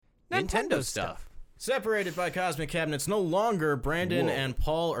Nintendo stuff. Separated by cosmic cabinets, no longer Brandon Whoa. and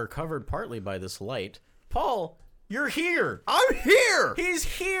Paul are covered partly by this light. Paul, you're here. I'm here! He's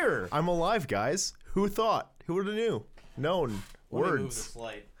here. I'm alive, guys. Who thought? Who would have known? Let me move Words. this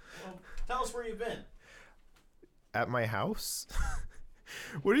light. Well, tell us where you've been. At my house?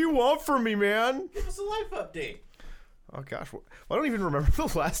 What do you want from me, man? Give us a life update. Oh gosh, I don't even remember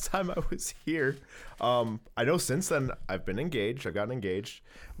the last time I was here. I know since then I've been engaged. I've gotten engaged.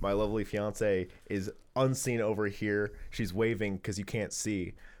 My lovely fiance is unseen over here. She's waving because you can't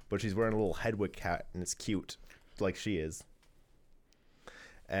see, but she's wearing a little Hedwig hat and it's cute, like she is.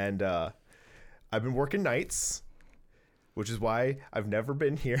 And I've been working nights, which is why I've never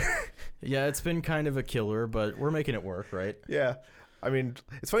been here. Yeah, it's been kind of a killer, but we're making it work, right? Yeah, I mean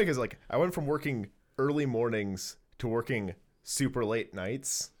it's funny because like I went from working early mornings to working super late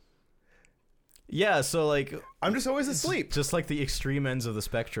nights. Yeah, so like I'm just always asleep. just like the extreme ends of the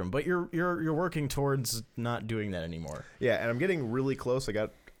spectrum, but you're working towards not doing that anymore. Yeah, and I'm getting really close. I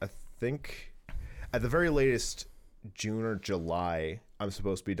think, at the very latest, June or July, I'm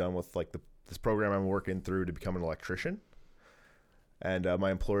supposed to be done with like this program I'm working through to become an electrician. And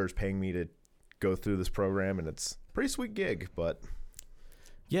my employer is paying me to go through this program, and it's a pretty sweet gig, but...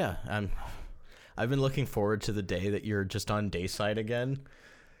 Yeah, I've been looking forward to the day that you're just on dayside again.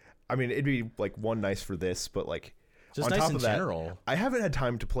 I mean, it'd be like one nice for this, but like Just on nice top in of that, general. I haven't had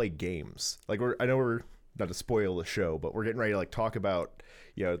time to play games. Like I know we're not to spoil the show, but we're getting ready to like talk about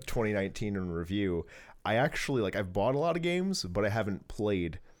 2019 in review. I actually I've bought a lot of games, but I haven't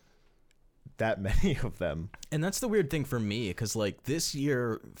played that many of them. And that's the weird thing for me, because like this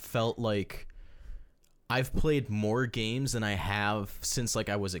year felt like I've played more games than I have since like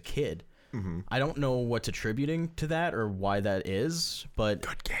I was a kid. Mm-hmm. I don't know what's attributing to that or why that is, but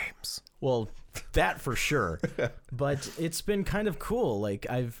Good games. well, that for sure. But it's been kind of cool. Like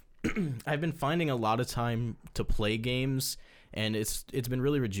I've been finding a lot of time to play games, and it's been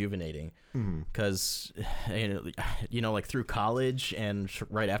really rejuvenating. Because like through college and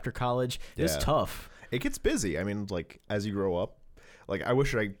right after college, it's Yeah. tough. It gets busy. I mean, like as you grow up, like I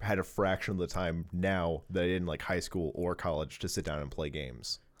wish I had a fraction of the time now that I did in like high school or college to sit down and play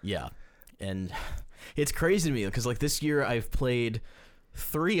games. Yeah. And it's crazy to me because like this year I've played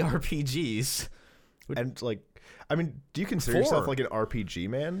 3 RPGs. And like, I mean, do you consider 4. yourself like an RPG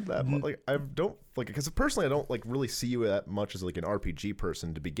man? That like I don't like because personally I don't like really see you that much as like an RPG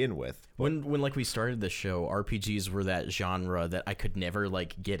person to begin with. When like we started the show, RPGs were that genre that I could never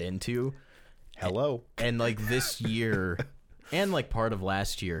like get into. Hello. And like this year and like part of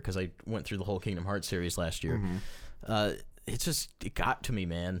last year, because I went through the whole Kingdom Hearts series last year, it got to me,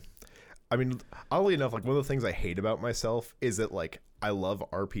 man. I mean, oddly enough, like one of the things I hate about myself is that like I love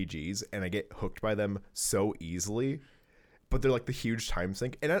RPGs and I get hooked by them so easily, but they're like the huge time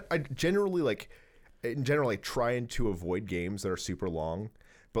sink. And I generally trying to avoid games that are super long.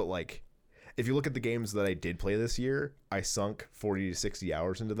 But like, if you look at the games that I did play this year, I sunk 40 to 60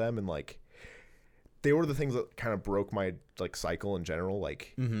 hours into them, and like they were the things that kind of broke my like cycle in general.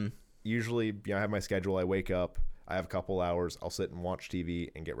 Like usually, I have my schedule. I wake up. I have a couple hours. I'll sit and watch TV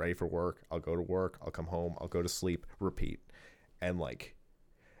and get ready for work. I'll go to work. I'll come home. I'll go to sleep. Repeat. And like,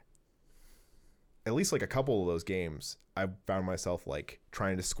 at least like a couple of those games, I found myself like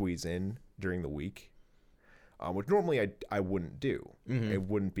trying to squeeze in during the week, which normally I wouldn't do. It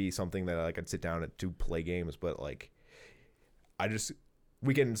wouldn't be something that like I'd sit down to play games, but like,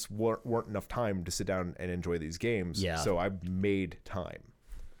 weekends weren't enough time to sit down and enjoy these games. Yeah. So I made time.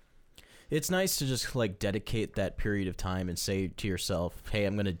 It's nice to just like dedicate that period of time and say to yourself, hey,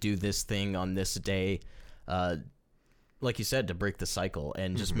 I'm going to do this thing on this day. Like you said, to break the cycle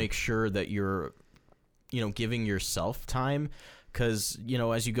and just make sure that you're, giving yourself time. Because,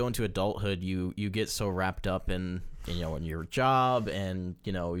 as you go into adulthood, you get so wrapped up in your job and,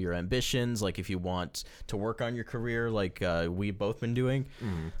 your ambitions. Like if you want to work on your career, like we've both been doing,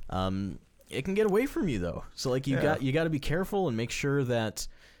 it can get away from you though. So like you got to be careful and make sure that,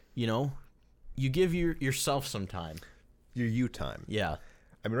 you give yourself some time. Your you time. Yeah.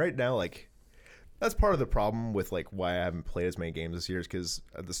 I mean, right now, like, that's part of the problem with, like, why I haven't played as many games this year is because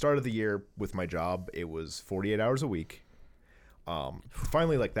at the start of the year with my job, it was 48 hours a week.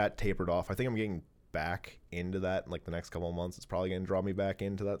 Finally, like, that tapered off. I think I'm getting back into that in, like, the next couple of months. It's probably going to draw me back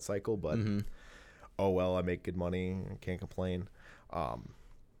into that cycle, but, oh, well, I make good money. I can't complain. I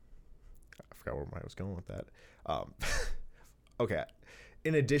forgot where I was going with that. Okay.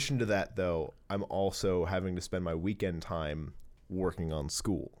 In addition to that, though, I'm also having to spend my weekend time working on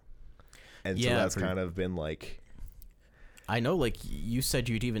school. And so that's kind of been like... I know, like, you said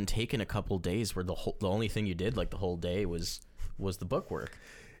you'd even taken a couple days where the only thing you did, like, the whole day was the book work.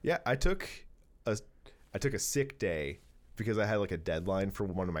 Yeah, I took a sick day because I had like a deadline for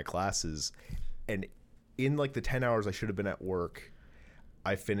one of my classes, and in like the 10 hours I should have been at work,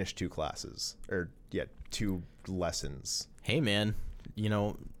 I finished 2 classes, or 2 lessons. Hey man, you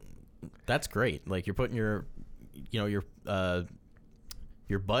know, that's great. Like you're putting your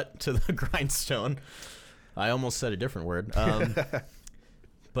butt to the grindstone. I almost said a different word.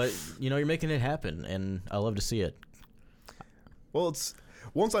 But you know, you're making it happen, and I love to see it. Well, it's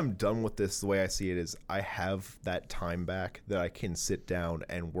once I'm done with this, the way I see it is I have that time back that I can sit down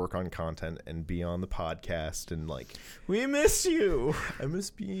and work on content and be on the podcast, and like, We miss you. I miss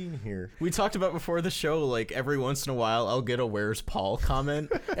being here. We talked about before the show, like every once in a while I'll get a "Where's Paul"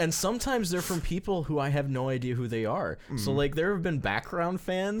 comment, and sometimes they're from people who I have no idea who they are. So like there have been background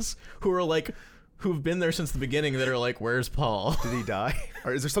fans who are like, who've been there since the beginning that are like, "Where's Paul?" Did he die?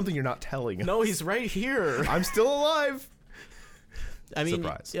 Or is there something you're not telling us? No, he's right here. I'm still alive. I mean,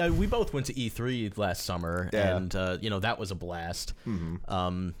 Surprise. yeah, we both went to E3 last summer, Yeah. and you know, that was a blast.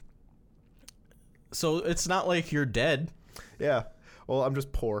 So it's not like you're dead. Yeah. Well, I'm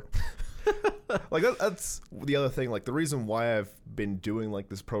just poor. Like that's the other thing. Like the reason why I've been doing like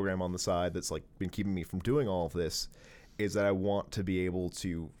this program on the side that's like been keeping me from doing all of this is that I want to be able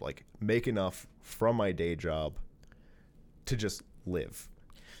to like make enough from my day job to just live.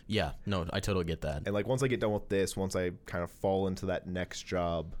 Yeah, no, I totally get that. And like once I get done with this, once I kind of fall into that next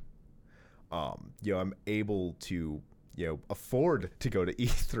job, you know, I'm able to, you know, afford to go to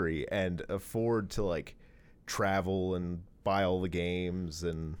E3 and afford to like travel and buy all the games.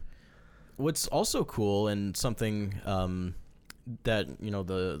 And What's also cool, and something that, you know,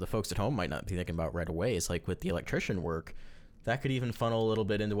 the folks at home might not be thinking about right away, is like with the electrician work, that could even funnel a little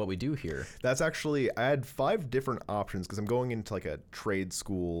bit into what we do here. that's actually, I had 5 different options because I'm going into like a trade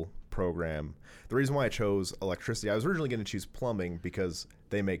school program. The reason why I chose electricity, I was originally going to choose plumbing because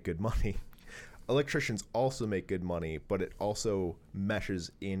they make good money. Electricians also make good money, but it also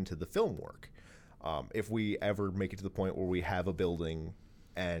meshes into the film work. If we ever make it to the point where we have a building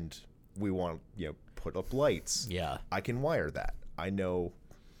and we want, you know, put up lights, Yeah. I can wire that. I know,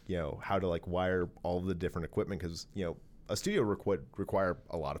 you know, how to like wire all the different equipment because, you know, a studio would require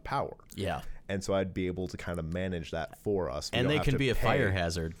a lot of power. Yeah. And so I'd be able to kind of manage that for us. We And don't they have can to be a pay. fire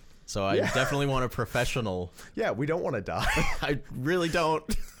hazard. So I definitely want a professional. Yeah, we don't want to die. I really don't.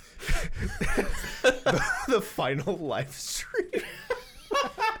 The final live stream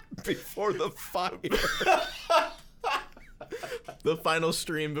before the fire. The final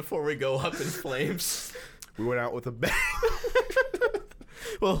stream before we go up in flames. We went out with a bang.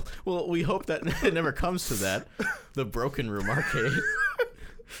 Well, we hope that it never comes to that. The Broken Room Arcade.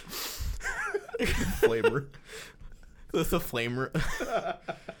 Flavor. The flame room.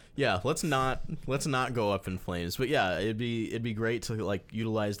 Yeah, let's not go up in flames. But yeah, it'd be great to like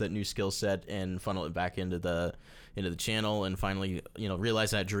utilize that new skill set and funnel it back into the channel, and finally, you know,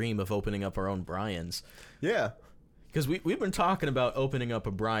 realize that dream of opening up our own Brian's. Yeah. Because we've been talking about opening up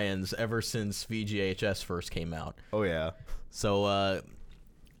a Brian's ever since VGHS first came out. Oh yeah. So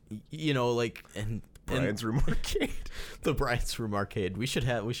you know, like, and Brian's Room Arcade. the Brian's Room Arcade. We should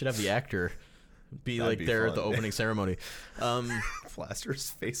have the actor be That'd like be there at the fun. opening ceremony. Plaster his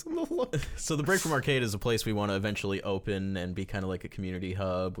face on the look. So the Break Room Arcade is a place we want to eventually open and be kind of like a community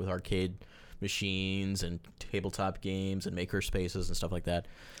hub with arcade machines and tabletop games and maker spaces and stuff like that.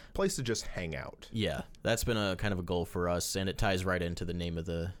 Place to just hang out. Yeah, that's been a kind of a goal for us, and it ties right into the name of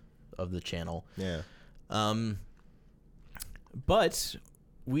the channel. Yeah. But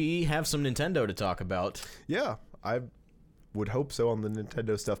we have some Nintendo to talk about. Yeah. I would hope so on the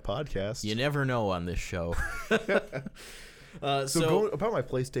Nintendo Stuff podcast. You never know on this show. So going about my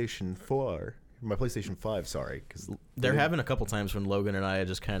PlayStation 4, my PlayStation 5, sorry, because there have been a couple times when Logan and I had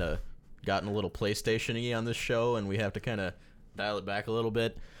just kind of gotten a little PlayStation-y on this show, and we have to kind of dial it back a little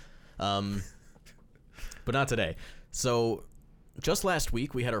bit. But not today. So just last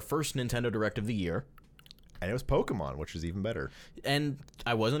week, we had our first Nintendo Direct of the year. and it was Pokemon, which is even better. And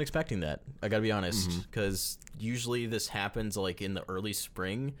I wasn't expecting that. I gotta be honest, because usually this happens like in the early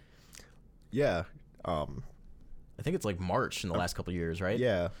spring. Yeah. I think it's like March in the last couple of years, right?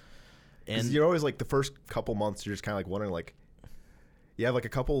 Yeah. And you're always like the first couple months, you're just kind of like wondering, like, you have like a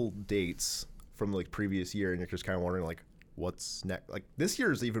couple dates from like previous year, and you're just kind of wondering like, what's next? Like this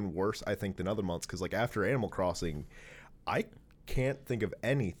year is even worse, I think, than other months, because like after Animal Crossing, I can't think of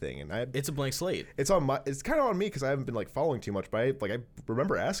anything, and it's a blank slate. it's kind of on me because I haven't been like following too much. But I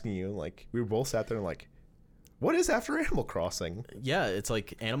remember asking you, like, we were both sat there and like, what is after Animal Crossing? Yeah, it's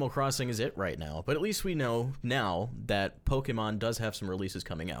like Animal Crossing is it right now. But at least we know now that Pokemon does have some releases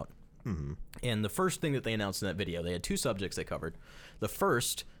coming out. And the first thing that they announced in that video, they had two subjects they covered. The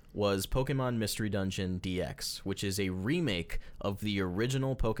first was Pokemon Mystery Dungeon DX, which is a remake of the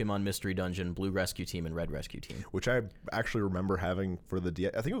original Pokemon Mystery Dungeon Blue Rescue Team and Red Rescue Team. Which I actually remember having for the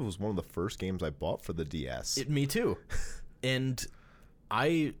DS. I think it was one of the first games I bought for the DS. Me too. And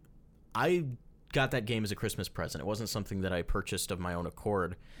I got that game as a Christmas present. It wasn't something that I purchased of my own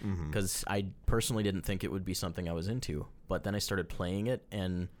accord because I personally didn't think it would be something I was into. But then I started playing it,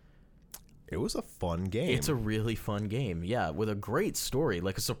 and it was a fun game. it's a really fun game. Yeah, with a great story,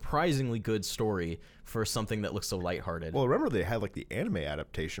 like a surprisingly good story for something that looks so lighthearted. Well, remember they had like the anime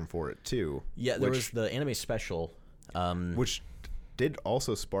adaptation for it too. Yeah, there was the anime special. Which did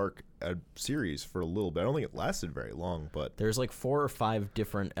also spark a series for a little bit. I don't think it lasted very long, but There's like 4 or 5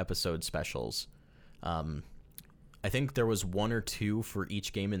 different episode specials. I think there was 1 or 2 for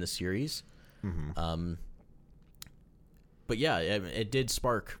each game in the series. But yeah, it did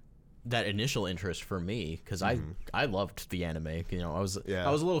spark that initial interest for me because I loved the anime. You know, I was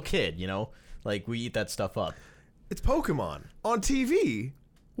a little kid. You know, like we eat that stuff up. it's Pokemon on TV.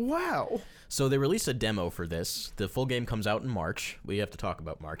 Wow. So they released a demo for this. The full game comes out in March. We have to talk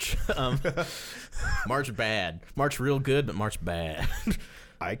about March. March bad. March real good, but March bad.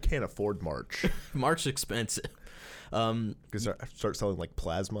 I can't afford March. March expensive. Because I start selling like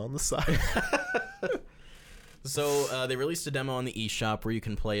plasma on the side. So they released a demo on the eShop where you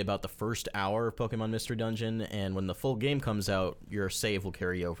can play about the first hour of Pokemon Mystery Dungeon, and when the full game comes out, your save will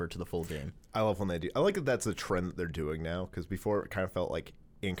carry over to the full game. I love when they do. I like that that's a trend that they're doing now, because before it kind of felt like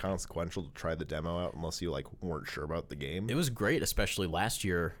inconsequential to try the demo out unless you like weren't sure about the game. It was great, especially last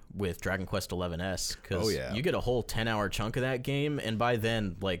year with Dragon Quest XI's, because you get a whole 10-hour chunk of that game, and by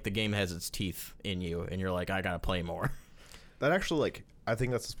then, like, the game has its teeth in you, and you're like, I gotta play more. That actually, like, I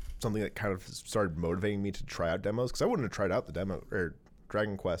think that's something that kind of started motivating me to try out demos, because I wouldn't have tried out the demo or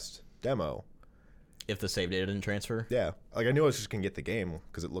Dragon Quest demo if the save data didn't transfer. Yeah, like I knew I was just gonna get the game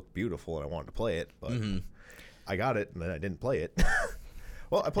because it looked beautiful and I wanted to play it, but I got it and then I didn't play it.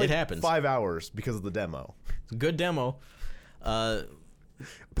 Well, I played 5 hours because of the demo. Good demo.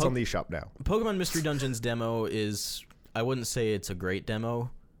 It's on the eShop now. Pokemon Mystery Dungeon's demo is, I wouldn't say it's a great demo,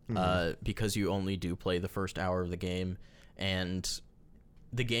 because you only do play the first hour of the game, and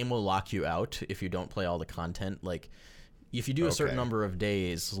the game will lock you out if you don't play all the content. Like, if you do a certain number of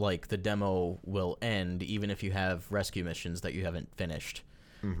days, like, the demo will end even if you have rescue missions that you haven't finished.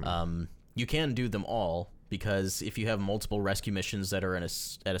 You can do them all, because if you have multiple rescue missions that are at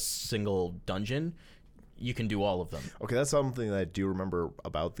a single dungeon, you can do all of them. Okay, that's something that I do remember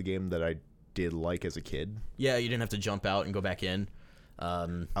about the game that I did like as a kid. Yeah, you didn't have to jump out and go back in. I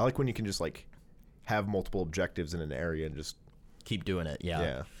like when you can just like have multiple objectives in an area and just keep doing it.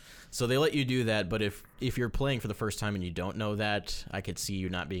 Yeah. So they let you do that, but if you're playing for the first time and you don't know that, I could see you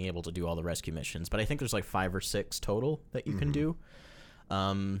not being able to do all the rescue missions. But I think there's like 5 or 6 total that you can do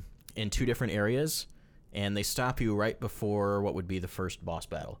in 2 different areas, and they stop you right before what would be the first boss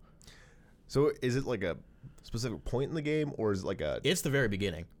battle. So is it like a specific point in the game, or is it like a... It's the very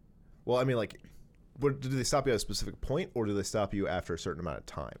beginning. Well, I mean, like, do they stop you at a specific point, or do they stop you after a certain amount of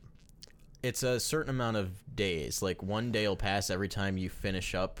time? It's a certain amount of days. Like, 1 day will pass every time you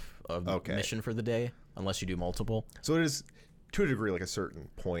finish up a mission for the day, unless you do multiple. So it is, to a degree, like a certain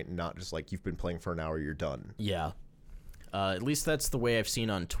point, not just like you've been playing for an hour, you're done. Yeah. At least that's the way I've seen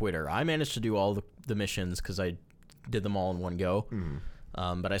on Twitter. I managed to do all the missions because I did them all in one go.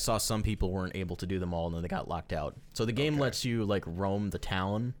 But I saw some people weren't able to do them all, and then they got locked out. So the game lets you, like, roam the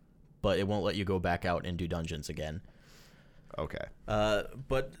town, but it won't let you go back out and do dungeons again. Okay.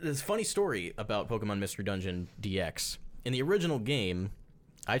 But there's a funny story about Pokemon Mystery Dungeon DX. In the original game,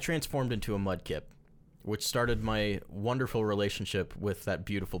 I transformed into a Mudkip, which started my wonderful relationship with that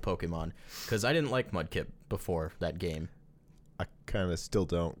beautiful Pokemon, because I didn't like Mudkip before that game. I kind of still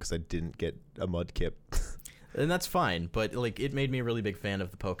don't, because I didn't get a Mudkip. And that's fine, but like it made me a really big fan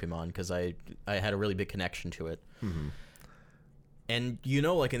of the Pokemon, because I had a really big connection to it. And you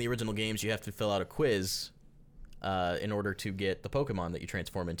know, like in the original games, you have to fill out a quiz in order to get the Pokemon that you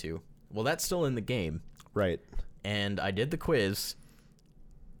transform into. Well, that's still in the game. Right. And I did the quiz,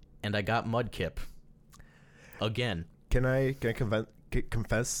 and I got Mudkip. Again. Can I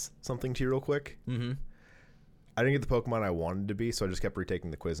confess something to you real quick? I didn't get the Pokemon I wanted to be, so I just kept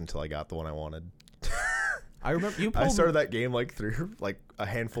retaking the quiz until I got the one I wanted. I remember you. I started that game like a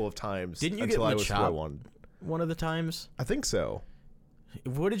handful of times. Didn't you until get I was who I Machop wanted. one of the times? I think so.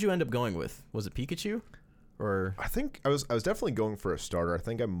 What did you end up going with? Was it Pikachu, or? I think I was definitely going for a starter. I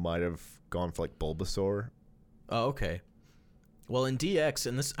think I might have gone for like Bulbasaur. Oh, okay. Well, in DX,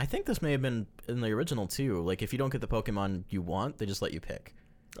 and I think this may have been in the original too. Like, if you don't get the Pokemon you want, they just let you pick.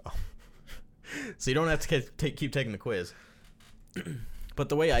 So you don't have to keep taking the quiz. But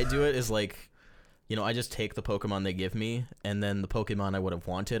the way I do it is like, you know, I just take the Pokemon they give me, and then the Pokemon I would have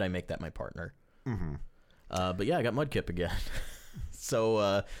wanted, I make that my partner. Mm-hmm. But yeah, I got Mudkip again.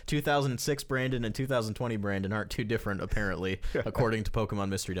 So 2006 Brandon and 2020 Brandon aren't too different, apparently, according to Pokemon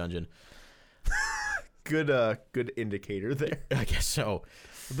Mystery Dungeon. Good indicator there. I guess so.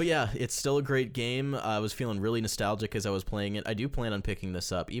 But yeah, it's still a great game. I was feeling really nostalgic as I was playing it. I do plan on picking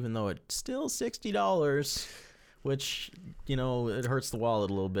this up, even though it's still $60, which, you know, it hurts the wallet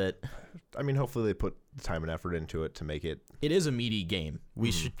a little bit. I mean, hopefully they put the time and effort into it to make it. It is a meaty game.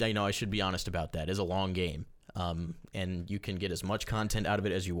 I should be honest about that. It's a long game, and you can get as much content out of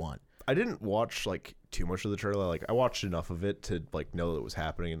it as you want. I didn't watch like too much of the trailer. Like I watched enough of it to like know that it was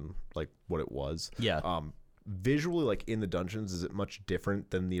happening and like what it was. Yeah. Visually, like in the dungeons, is it much different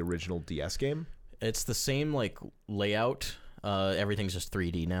than the original DS game? It's the same like layout. Everything's just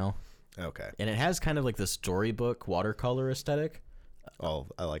 3D now. Okay. And it has kind of like the storybook watercolor aesthetic. Oh,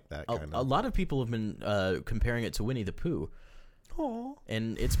 I like that kind A of. lot of people have been comparing it to Winnie the Pooh. Oh.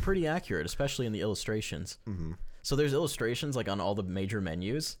 And it's pretty accurate, especially in the illustrations. Mm-hmm. So there's illustrations like on all the major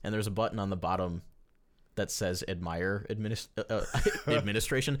menus, and there's a button on the bottom that says admire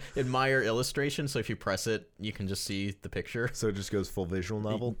administration, admire illustration. So if you press it, you can just see the picture. So it just goes full visual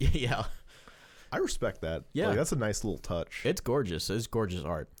novel. Yeah. I respect that. Yeah. Like, that's a nice little touch. It's gorgeous. It's gorgeous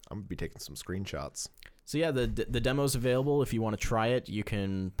art. I'm going to be taking some screenshots. So yeah, the demo's available. If you want to try it, you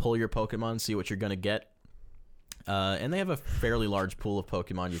can pull your Pokemon, see what you're going to get. And they have a fairly large pool of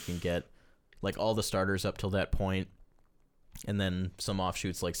Pokemon you can get. Like all the starters up till that point. And then some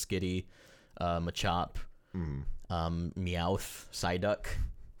offshoots like Skitty, Machop, Meowth, Psyduck.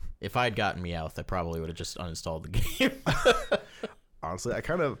 If I had gotten Meowth, I probably would have just uninstalled the game. Honestly,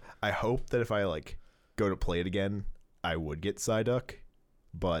 I hope that if I like go to play it again, I would get Psyduck.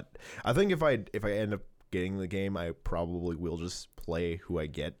 But I think if I end up getting the game, I probably will just play who I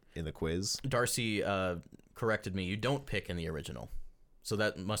get in the quiz. Darcy corrected me. You don't pick in the original. So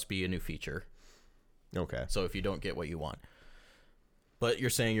that must be a new feature. Okay. So if you don't get what you want. But you're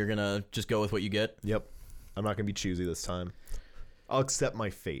saying you're going to just go with what you get? Yep. I'm not going to be choosy this time. I'll accept my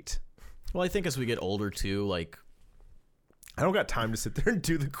fate. Well, I think as we get older, too, like... I don't got time to sit there and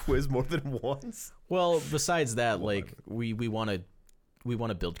do the quiz more than once. Well, besides that, like, we want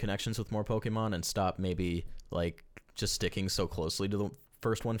to build connections with more Pokemon and stop maybe, like, just sticking so closely to the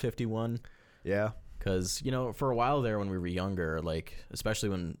first 151. Yeah. Because, you know, for a while there when we were younger, like, especially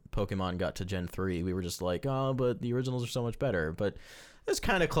when Pokemon got to Gen 3, we were just like, oh, but the originals are so much better. But it's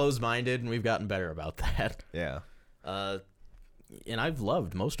kind of closed-minded, and we've gotten better about that. Yeah. And I've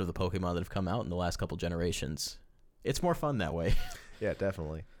loved most of the Pokemon that have come out in the last couple generations. It's more fun that way. Yeah,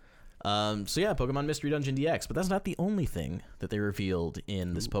 definitely. So yeah, Pokemon Mystery Dungeon DX. But that's not the only thing that they revealed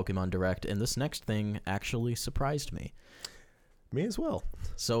in this Pokemon Direct. And this next thing actually surprised me. Me as well.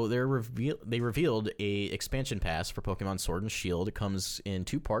 So they revealed a expansion pass for Pokemon Sword and Shield. It comes in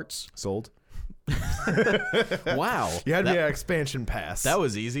 2 parts. Sold. Wow. You had me an expansion pass. That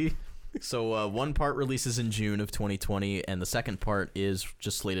was easy. So one part releases in June of 2020, and the second part is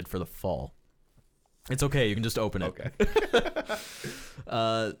just slated for the fall. It's okay. You can just open it. Okay.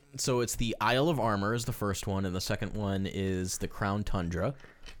 So it's the Isle of Armor is the first one, and the second one is the Crown Tundra.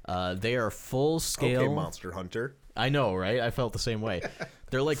 They are full scale. Okay, Monster Hunter. I know, right? I felt the same way.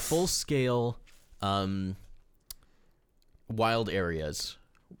 They're like full scale wild areas,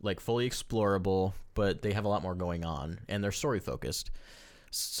 like fully explorable, but they have a lot more going on, and they're story focused.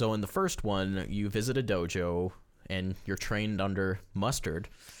 So in the first one, you visit a dojo, and you're trained under Mustard.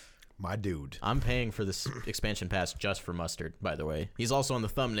 My dude. I'm paying for this expansion pass just for Mustard, by the way. He's also on the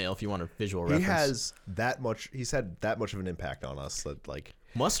thumbnail if you want a visual reference. He's had that much of an impact on us that like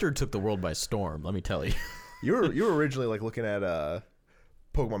Mustard took the world by storm, let me tell you. you were originally like looking at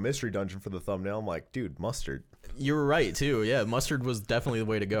Pokemon Mystery Dungeon for the thumbnail. I'm like, dude, Mustard. You were right too. Yeah, Mustard was definitely the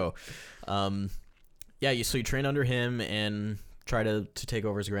way to go. So you train under him and try to take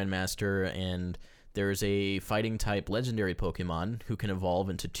over as Grandmaster, and there's a fighting type legendary Pokemon who can evolve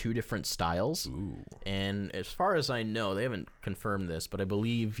into 2 different styles. Ooh. And as far as I know, they haven't confirmed this, but I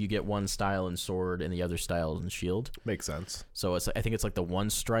believe you get one style in Sword and the other style in Shield. Makes sense. So I think it's like the 1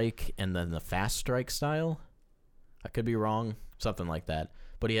 strike and then the fast strike style. I could be wrong, something like that.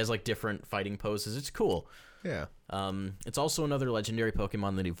 But he has like different fighting poses. It's cool. Yeah. It's also another legendary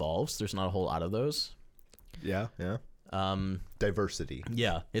Pokemon that evolves. There's not a whole lot of those. Yeah. Diversity.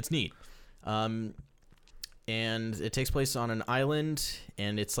 Yeah, it's neat. And it takes place on an island,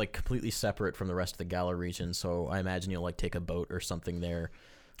 and it's like completely separate from the rest of the Galar region. So I imagine you'll like take a boat or something there.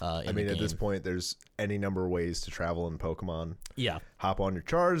 In mean, the at this game. point, there's any number of ways to travel in Pokemon. Yeah. Hop on your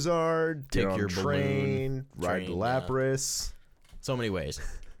Charizard, Take get on your a train, balloon, ride the train, yeah. Lapras. So many ways.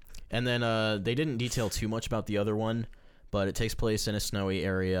 And then they didn't detail too much about the other one, but it takes place in a snowy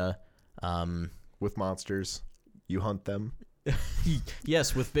area. With monsters. You hunt them.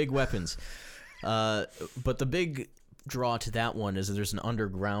 Yes, with big weapons. But the big draw to that one is that there's an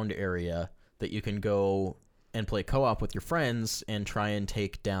underground area that you can go and play co-op with your friends and try and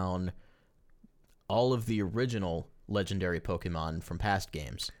take down all of the original legendary Pokemon from past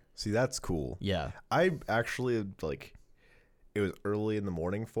games. See, that's cool. Yeah. I actually, like, it was early in the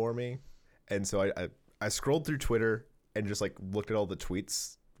morning for me. And so I scrolled through Twitter and just, like, looked at all the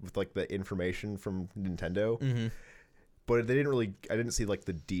tweets with, like, the information from Nintendo. Mm-hmm. But I didn't see, like,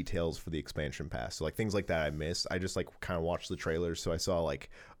 the details for the expansion pass. So, like, things like that I missed. I just, like, kind of watched the trailers. So I saw, like,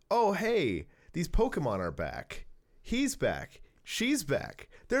 oh, hey, these Pokemon are back. He's back. She's back.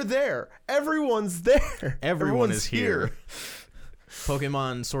 They're there. Everyone's there. Everyone is here.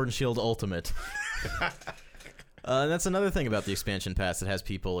 Pokemon Sword and Shield Ultimate. That's another thing about the expansion pass that has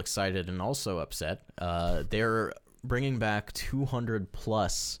people excited and also upset. They're bringing back 200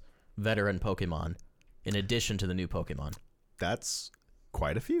 plus veteran Pokemon in addition to the new Pokemon. That's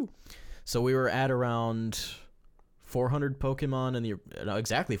quite a few. So we were at around 400 Pokemon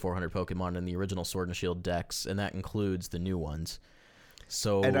exactly 400 Pokemon in the original Sword and Shield decks, and that includes the new ones.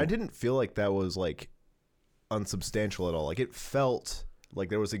 So And I didn't feel like that was, like, unsubstantial at all. Like, it felt like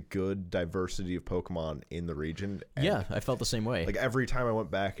there was a good diversity of Pokemon in the region. And, yeah, I felt the same way. like, every time I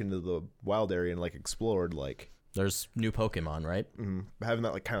went back into the wild area and, like, explored, like, There's new Pokemon, right? having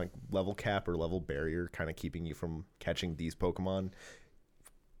that, like, kind of level cap or level barrier kind of keeping you from catching these Pokemon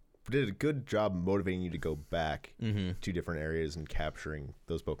did a good job motivating you to go back to different areas and capturing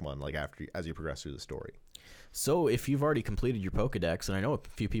those Pokemon, like, as you progress through the story. So if you've already completed your Pokedex, and I know a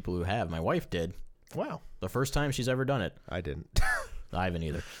few people who have, my wife did. Wow. The first time she's ever done it. I didn't. I haven't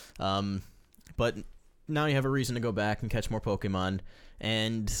either. But now you have a reason to go back and catch more Pokemon.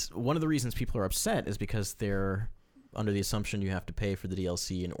 And one of the reasons people are upset is because they're under the assumption you have to pay for the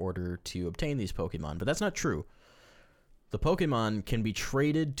DLC in order to obtain these Pokemon. But that's not true. The Pokemon can be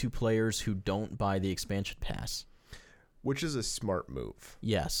traded to players who don't buy the expansion pass. Which is a smart move.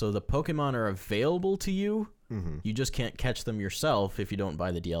 Yeah, so the Pokemon are available to you. You just can't catch them yourself if you don't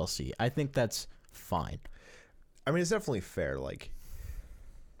buy the DLC. I think that's fine. I mean, it's definitely fair. Like,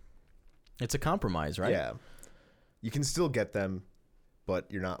 It's a compromise, right? yeah, you can still get them, but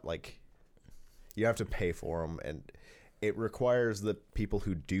you're not, like, you have to pay for them, and it requires the people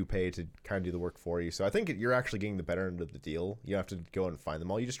who do pay to kind of do the work for you. So I think you're actually getting the better end of the deal. You don't have to go and find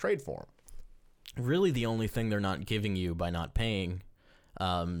them all. You just trade for them. Really, the only thing they're not giving you by not paying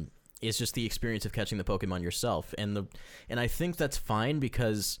is just the experience of catching the Pokemon yourself. And I think that's fine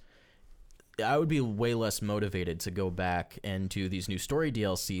because I would be way less motivated to go back and do these new story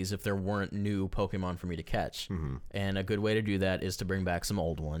DLCs if there weren't new Pokemon for me to catch. And a good way to do that is to bring back some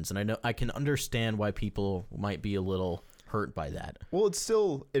old ones. And I know I can understand why people might be a little hurt by that. Well, it's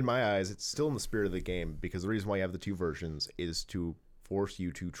still, in my eyes, it's still in the spirit of the game, because the reason why you have the two versions is to force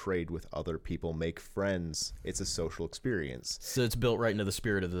you to trade with other people, make friends. It's a social experience. So it's built right into the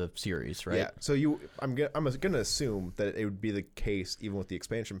spirit of the series, right? Yeah. So I'm gonna assume that it would be the case even with the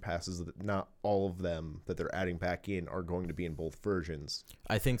expansion passes, that not all of them that they're adding back in are going to be in both versions.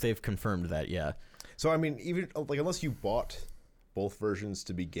 I think they've confirmed that, yeah. So I mean, even like, unless you bought both versions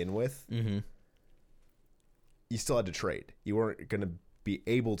to begin with, you still had to trade. You weren't gonna be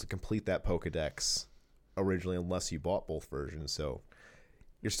able to complete that Pokedex originally unless you bought both versions. So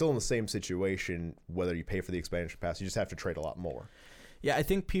you're still in the same situation whether you pay for the expansion pass. You just have to trade a lot more. Yeah, I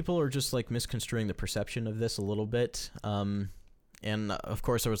think people are just like misconstruing the perception of this a little bit. And of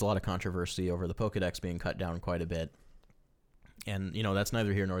course, there was a lot of controversy over the Pokedex being cut down quite a bit. And, you know, that's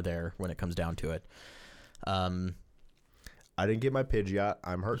neither here nor there when it comes down to it. I didn't get my Pidgeot.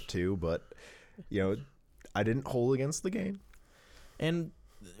 I'm hurt too, but, you know, I didn't hold against the game. And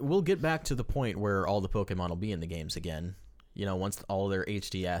we'll get back to the point where all the Pokemon will be in the games again. You know, once all their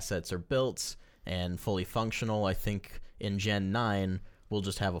HD assets are built and fully functional, I think in Gen 9, we'll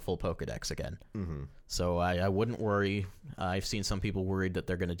just have a full Pokedex again. So I wouldn't worry. I've seen some people worried that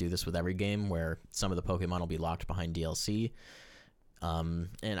they're going to do this with every game, where some of the Pokemon will be locked behind DLC. And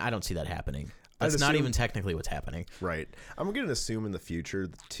I don't see that happening. That's not even technically what's happening. Right. I'm going to assume in the future,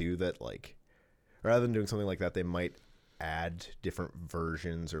 too, that, like, rather than doing something like that, they might add different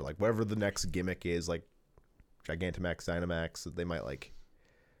versions, or, like, whatever the next gimmick is, like Gigantamax, Dynamax, that they might, like,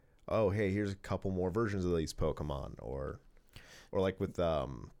 oh, hey, here's a couple more versions of these Pokemon, or like with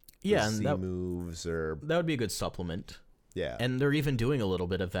Yeah, Z and moves, or that would be a good supplement. Yeah. And they're even doing a little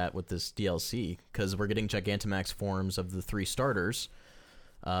bit of that with this DLC because we're getting Gigantamax forms of the 3 starters.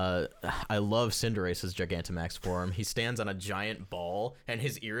 I love Cinderace's Gigantamax form. He stands on a giant ball, and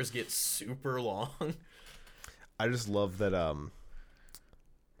his ears get super long. I just love that. I'm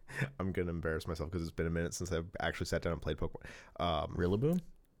gonna embarrass myself because it's been a minute since I've actually sat down and played Pokemon. Rillaboom?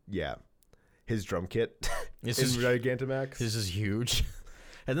 Yeah, his drum kit This is is Gigantamax. This is huge.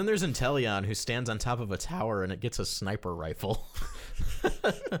 And then there's Inteleon, who stands on top of a tower and it gets a sniper rifle.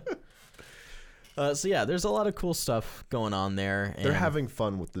 So yeah, there's a lot of cool stuff going on there. They're having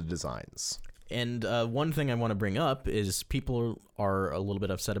fun with the designs. And one thing I want to bring up is people are a little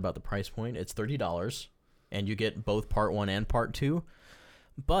bit upset about the price point. It's $30, and you get both Part 1 and Part 2.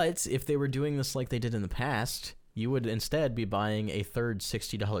 But if they were doing this like they did in the past, you would instead be buying a third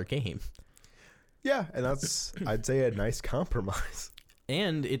 $60 game. Yeah, and that's, I'd say, a nice compromise.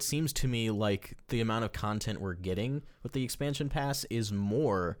 And it seems to me like the amount of content we're getting with the expansion pass is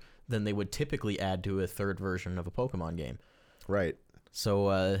more than they would typically add to a third version of a Pokemon game. Right.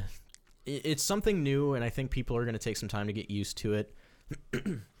 So it's something new, and I think people are going to take some time to get used to it. I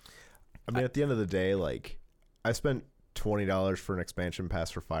mean, at the end of the day, like, I spent $20 for an expansion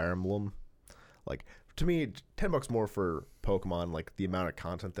pass for Fire Emblem. Like, to me, $10 more for Pokemon, like, the amount of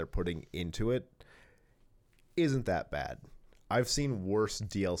content they're putting into it isn't that bad. I've seen worse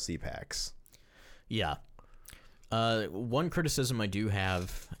DLC packs. Yeah. One criticism I do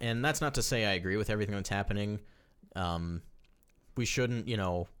have, and that's not to say I agree with everything that's happening. We shouldn't,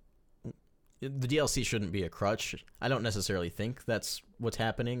 the DLC shouldn't be a crutch. I don't necessarily think that's what's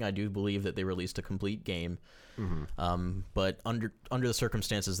happening. I do believe that they released a complete game. Mm-hmm. But under the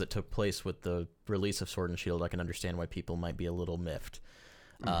circumstances that took place with the release of Sword and Shield, I can understand why people might be a little miffed.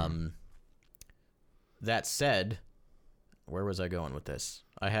 Mm-hmm. That said, where was I going with this?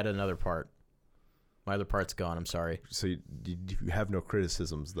 I had another part. My other part's gone. I'm sorry. So you have no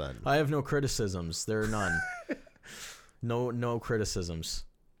criticisms then? I have no criticisms. There are none. No criticisms.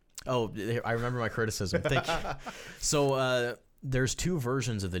 Oh, I remember my criticism. Thank you. So there's 2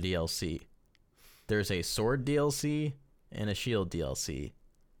 versions of the DLC. There's a Sword DLC and a Shield DLC.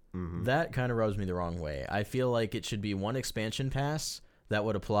 Mm-hmm. That kind of rubs me the wrong way. I feel like it should be one expansion pass that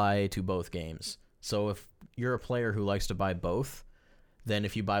would apply to both games. So if you're a player who likes to buy both, then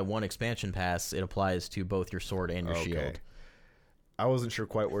if you buy one expansion pass, it applies to both your Sword and your Shield. I wasn't sure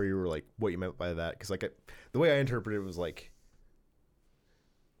quite where you were, like, what you meant by that, because like the way I interpreted it was like,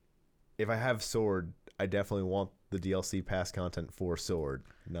 if I have Sword, I definitely want the DLC pass content for Sword,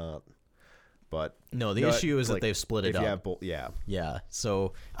 not. But no, the issue is like, that they've split it up. You have both, yeah.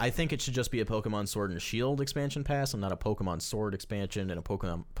 So I think it should just be a Pokemon Sword and Shield expansion pass, and not a Pokemon Sword expansion and a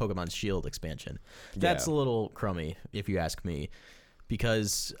Pokemon Shield expansion. That's a little crummy, if you ask me,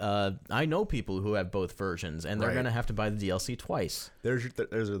 because I know people who have both versions, and they're gonna have to buy the DLC twice. There's the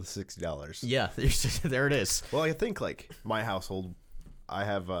 $60. Yeah, there it is. Well, I think like my household, I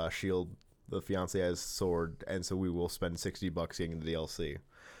have Shield, the fiance has Sword, and so we will spend $60 getting the DLC.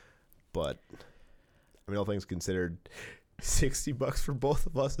 But I mean, all things considered, $60 for both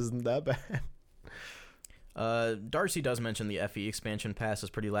of us isn't that bad. Darcy does mention the FE expansion pass is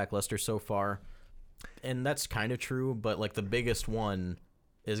pretty lackluster so far, and that's kind of true. But like the biggest one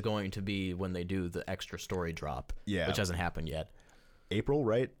is going to be when they do the extra story drop, which hasn't happened yet. April,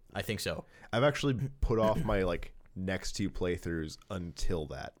 right? I think so. I've actually put off my like next 2 playthroughs until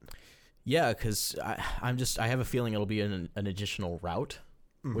that. Yeah, because I have a feeling it'll be an additional route.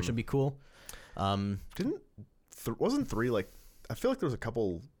 Mm-hmm. Which would be cool. Wasn't 3 like? I feel like there was a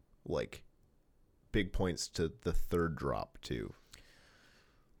couple like big points to the 3rd drop too.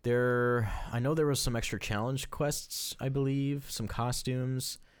 I know there was some extra challenge quests. I believe some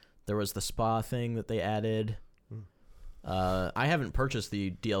costumes. There was the spa thing that they added. I haven't purchased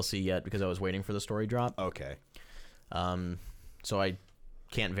the DLC yet because I was waiting for the story drop. Okay. So I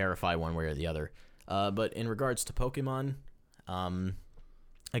can't verify one way or the other. But in regards to Pokemon,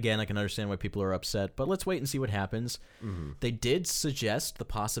 again, I can understand why people are upset, but let's wait and see what happens. Mm-hmm. They did suggest the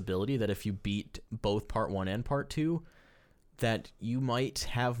possibility that if you beat both Part 1 and Part 2, that you might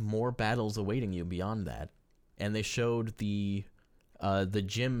have more battles awaiting you beyond that. And they showed the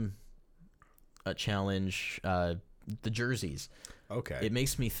gym challenge, the jerseys. Okay. It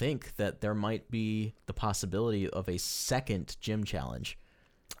makes me think that there might be the possibility of a second gym challenge.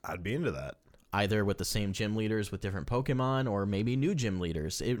 I'd be into that. Either with the same gym leaders with different Pokemon, or maybe new gym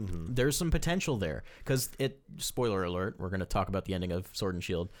leaders. There's some potential there. Because spoiler alert, we're going to talk about the ending of Sword and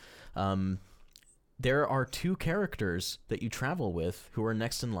Shield. There are 2 characters that you travel with who are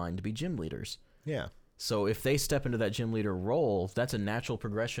next in line to be gym leaders. Yeah. So if they step into that gym leader role, that's a natural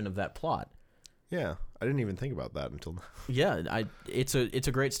progression of that plot. Yeah, I didn't even think about that until now. Yeah, it's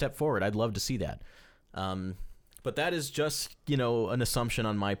a great step forward. I'd love to see that. But that is just, an assumption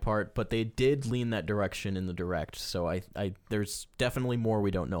on my part, but they did lean that direction in the direct. So I there's definitely more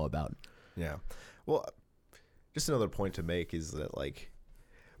we don't know about. Yeah. Well, just another point to make is that, like,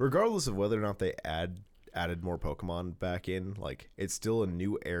 regardless of whether or not they added more Pokemon back in, like, it's still a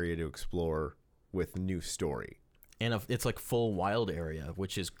new area to explore with new story. And it's like full wild area,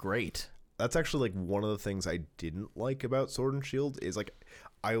 which is great. That's actually, like, one of the things I didn't like about Sword and Shield is, like,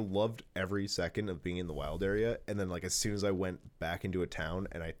 I loved every second of being in the wild area, and then, like, as soon as I went back into a town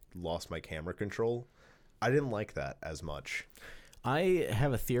and I lost my camera control, I didn't like that as much. I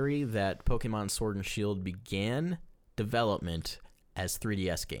have a theory that Pokemon Sword and Shield began development as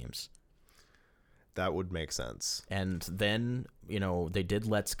 3DS games. That would make sense. And then, they did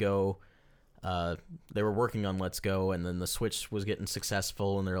Let's Go. They were working on Let's Go, and then the Switch was getting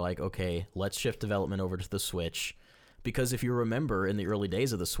successful, and they're like, okay, let's shift development over to the Switch. Because if you remember, in the early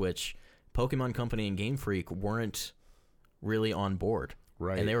days of the Switch, Pokemon Company and Game Freak weren't really on board.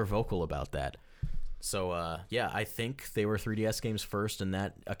 Right. And they were vocal about that. So, I think they were 3DS games first, and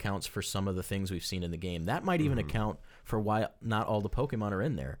that accounts for some of the things we've seen in the game. That might even account for why not all the Pokemon are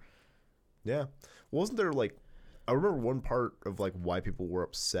in there. Yeah. Wasn't there, like, I remember one part of, like, why people were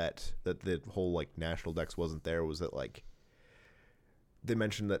upset that the whole, like, National Dex wasn't there was that, like, they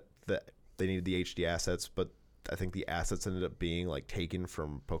mentioned that they needed the HD assets, but I think the assets ended up being, like, taken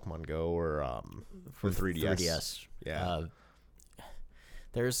from Pokemon Go or from 3DS. 3DS. Yeah.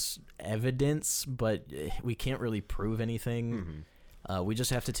 There's evidence, but we can't really prove anything. We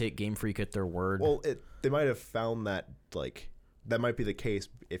just have to take Game Freak at their word. Well, they might have found that, like, that might be the case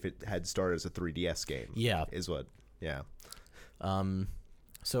if it had started as a 3DS game. Yeah. Yeah.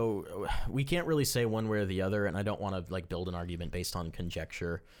 So we can't really say one way or the other, and I don't want to, like, build an argument based on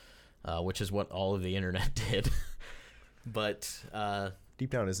conjecture, which is what all of the internet did. But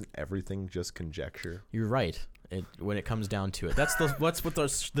deep down, isn't everything just conjecture? You're right. When it comes down to it, that's what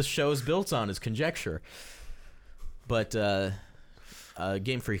the show's built on, is conjecture. But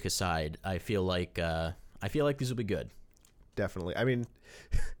Game Freak aside, I feel like these will be good. Definitely. I mean,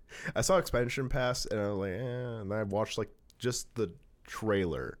 I saw Expansion Pass, and I was like, and I watched, like, just the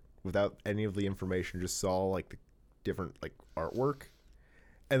trailer without any of the information. Just saw, like, the different, like, artwork,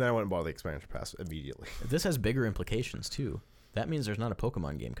 and then I went and bought the Expansion Pass immediately. This has bigger implications too. That means there's not a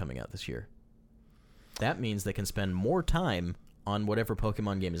Pokemon game coming out this year. That means they can spend more time on whatever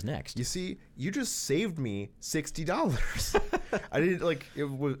Pokemon game is next. You see, you just saved me $60. I didn't, like,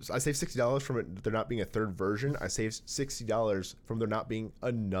 I saved $60 from it there not being a third version. I saved $60 from there not being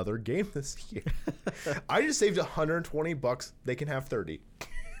another game this year. I just saved $120. They can have 30.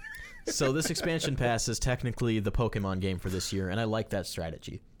 So this expansion pass is technically the Pokemon game for this year, and I like that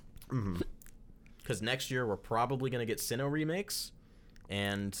strategy. Because next year we're probably going to get Sinnoh remakes,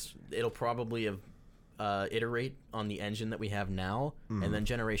 and it'll probably iterate on the engine that we have now, and then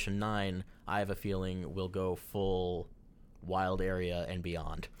Generation 9, I have a feeling, will go full wild area and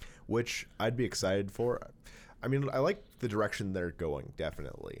beyond. Which I'd be excited for. I mean, I like the direction they're going,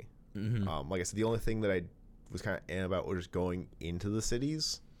 definitely. Like I said, the only thing that I was kind of about was just going into the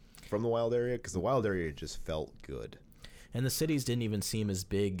cities from the wild area, because the wild area just felt good. And the cities didn't even seem as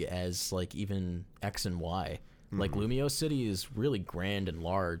big as, like, even X and Y. Like, Lumio City is really grand and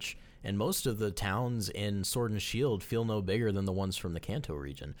large, and most of the towns in Sword and Shield feel no bigger than the ones from the Kanto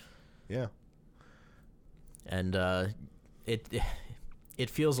region. Yeah. And it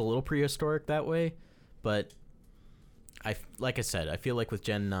feels a little prehistoric that way, but like I said, I feel like with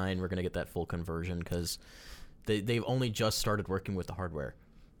Gen 9 we're going to get that full conversion, because they've only just started working with the hardware.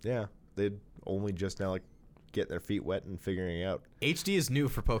 Yeah. They'd only just now, like, get their feet wet and figuring it out. HD is new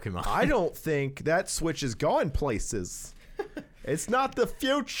for Pokemon. I don't think that Switch has gone places. It's not the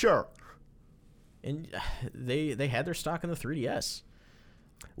future. And they had their stock in the 3DS.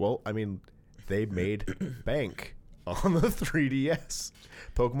 Well, I mean, they made bank on the 3DS.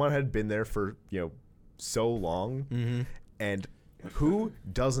 Pokemon had been there for, so long. And who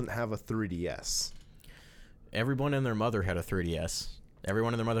doesn't have a 3DS? Everyone and their mother had a 3DS.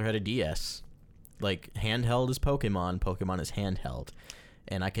 Everyone and their mother had a DS. Like, handheld is Pokemon. Pokemon is handheld.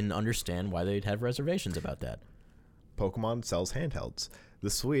 And I can understand why they'd have reservations about that. Pokemon sells handhelds.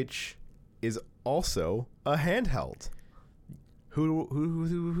 The Switch is also a handheld.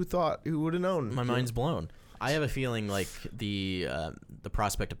 Who thought? Who would have known? My mind's blown. I have a feeling like the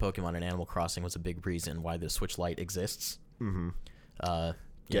prospect of Pokemon and Animal Crossing was a big reason why the Switch Lite exists.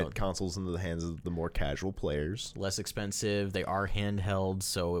 Get consoles into the hands of the more casual players. Less expensive. They are handheld,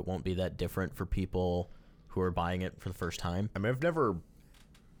 so it won't be that different for people who are buying it for the first time. I mean, I've never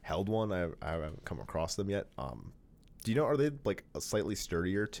held one. I haven't come across them yet. Do you know, are they like a slightly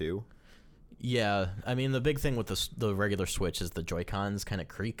sturdier too? Yeah, I mean, the big thing with the regular Switch is the Joy-Cons kind of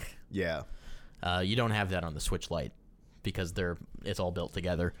creak. Yeah. You don't have that on the Switch Lite because it's all built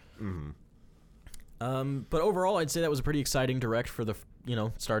together. But overall, I'd say that was a pretty exciting Direct for the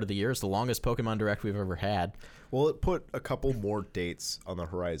start of the year. It's the longest Pokemon Direct we've ever had. Well, it put a couple more dates on the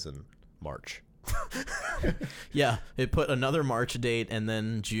horizon. March. Yeah, it put another March date, and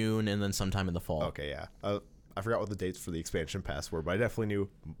then June, and then sometime in the fall. Okay, yeah. I forgot what the dates for the expansion pass were, but I definitely knew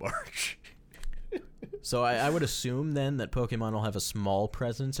March. So I would assume then that Pokemon will have a small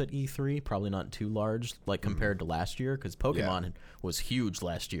presence at E3, probably not too large, like compared to last year, because Pokemon was huge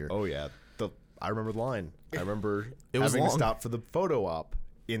last year. Oh yeah, I remember the line. I remember It was having to long. stop for the photo op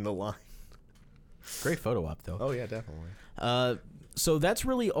in the line. Great photo op, though. Oh yeah, definitely. So that's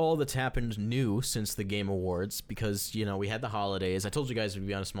really all that's happened new since the Game Awards, because we had the holidays. I told you guys we'd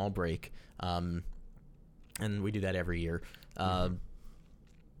be on a small break, and we do that every year.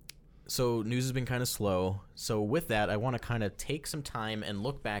 So news has been kind of slow. So with that, I want to kind of take some time and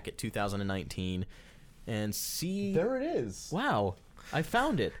look back at 2019 and see. There it is. Wow, I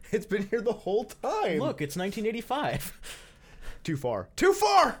found it. It's been here the whole time. Look, it's 1985. Too far. Too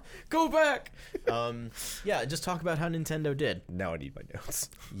far. Go back. Yeah, just talk about how Nintendo did. Now I need my notes.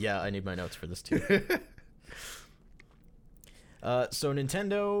 Yeah, I need my notes for this too. So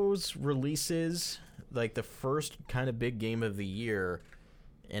Nintendo's releases, like the first kind of big game of the year,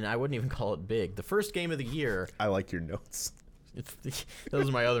 and I wouldn't even call it big. The first game of the year. I like your notes. Those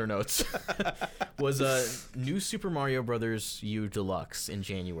are my other notes. Was New Super Mario Bros. U Deluxe in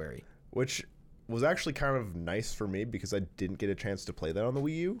January, Which was actually kind of nice for me because I didn't get a chance to play that on the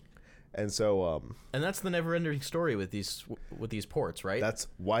Wii U, and so and that's the never-ending story with these ports, right? that's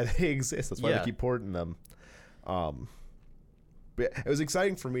why they exist. That's why Yeah. they keep porting them. But it was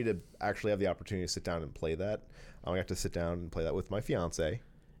exciting for me to actually have the opportunity to sit down and play that. I got to sit down and play that with my fiance.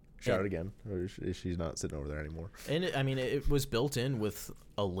 Shout out again. She's not sitting over there anymore. And it was built in with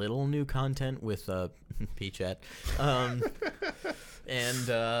a little new content with P-Chat, and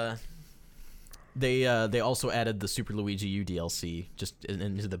they also added the Super Luigi U DLC just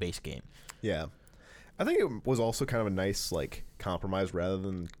into the base game. Yeah. I think it was also kind of a nice compromise rather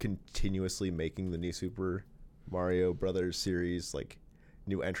than continuously making the new Super Mario Brothers series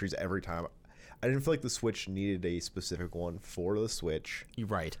new entries every time. I didn't feel like the Switch needed a specific one for the Switch. You're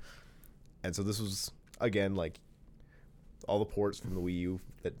right. And so this was, again, all the ports from the Wii U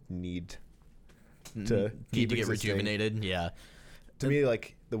that need to get existing. rejuvenated. Yeah. To me,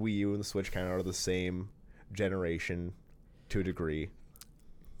 the Wii U and the Switch kind of are the same generation to a degree.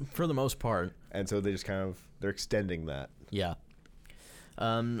 For the most part. And so they just they're extending that. Yeah.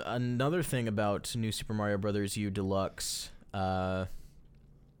 Another thing about New Super Mario Bros. U Deluxe,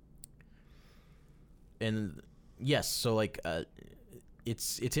 and yes, so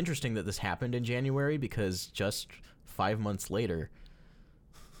it's interesting that this happened in January because just 5 months later,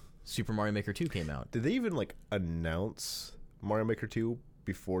 Super Mario Maker 2 came out. Did they even announce Mario Maker 2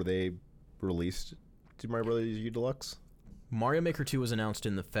 before they released Super Mario Bros. U Deluxe? Mario Maker 2 was announced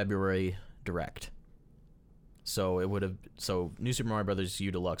in the February Direct. So New Super Mario Bros.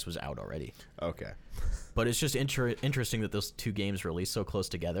 U Deluxe was out already. Okay. But it's just interesting that those two games released so close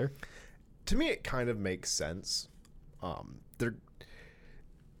together. To me, it kind of makes sense.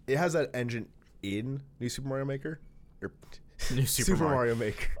 It has that engine in New Super Mario Maker. Or New Super Mario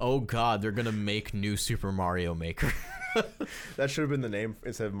Maker. Oh God, they're gonna make New Super Mario Maker. That should have been the name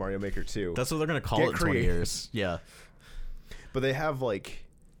instead of Mario Maker 2. That's what they're gonna call Get it in 20 creative. years. Yeah. But they have I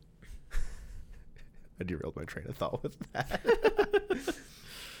derailed my train of thought with that.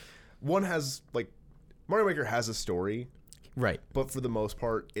 One has Mario Maker has a story, Right. but for the most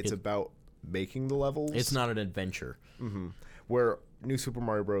part, it's about making the levels. It's not an adventure. Where New Super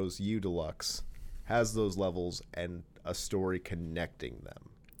Mario Bros. U Deluxe has those levels and a story connecting them.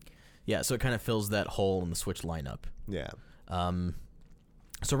 Yeah, so it kind of fills that hole in the Switch lineup. Yeah.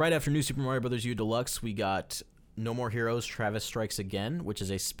 So right after New Super Mario Bros. U Deluxe, we got No More Heroes Travis Strikes Again, which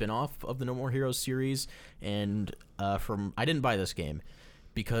is a spin-off of the No More Heroes series. And I didn't buy this game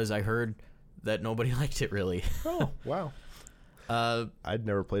because I heard that nobody liked it really. Oh, wow. I'd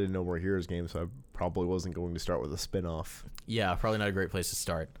never played a No More Heroes game, so I probably wasn't going to start with a spin-off. Yeah, probably not a great place to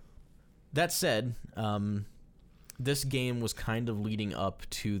start. That said, this game was kind of leading up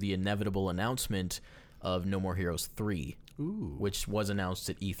to the inevitable announcement of No More Heroes 3, which was announced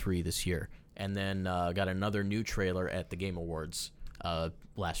at E3 this year, and then got another new trailer at the Game Awards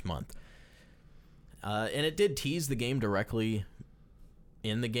last month. And it did tease the game directly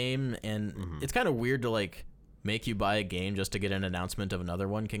in the game, and it's kind of weird to make you buy a game just to get an announcement of another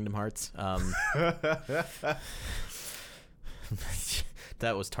one, Kingdom Hearts.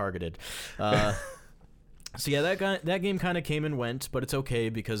 That was targeted. So yeah, that game kind of came and went, but it's okay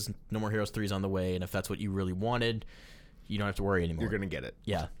because No More Heroes 3 is on the way, and if that's what you really wanted, you don't have to worry anymore. You're gonna get it.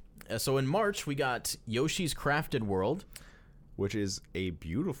 Yeah. So in March we got Yoshi's Crafted World, which is a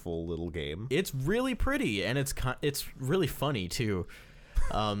beautiful little game. It's really pretty, and it's really funny too.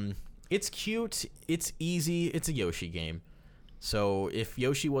 It's cute. It's easy. It's a Yoshi game. So if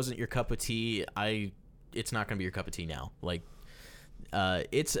Yoshi wasn't your cup of tea, it's not gonna be your cup of tea now. Like.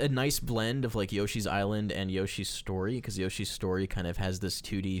 It's a nice blend of like Yoshi's Island and Yoshi's Story, because Yoshi's Story kind of has this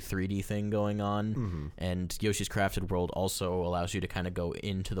 2D, 3D thing going on, and Yoshi's Crafted World also allows you to kind of go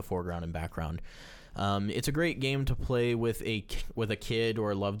into the foreground and background. It's a great game to play with a kid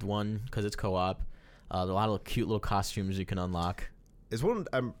or a loved one because it's co-op. A lot of cute little costumes you can unlock. It's one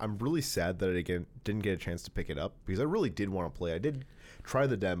I'm really sad that I didn't get a chance to pick it up because I really did want to play. I did try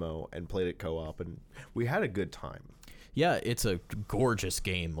the demo and played it co-op, and we had a good time. Yeah, it's a gorgeous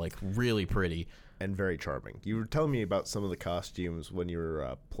game, like really pretty. And very charming. You were telling me about some of the costumes when you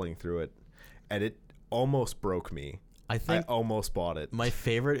were playing through it, and it almost broke me. I almost bought it. My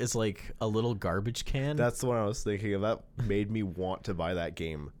favorite is like a little garbage can. That's the one I was thinking of. That made me want to buy that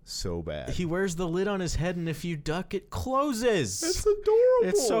game so bad. He wears the lid on his head, and if you duck, it closes. It's adorable.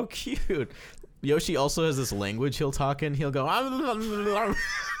 It's so cute. Yoshi also has this language he'll talk in. He'll go...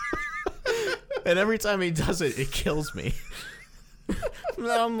 And every time he does it, it kills me.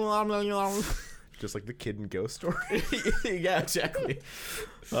 Just like the kid in Ghost Story. Yeah, exactly.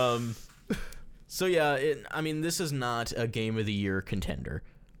 So yeah, this is not a Game of the Year contender,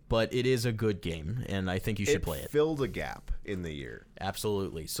 but it is a good game, and I think you should play it. It filled a gap in the year.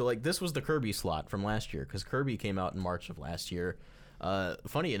 Absolutely. So like this was the Kirby slot from last year, because Kirby came out in March of last year.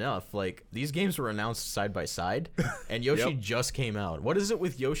 Funny enough, like these games were announced side by side, and Yoshi just came out. What is it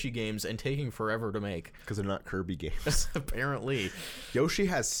with Yoshi games and taking forever to make? Because they're not Kirby games. Apparently. Yoshi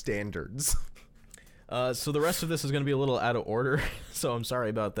has standards. So the rest of this is going to be a little out of order, so I'm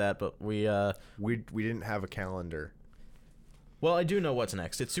sorry about that, but we didn't have a calendar. Well, I do know what's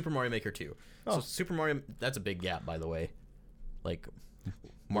next. It's Super Mario Maker 2. Oh. So Super Mario, that's a big gap, by the way. Like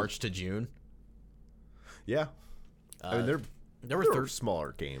March to June. Yeah. There were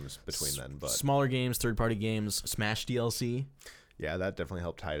smaller games between then, but smaller games, third-party games, Smash DLC. Yeah, that definitely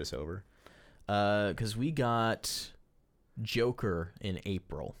helped tide us over. Because we got Joker in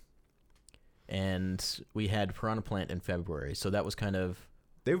April, and we had Piranha Plant in February. So that was kind of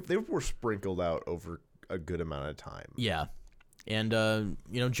they were sprinkled out over a good amount of time. Yeah, and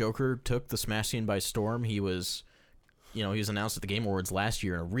Joker took the Smash scene by storm. He was announced at the Game Awards last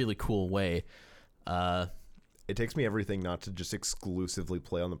year in a really cool way. It takes me everything not to just exclusively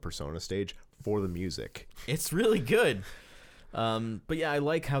play on the Persona stage for the music. It's really good. But yeah, I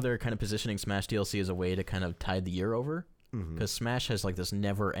like how they're kind of positioning Smash DLC as a way to kind of tide the year over. Because Smash has like this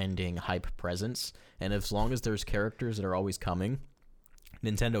never-ending hype presence, and as long as there's characters that are always coming,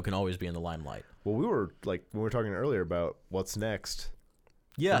 Nintendo can always be in the limelight. Well, we were like when we were talking earlier about what's next.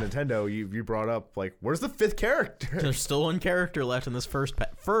 Yeah, for Nintendo, you brought up like, where's the 5th character? There's still one character left in this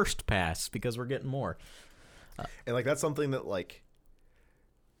first pass because we're getting more. And like that's something that like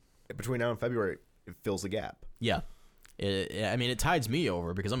between now and February it fills a gap. Yeah, it tides me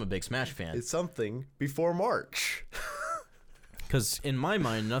over because I'm a big Smash fan. It's something before March. Because in my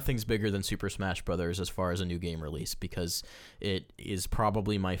mind, nothing's bigger than Super Smash Brothers as far as a new game release, because it is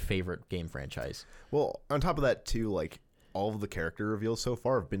probably my favorite game franchise. Well, on top of that too, like all of the character reveals so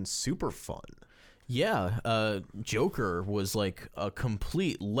far have been super fun. Yeah, Joker was like a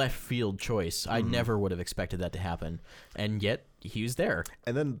complete left field choice. I never would have expected that to happen, and yet he was there.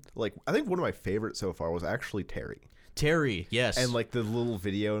 And then, like, I think one of my favorites so far was actually Terry. Terry, yes. And like the little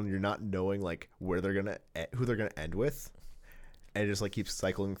video, and you're not knowing like who they're gonna end with, and it just like keeps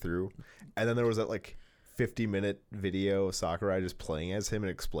cycling through. And then there was that like 50-minute video of Sakurai just playing as him and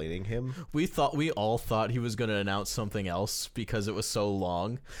explaining him. We all thought he was gonna announce something else because it was so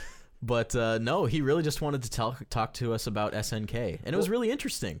long. But no, he really just wanted to talk to us about SNK, and it was really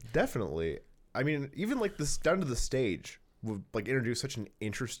interesting. Definitely. I mean, even like this down to the stage would like introduce such an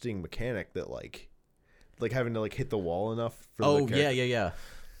interesting mechanic that like having to like hit the wall enough for yeah.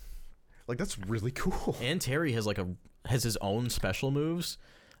 Like that's really cool. And Terry has his own special moves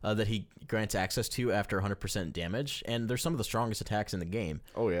that he grants access to after 100% damage, and they're some of the strongest attacks in the game.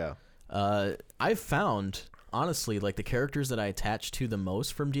 Oh yeah. I've found, honestly, like the characters that I attach to the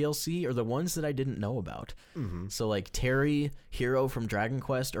most from DLC are the ones that I didn't know about. So like Terry, Hero from Dragon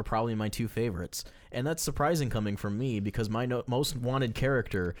Quest are probably my 2 favorites, and that's surprising coming from me because my most wanted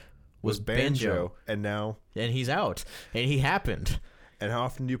character was Banjo. And now, And he's out. And he happened. and how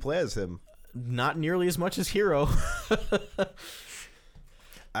often do you play as him? Not nearly as much as Hero.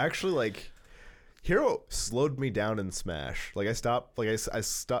 Actually, like, Hero slowed me down in Smash. Like, I stopped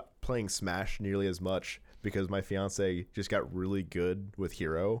playing Smash nearly as much because my fiance just got really good with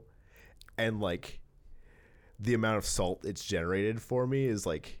Hero, and like, the amount of salt it's generated for me is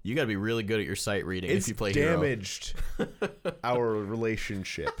like, You got to be really good at your sight reading it's if you play Hero. damaged our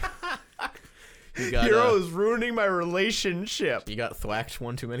relationship. You got, Hero is ruining my relationship. You got thwacked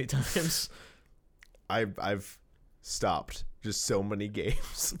one too many times. I've stopped just so many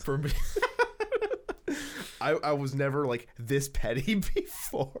games. For me. I was never like this petty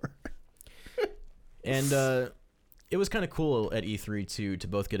before. And it was kind of cool at E3 to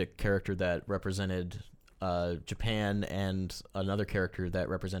both get a character that represented Japan and another character that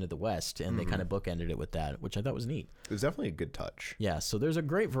represented the West, and they kind of bookended it with that, which I thought was neat. It was definitely a good touch. Yeah, so there's a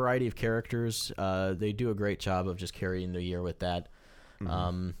great variety of characters. They do a great job of just carrying the year with that.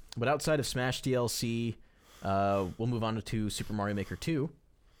 But outside of Smash DLC, we'll move on to Super Mario Maker 2,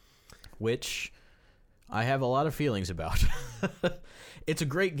 which I have a lot of feelings about. It's a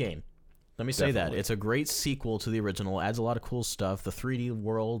great game. Let me say Definitely. that. It's a great sequel to the original, adds a lot of cool stuff. The 3D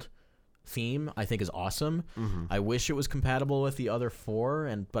world theme, I think, is awesome. I wish it was compatible with the other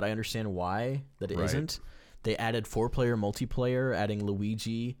four, but I understand why that it Right. isn't. They added 4-player multiplayer, adding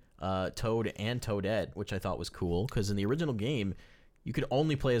Luigi, Toad, and Toadette, which I thought was cool, because in the original game, you could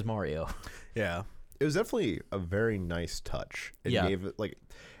only play as Mario. Yeah. It was definitely a very nice touch. It Yeah. gave it like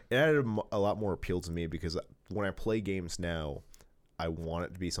it added a lot more appeal to me because when I play games now, I want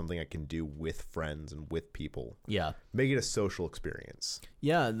it to be something I can do with friends and with people. Yeah. Make it a social experience.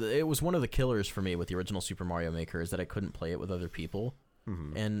 Yeah, it was one of the killers for me with the original Super Mario Maker is that I couldn't play it with other people.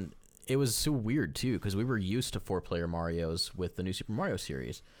 And it was so weird, too, because we were used to 4-player Marios with the new Super Mario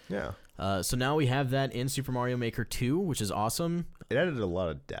series. Yeah. So now we have that in Super Mario Maker 2, which is awesome. It added a lot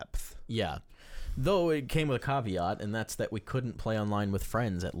of depth. Yeah. Though it came with a caveat, and that's that we couldn't play online with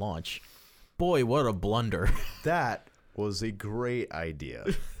friends at launch. Boy, what a blunder. That was a great idea.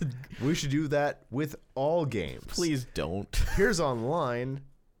 We should do that with all games. Please don't. Here's online.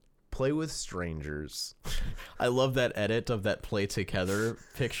 Play with strangers. I love that edit of that play together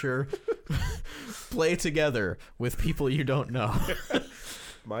picture. Play together with people you don't know.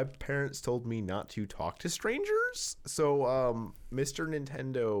 My parents told me not to talk to strangers, so Mr.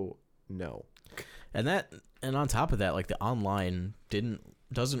 Nintendo, no. And on top of that, like the online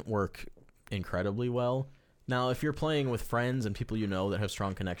doesn't work incredibly well. Now, if you're playing with friends and people you know that have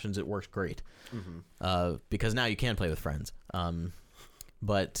strong connections, it works great. Because now you can play with friends.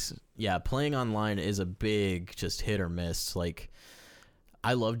 But yeah, playing online is a big just hit or miss. Like,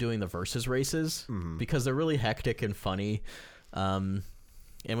 I love doing the versus races because they're really hectic and funny. And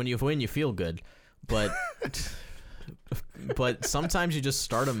when you win, you feel good. But but sometimes you just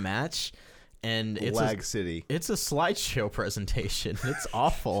start a match and Lag City. it's a slideshow presentation. It's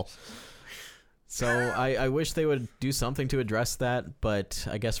awful. So I wish they would do something to address that, but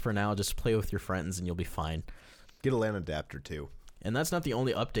I guess for now, just play with your friends and you'll be fine. Get a LAN adapter too. And that's not the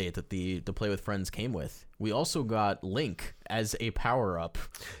only update that the Play with Friends came with. We also got Link as a power-up.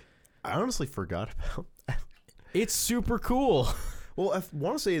 I honestly forgot about that. It's super cool. Well, I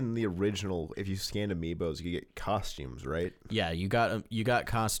want to say in the original, if you scanned amiibos, you could get costumes, right? Yeah, you got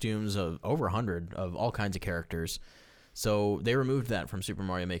costumes of over 100 of all kinds of characters. So they removed that from Super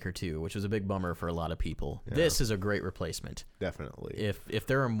Mario Maker 2, which was a big bummer for a lot of people. Yeah. This is a great replacement. Definitely. If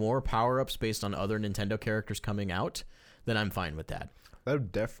there are more power-ups based on other Nintendo characters coming out, then I'm fine with that. That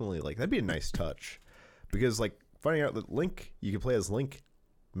would definitely, that'd be a nice touch. Because, finding out that you can play as Link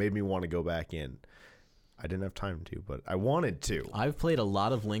made me want to go back in. I didn't have time to, but I wanted to. I've played a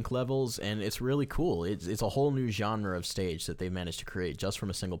lot of Link levels, and it's really cool. It's a whole new genre of stage that they've managed to create just from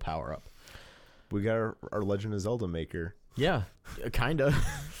a single power-up. We got our Legend of Zelda maker. Yeah, kind of.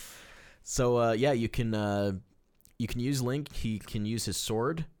 So, yeah, you can use Link. He can use his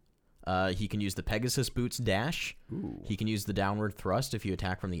sword. He can use the Pegasus Boots dash. Ooh. He can use the downward thrust if you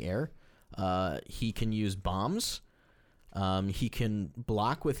attack from the air. He can use bombs. He can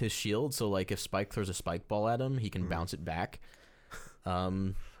block with his shield, so if Spike throws a spike ball at him, he can bounce it back.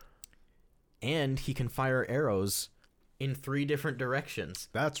 And he can fire arrows in 3 different directions.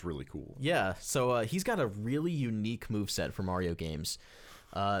 That's really cool. Yeah, so he's got a really unique moveset for Mario games.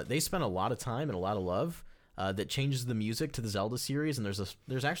 They spent a lot of time and a lot of love that changes the music to the Zelda series, and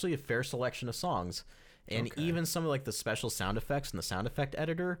there's actually a fair selection of songs. And even some of the special sound effects in the sound effect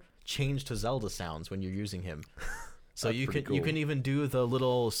editor change to Zelda sounds when you're using him. So you can even do the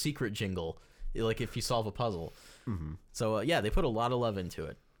little secret jingle, if you solve a puzzle. So yeah, they put a lot of love into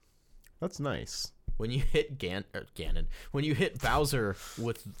it. That's nice. When you hit Ganon, when you hit Bowser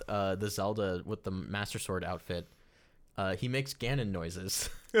with the Zelda with the Master Sword outfit, he makes Ganon noises.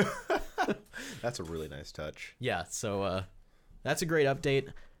 That's a really nice touch. Yeah, so that's a great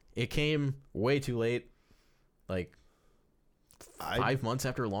update. It came way too late, like 5 months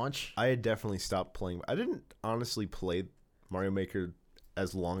after launch. I had definitely stopped playing. I didn't honestly play Mario Maker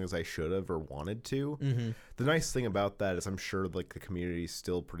as long as I should have or wanted to. Mm-hmm. The nice thing about that is I'm sure like the community is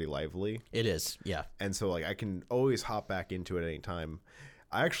still pretty lively. It is, yeah. And so like I can always hop back into it anytime.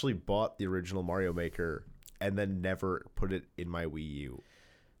 I actually bought the original Mario Maker and then never put it in my Wii U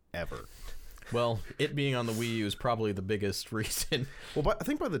ever. Well, it being on the Wii U is probably the biggest reason. Well, but I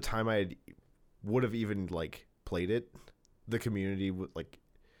think by the time I would have even like played it, the community would like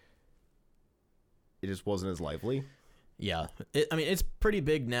it just wasn't as lively. Yeah, I mean it's pretty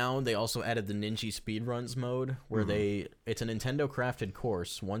big now. They also added the Ninja Speedruns mode, where it's a Nintendo crafted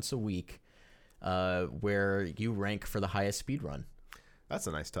course once a week, where you rank for the highest speedrun. That's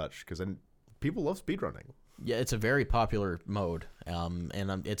a nice touch because then people love speedrunning. Yeah, it's a very popular mode,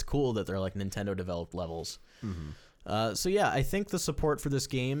 and it's cool that they're like Nintendo developed levels. Mm-hmm. So yeah, I think the support for this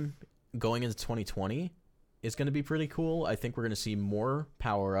game going into 2020 is going to be pretty cool. I think we're going to see more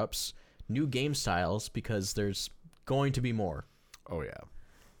power ups, new game styles, because there's going to be more. Oh yeah.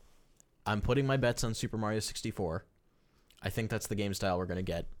 I'm putting my bets on Super Mario 64. I think that's the game style we're going to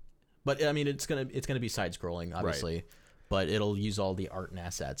get. But I mean it's going to be side scrolling obviously, right. But it'll use all the art and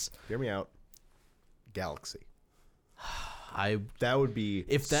assets. Hear me out. Galaxy. That would be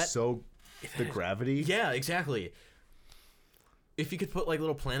the gravity. Yeah, exactly. If you could put like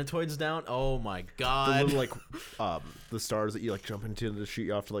little planetoids down, oh my god. The little like the stars that you like jump into to shoot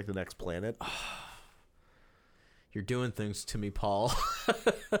you off to like the next planet. You're doing things to me, Paul.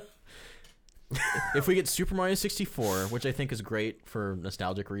 If we get Super Mario 64, which I think is great for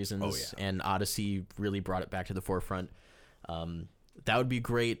nostalgic reasons, and Odyssey really brought it back to the forefront, that would be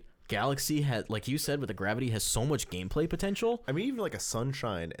great. Galaxy had, like you said, with the gravity, has so much gameplay potential. I mean, even like a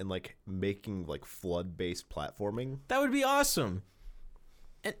Sunshine and like making like flood-based platforming. That would be awesome.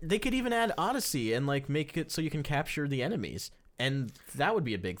 And they could even add Odyssey and like make it so you can capture the enemies, and that would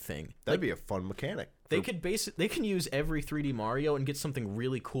be a big thing. That'd be a fun mechanic. They can use every 3D Mario and get something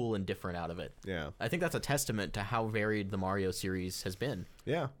really cool and different out of it. Yeah. I think that's a testament to how varied the Mario series has been.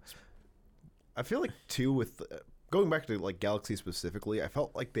 Yeah. I feel like too with going back to like Galaxy specifically, I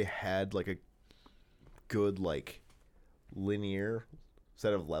felt like they had like a good like linear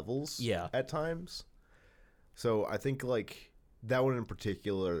set of levels at times. So I think like that one in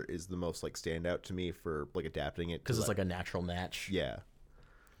particular is the most like standout to me for like adapting it because it's like a natural match. Yeah.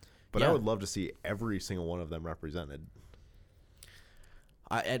 But I would love to see every single one of them represented.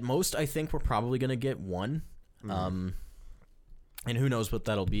 At most, I think we're probably going to get one. And who knows what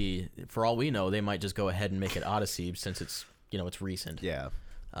that'll be. For all we know, they might just go ahead and make it Odyssey since it's, it's recent. Yeah.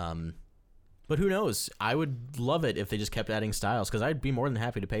 But who knows? I would love it if they just kept adding styles because I'd be more than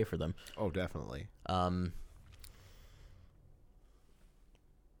happy to pay for them. Oh, definitely.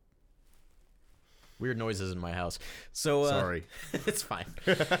 Weird noises in my house. So sorry. It's fine.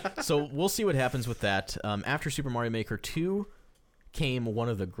 So we'll see what happens with that. After Super Mario Maker 2 came one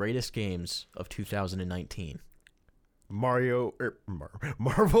of the greatest games of 2019. Marvel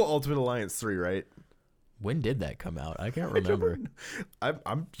Ultimate Alliance 3, right? When did that come out? I can't remember.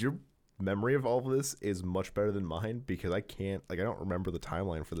 Your memory of all of this is much better than mine because I don't remember the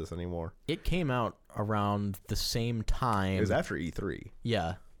timeline for this anymore. It came out around the same time. It was after E3.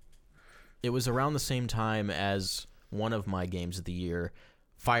 Yeah. It was around the same time as one of my games of the year,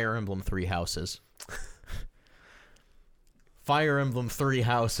 Fire Emblem Three Houses. Fire Emblem Three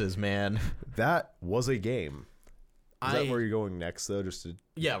Houses, man. That was a game. Is that where you're going next, though?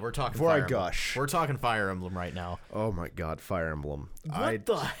 Yeah, we're talking before Fire I gush. Emblem. We're talking Fire Emblem right now. Oh my god, Fire Emblem. What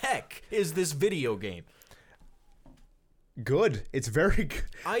the heck is this video game? Good. It's very good.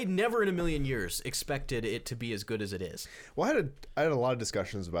 I never in a million years expected it to be as good as it is. Well, I had a lot of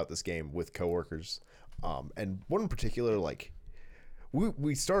discussions about this game with coworkers, and one in particular, like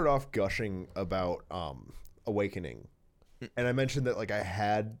we started off gushing about Awakening, and I mentioned that like I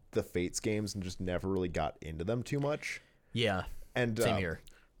had the Fates games and just never really got into them too much. Yeah, and same here.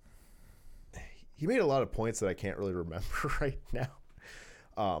 He made a lot of points that I can't really remember right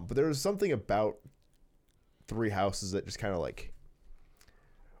now, but there was something about Three Houses that just kind of like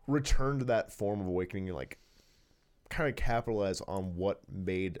returned to that form of Awakening and like kind of capitalize on what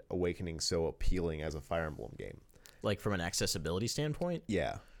made Awakening so appealing as a Fire Emblem game. Like from an accessibility standpoint?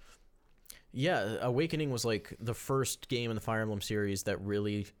 Yeah. Yeah, Awakening was like the first game in the Fire Emblem series that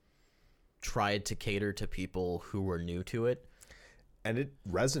really tried to cater to people who were new to it. and it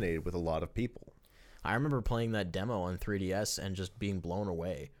resonated with a lot of people. I remember playing that demo on 3DS and just being blown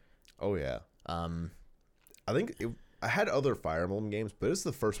away. Oh yeah. I think I had other Fire Emblem games, but it's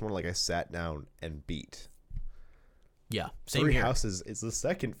the first one like I sat down and beat. Yeah, same Three here. Houses is the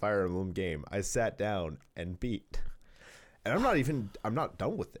second Fire Emblem game I sat down and beat. And I'm not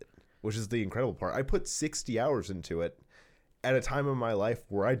done with it, which is the incredible part. I put 60 hours into it at a time in my life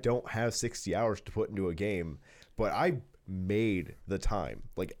where I don't have 60 hours to put into a game, but I made the time.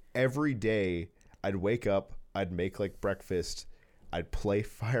 Like every day I'd wake up, I'd make like breakfast, I'd play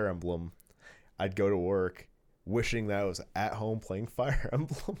Fire Emblem, I'd go to work wishing that I was at home playing Fire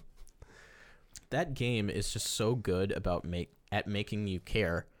Emblem. That game is just so good about making you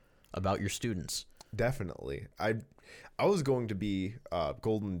care about your students. Definitely. I was going to be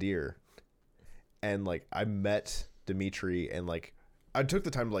Golden Deer, and like I met Dimitri, and like I took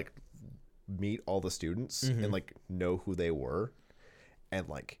the time to like meet all the students and like know who they were, and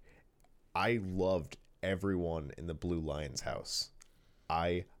like I loved everyone in the Blue Lions house.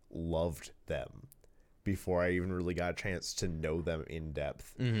 I loved them before I even really got a chance to know them in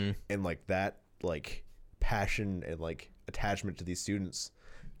depth. And like that like passion and like attachment to these students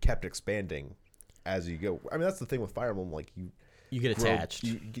kept expanding as you go. I mean, that's the thing with Fire Emblem, like You get grow- attached.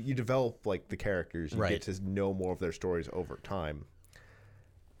 you develop like the characters, you Right. get to know more of their stories over time.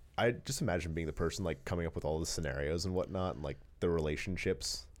 I just imagine being the person like coming up with all the scenarios and whatnot, and like the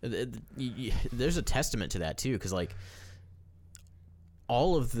relationships. There's a testament to that too, because like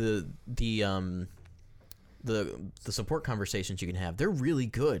all of the support conversations you can have, they're really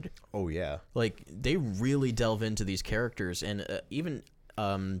good. Oh yeah. Like they really delve into these characters, and even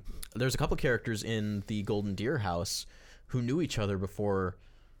there's a couple characters in the Golden Deer house who knew each other before,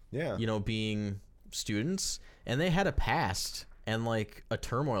 Yeah. being students, and they had a past and like a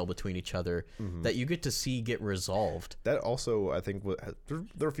turmoil between each other that you get to see get resolved. That also, I think, there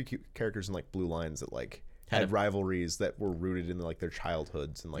are a few cute characters in like Blue Lines that like had rivalries that were rooted in like their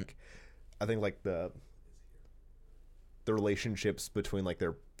childhoods, and like I think like the relationships between like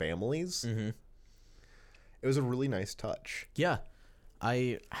their families. It was a really nice touch. Yeah.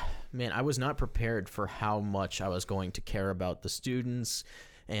 I was not prepared for how much I was going to care about the students.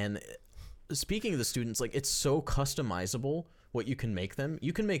 And speaking of the students, like it's so customizable what you can make them.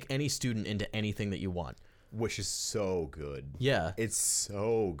 You can make any student into anything that you want. Which is so good. Yeah. It's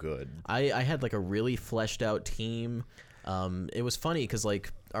so good. I had like a really fleshed out team. It was funny because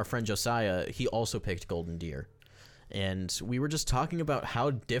like our friend Josiah, he also picked Golden Deer. And we were just talking about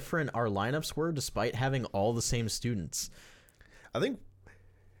how different our lineups were despite having all the same students. I think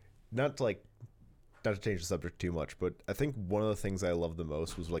not to change the subject too much, but I think one of the things I loved the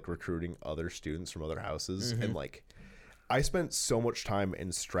most was like recruiting other students from other houses. And like I spent so much time in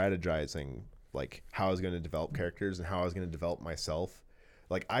strategizing like how I was going to develop characters and how I was going to develop myself.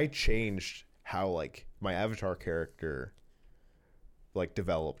 Like I changed how like my avatar character like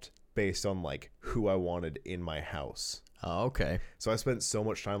developed based on like who I wanted in my house. Oh, okay. So I spent so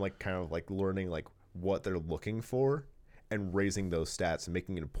much time like kind of like learning like what they're looking for and raising those stats and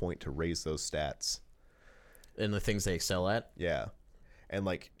making it a point to raise those stats. And the things they excel at. Yeah. And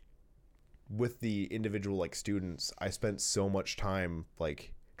like with the individual like students, I spent so much time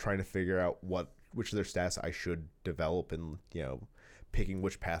like trying to figure out which of their stats I should develop, and picking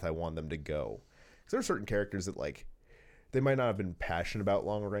which path I want them to go. Because there are certain characters that like they might not have been passionate about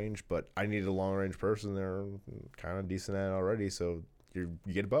long range, but I needed a long range person. They're kind of decent at it already, so you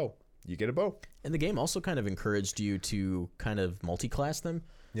get a bow. You get a bow. And the game also kind of encouraged you to kind of multi-class them.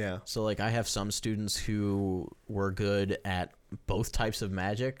 Yeah. So like I have some students who were good at both types of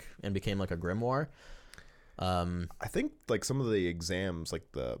magic and became like a grimoire. I think like some of the exams,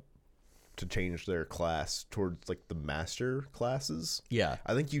 like to change their class towards like the master classes. Yeah.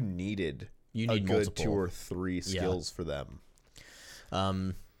 I think you need a good multiple. 2 or 3 skills for them.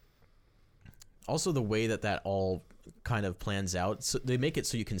 Also the way that all kind of plans out, so they make it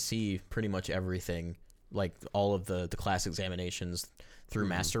so you can see pretty much everything, like all of the class examinations through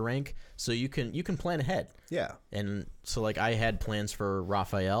master rank, so you can plan ahead. Yeah. And so like I had plans for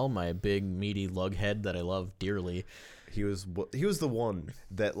Raphael, my big meaty lughead that I love dearly. He was the one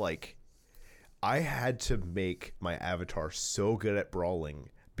that like I had to make my avatar so good at brawling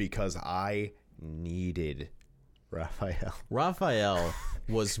because I needed Raphael. Raphael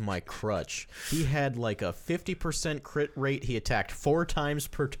was my crutch. He had like a 50% crit rate. He attacked 4 times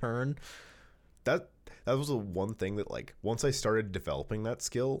per turn. That was the one thing that like once I started developing that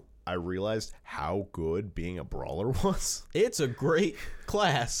skill, I realized how good being a brawler was. It's a great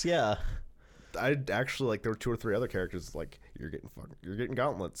class, yeah. I actually like there were 2 or 3 other characters like you're getting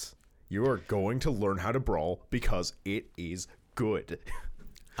gauntlets. You are going to learn how to brawl because it is good.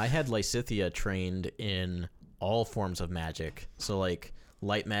 I had Lysithea trained in all forms of magic. So, like,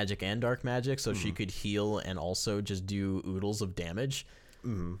 light magic and dark magic, so she could heal and also just do oodles of damage.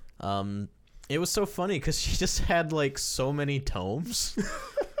 It was so funny because she just had, like, so many tomes.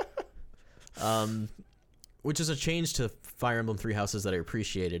 Which is a change to Fire Emblem Three Houses that I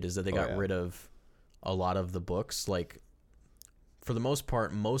appreciated, is that they got rid of a lot of the books. Like, for the most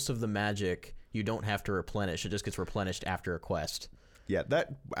part, most of the magic you don't have to replenish. It just gets replenished after a quest. Yeah,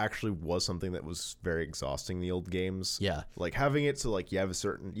 that actually was something that was very exhausting in the old games. Yeah. Like, having it so, like, you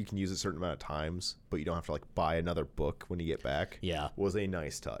can use it a certain amount of times, but you don't have to, like, buy another book when you get back. Yeah. Was a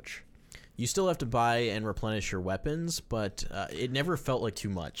nice touch. You still have to buy and replenish your weapons, but it never felt like too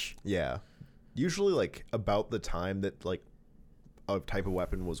much. Yeah. Usually, like, about the time that, like, a type of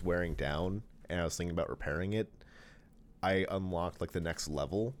weapon was wearing down and I was thinking about repairing it, I unlocked, like, the next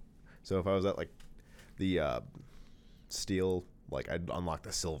level. So if I was at, like, the steel, like, I'd unlock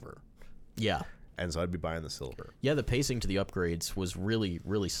the silver. Yeah. And so I'd be buying the silver. Yeah, the pacing to the upgrades was really,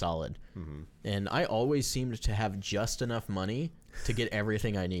 really solid. And I always seemed to have just enough money to get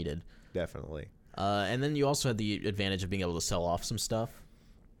everything I needed. Definitely. And then you also had the advantage of being able to sell off some stuff.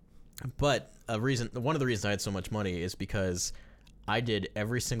 But one of the reasons I had so much money is because I did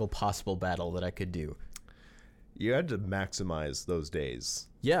every single possible battle that I could do. You had to maximize those days.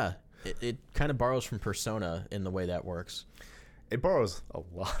 Yeah, it kind of borrows from Persona in the way that works. It borrows a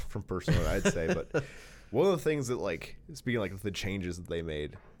lot from Persona, I'd say. But one of the things that, like, speaking of, like, the changes that they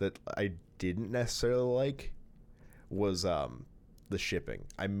made that I didn't necessarily like was the shipping.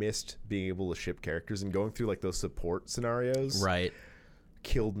 I missed being able to ship characters, and going through, like, those support scenarios. Right.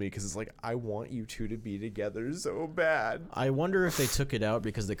 Killed me because it's like, I want you two to be together so bad. I wonder if they took it out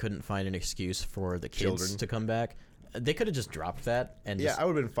because they couldn't find an excuse for the kids to come back. They could have just dropped that and yeah, I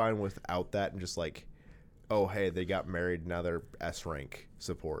would have been fine without that and just like, oh hey, they got married, now they're S rank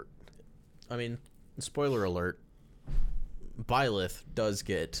support. I mean, spoiler alert, Byleth does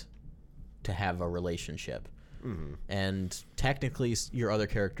get to have a relationship. And technically your other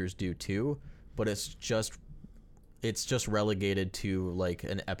characters do too, but it's just relegated to, like,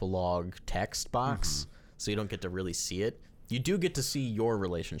 an epilogue text box, so you don't get to really see it. You do get to see your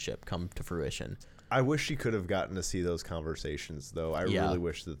relationship come to fruition. I wish you could have gotten to see those conversations, though. I really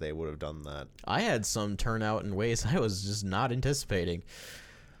wish that they would have done that. I had some turn out in ways I was just not anticipating.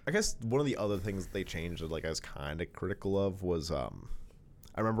 I guess one of the other things that they changed that, like, I was kind of critical of was, I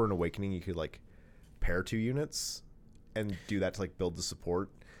remember in Awakening you could, like, pair 2 units and do that to, like, build the support.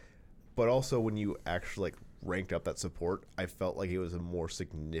 But also when you actually, like, ranked up that support, I felt like it was a more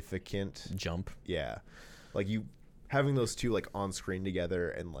significant Jump. Yeah. Like, you having those two, like, on screen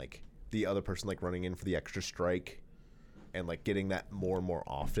together and, like, the other person, like, running in for the extra strike and, like, getting that more and more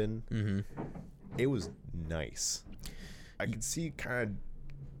often. It was nice. I could see kind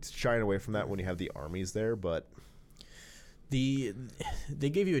of shying away from that when you have the armies there, but they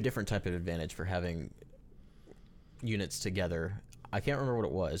gave you a different type of advantage for having units together. I can't remember what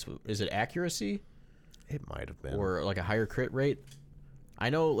it was. Is it accuracy? it might have been. Or like a higher crit rate. I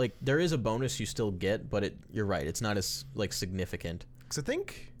know, like, there is a bonus you still get, but you're right, it's not as, like, significant. Because I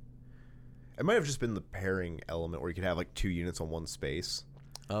think it might have just been the pairing element where you could have, like, 2 units on one space.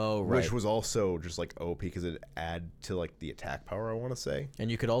 Oh, right. Which was also just, like, OP because it add to, like, the attack power, I want to say.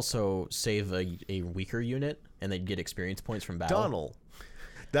 And you could also save a weaker unit, and they'd get experience points from battle. Donald.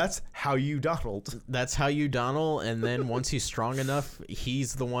 That's how you Donald. That's how you Donald, and then once he's strong enough,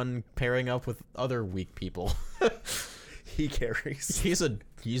 he's the one pairing up with other weak people. He carries. He's a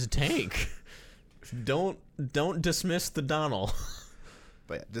tank. Don't dismiss the Donald.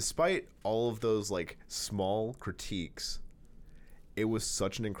 But yeah, despite all of those, like, small critiques, it was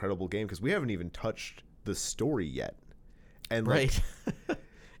such an incredible game because we haven't even touched the story yet. And like, Right.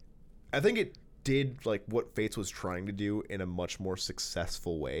 I think it did like what Fates was trying to do in a much more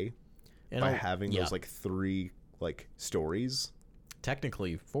successful way And by I'll- having yeah, those like 3 like stories.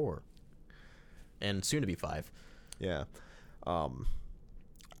 technically 4, and soon to be 5. Yeah.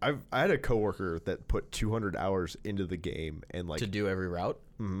 I had a coworker that put 200 hours into the game and like To do every route.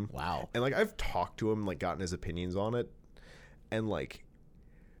 Wow. and like I've talked to him, like gotten his opinions on it, and like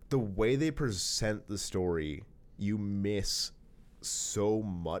the way they present the story, you miss so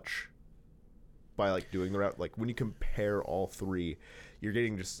much by like doing the route. Like when you compare all 3, you're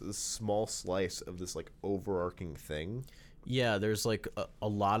getting just a small slice of this like overarching thing. Yeah, there's like a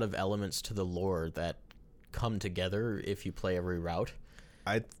lot of elements to the lore that come together if you play every route.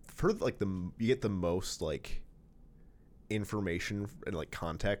 I've heard like you get the most like information and like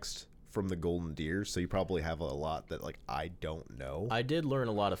context from the Golden Deer, so you probably have a lot that like I don't know. I did learn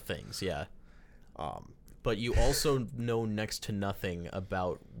a lot of things, yeah. But you also know next to nothing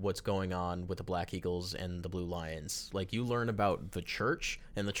about what's going on with the Black Eagles and the Blue Lions. Like, you learn about the church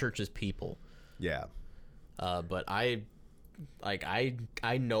and the church's people. Yeah. But I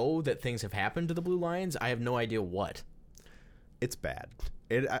know that things have happened to the Blue Lions. I have no idea what. It's bad.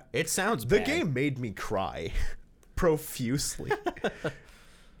 It sounds the bad. game made me cry profusely.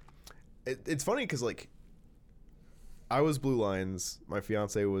 It's funny because, like, I was Blue Lions, my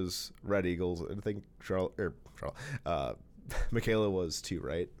fiance was Red Eagles, and I think Michaela was too,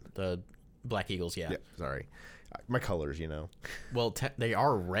 right? The Black Eagles, yeah. Yeah, sorry. My colors, you know. Well, they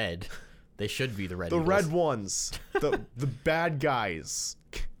are red. They should be the Red Eagles. The red ones. The bad guys.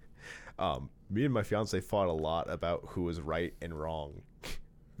 Me and my fiance fought a lot about who was right and wrong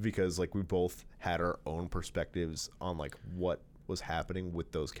because, like, we both had our own perspectives on, like, what was happening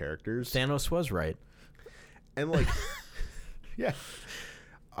with those characters. Thanos was right. And, like, yeah.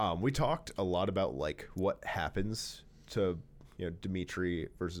 We talked a lot about, like, what happens to, you know, Dimitri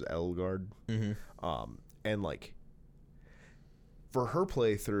versus Edelgard. Mm-hmm. And, like, for her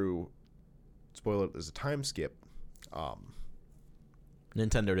playthrough, spoiler, there's a time skip.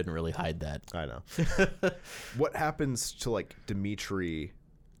 Nintendo didn't really hide that. I know. What happens to, like, Dimitri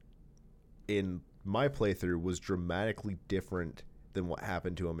in my playthrough was dramatically different than what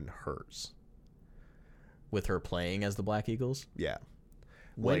happened to him in hers. With her playing as the Black Eagles? Yeah.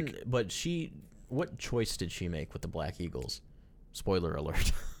 What choice did she make with the Black Eagles? Spoiler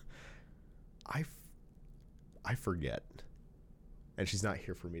alert. I forget. And she's not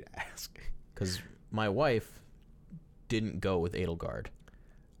here for me to ask. Because my wife didn't go with Edelgard.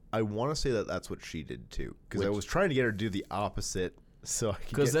 I want to say that that's what she did too. Because I was trying to get her to do the opposite.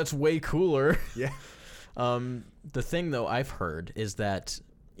 Because that's way cooler. Yeah. The thing, though, I've heard is that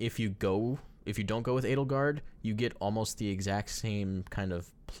if you don't go with Edelgard, you get almost the exact same kind of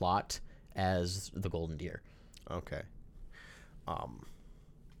plot as the Golden Deer. Okay.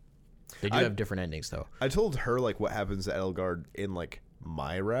 They do have different endings, though. I told her, like, what happens to Edelgard in, like,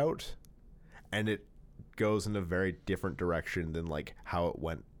 my route, and it goes in a very different direction than, like, how it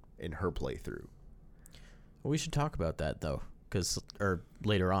went in her playthrough. Well, we should talk about that, though, or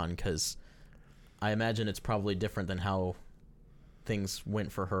later on, because I imagine it's probably different than how things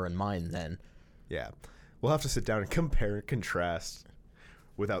went for her and mine then. Yeah. We'll have to sit down and compare and contrast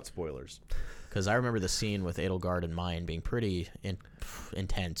without spoilers. Because I remember the scene with Edelgard and mine being pretty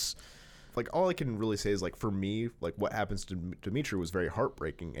intense. Like, all I can really say is, like, for me, like, what happens to Dimitri was very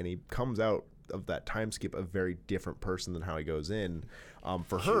heartbreaking, and he comes out of that time skip a very different person than how he goes in.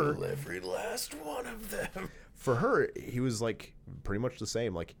 For her, kill every last one of them. For her, he was, like, pretty much the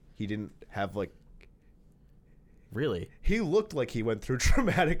same. Like, he didn't have, like... Really? He looked like he went through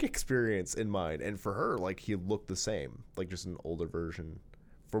traumatic experience in mine, and for her, like, he looked the same. Like, just an older version.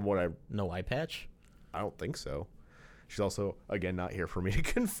 From what I... No eye patch? I don't think so. She's also, again, not here for me to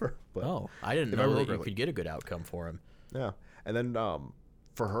confirm. But oh, I didn't know that you could get a good outcome for him. Yeah. And then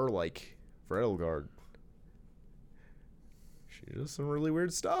for her, like, for Edelgard, she does some really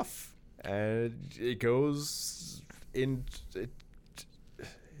weird stuff. And it goes in...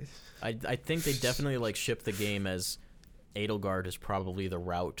 I think they definitely, like, ship the game as Edelgard is probably the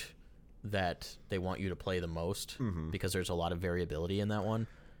route that they want you to play the most, because there's a lot of variability in that one.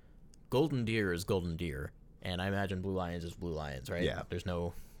 Golden Deer is Golden Deer, and I imagine Blue Lions is Blue Lions, right? Yeah. There's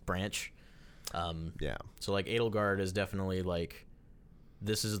no branch. Yeah. So, like, Edelgard is definitely, like,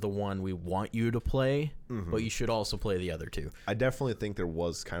 this is the one we want you to play, but you should also play the other two. I definitely think there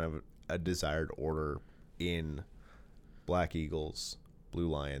was kind of a desired order in Black Eagles, Blue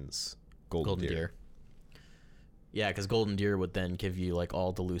Lions, Golden Deer. Yeah, because Golden Deer would then give you, like,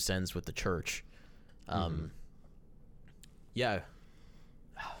 all the loose ends with the church. Yeah.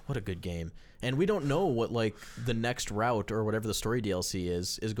 What a good game. And we don't know what, like, the next route or whatever the story DLC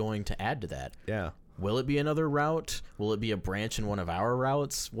is going to add to that. Yeah. Will it be another route? Will it be a branch in one of our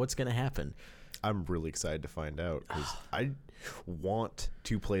routes? What's going to happen? I'm really excited to find out because I want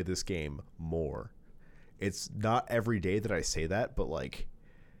to play this game more. It's not every day that I say that, but, like,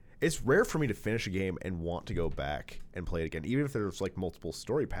 it's rare for me to finish a game and want to go back and play it again, even if there's, like, multiple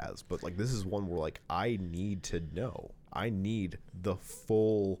story paths. But, like, this is one where, like, I need to know. I need the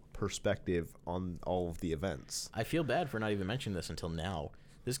full perspective on all of the events. I feel bad for not even mentioning this until now.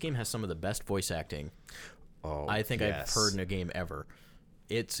 This game has some of the best voice acting I think I've heard in a game ever.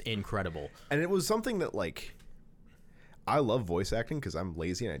 It's incredible. And it was something that, like, I love voice acting because I'm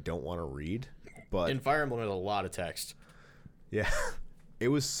lazy and I don't want to read. But in Fire Emblem, there's a lot of text. Yeah. It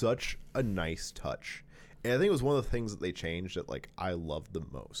was such a nice touch. And I think it was one of the things that they changed that, like, I loved the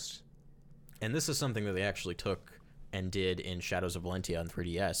most. And this is something that they actually took and did in Shadows of Valentia on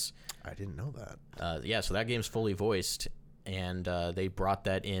 3DS. I didn't know that. Yeah, so that game's fully voiced, and they brought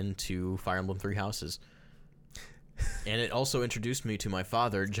that into Fire Emblem Three Houses. And it also introduced me to my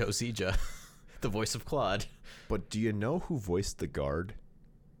father, Joe Zija, the voice of Claude. But do you know who voiced the guard?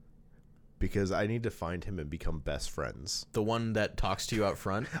 Because I need to find him and become best friends. The one that talks to you out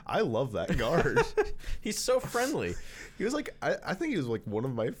front. I love that guard. He's so friendly. He was like, I think he was like one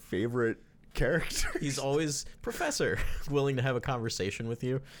of my favorite characters. He's always Professor, willing to have a conversation with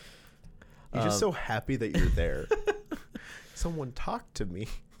you. He's just so happy that you're there. Someone talk to me.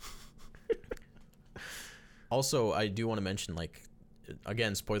 Also, I do want to mention, like,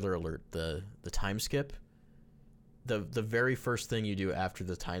 again, spoiler alert, the time skip. The very first thing you do after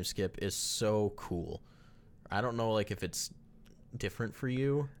the time skip is so cool. I don't know, like, if it's different for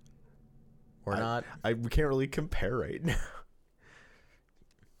you or not. We can't really compare right now.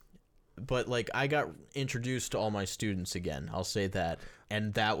 But, like, I got introduced to all my students again. I'll say that.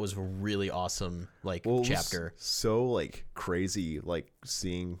 And that was a really awesome, like, chapter. So, like, crazy, like,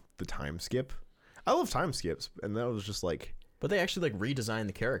 seeing the time skip. I love time skips, and that was just, like... But they actually, like, redesigned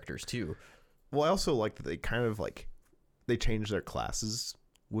the characters, too. Well, I also like that they kind of, like... They changed their classes,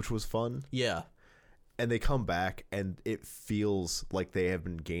 which was fun. Yeah. And they come back, and it feels like they have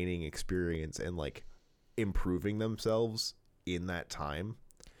been gaining experience and, like, improving themselves in that time.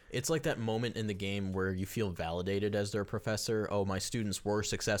 It's like that moment in the game where you feel validated as their professor. Oh, my students were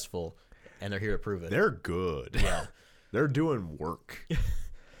successful, and they're here to prove it. They're good. Yeah. They're doing work.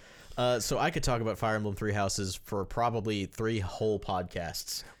 So I could talk about Fire Emblem Three Houses for probably 3 whole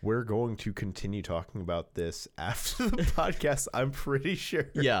podcasts. We're going to continue talking about this after the podcast, I'm pretty sure.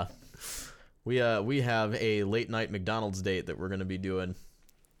 Yeah. We have a late night McDonald's date that we're going to be doing,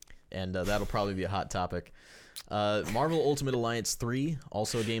 and that'll probably be a hot topic. Marvel Ultimate Alliance 3,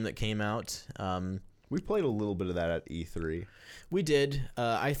 also a game that came out. We played a little bit of that at E3. We did.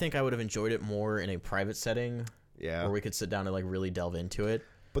 I think I would have enjoyed it more in a private setting. Yeah. Where we could sit down and, like, really delve into it.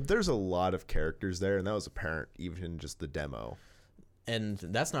 But there's a lot of characters there, and that was apparent even in just the demo. And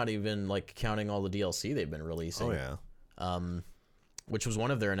that's not even, like, counting all the DLC they've been releasing. Oh, yeah. Which was one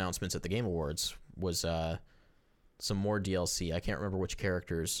of their announcements at the Game Awards, was some more DLC. I can't remember which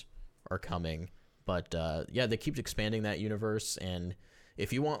characters are coming. But, yeah, they keep expanding that universe. And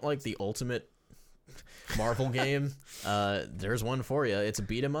if you want, like, the ultimate Marvel game, there's one for you. It's a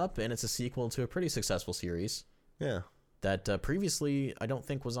beat-em-up, and it's a sequel to a pretty successful series. Yeah. That previously I don't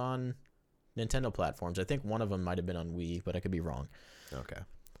think was on Nintendo platforms. I think one of them might have been on Wii, but I could be wrong. Okay.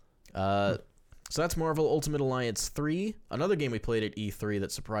 So that's Marvel Ultimate Alliance 3. Another game we played at E3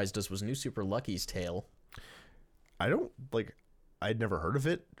 that surprised us was New Super Lucky's Tale. I'd never heard of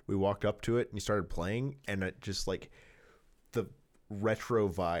it. We walked up to it and you started playing, and it just, like, the retro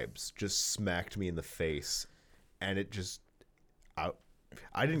vibes just smacked me in the face, and it just...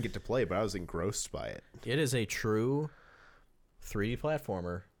 I didn't get to play, but I was engrossed by it. It is a true 3D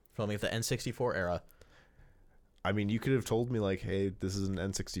platformer from, like, the N64 era. I mean, you could have told me, like, hey, this is an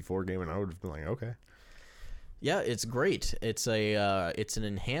N64 game, and I would have been like, okay. Yeah, it's great. It's an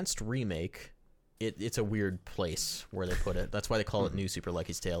enhanced remake. It's a weird place where they put it. That's why they call it New Super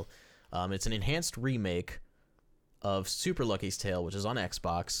Lucky's Tale. It's an enhanced remake of Super Lucky's Tale, which is on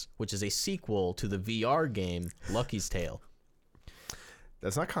Xbox, which is a sequel to the VR game Lucky's Tale.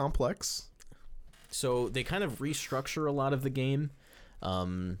 That's not complex. So they kind of restructure a lot of the game.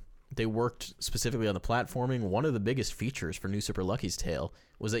 They worked specifically on the platforming. One of the biggest features for New Super Lucky's Tale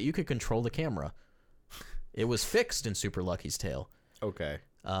was that you could control the camera. It was fixed in Super Lucky's Tale. Okay.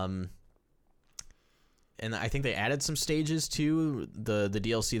 And I think they added some stages too. The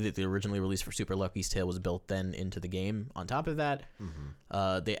DLC that they originally released for Super Lucky's Tale was built then into the game. On top of that,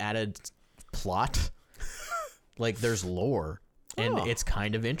 they added plot. Like, there's lore. And it's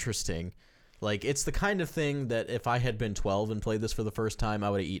kind of interesting. Like, it's the kind of thing that if I had been 12 and played this for the first time, I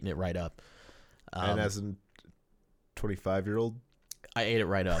would have eaten it right up. And as a 25-year-old? I ate it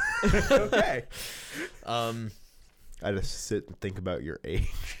right up. Okay. I just sit and think about your age.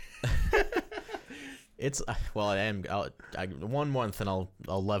 It's, well, I am, 1 month and I'll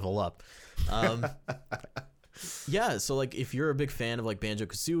level up. Yeah, so, like, if you're a big fan of, like,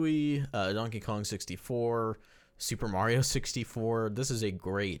 Banjo-Kazooie, Donkey Kong 64... Super Mario 64, this is a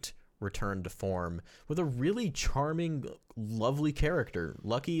great return to form with a really charming, lovely character.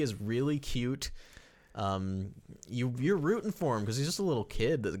 Lucky is really cute. You're rooting for him because he's just a little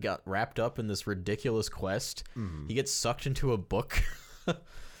kid that got wrapped up in this ridiculous quest. He gets sucked into a book.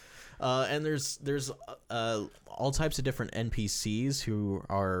 And there's all types of different NPCs who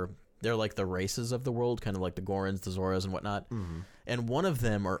are... They're like the races of the world, kind of like the Gorons, the Zoras, and whatnot. And one of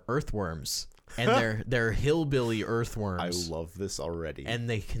them are earthworms. and they're hillbilly earthworms. I love this already. And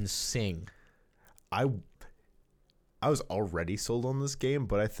they can sing. I was already sold on this game,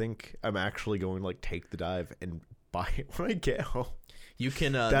 but I think I'm actually going to like take the dive and buy it when I get home. You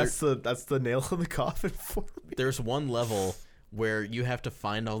can. That's the nail in the coffin for me. There's one level where you have to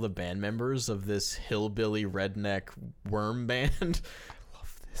find all the band members of this hillbilly redneck worm band.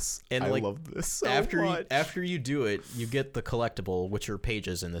 And I love this so much. After you do it, you get the collectible, which are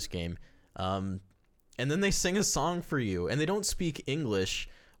pages in this game. And then they sing a song for you, and they don't speak English,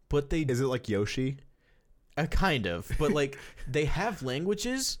 but they Is it like Yoshi? kind of, but like they have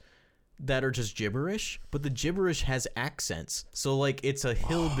languages that are just gibberish, but the gibberish has accents. So like it's a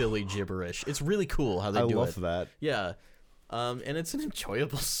hillbilly gibberish. It's really cool how they do it. I love that. Yeah. And it's an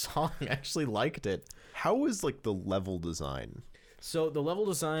enjoyable song. I actually liked it. How is like the level design? So the level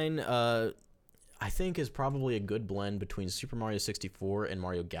design, I think, is probably a good blend between Super Mario 64 and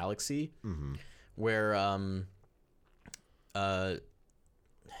Mario Galaxy, where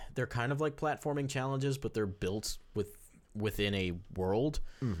they're kind of like platforming challenges, but they're built within a world.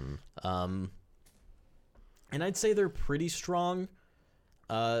 And I'd say they're pretty strong.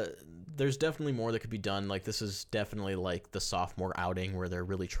 There's definitely more that could be done. Like, this is definitely like the sophomore outing where they're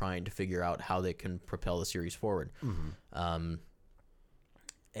really trying to figure out how they can propel the series forward.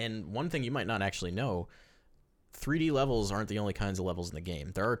 And one thing you might not actually know, 3D levels aren't the only kinds of levels in the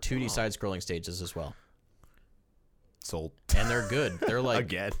game. There are 2D side-scrolling stages as well. Sold. And they're good. They're like,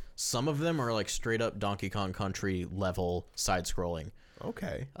 Again. some of them are like straight up Donkey Kong Country level side-scrolling.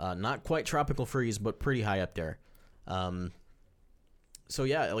 Okay. Not quite Tropical Freeze, but pretty high up there. So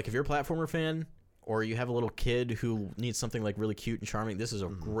yeah, like if you're a platformer fan, or you have a little kid who needs something like really cute and charming, this is a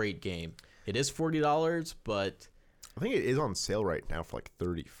great game. It is $40, but I think it is on sale right now for like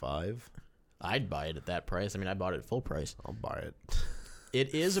 $35. I'd buy it at that price. I mean, I bought it at full price. I'll buy it.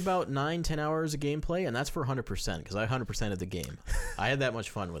 It is about 9-10 hours of gameplay, and that's for 100%, because I 100%ed the game. I had that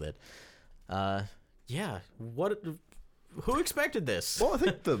much fun with it. Yeah, who expected this? Well, I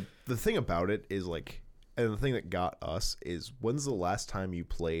think the thing about it is like, and the thing that got us is, when's the last time you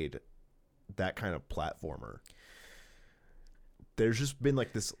played that kind of platformer? There's just been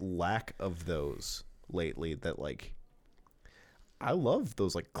like this lack of those lately that like, I love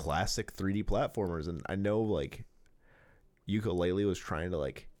those like classic 3D platformers, and I know like Yooka-Laylee was trying to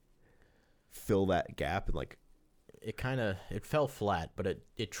like fill that gap, and like it fell flat, but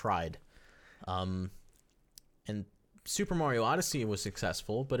it tried. And Super Mario Odyssey was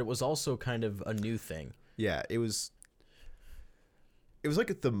successful, but it was also kind of a new thing. Yeah, it was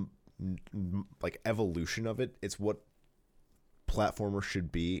like the like evolution of it. It's what platformers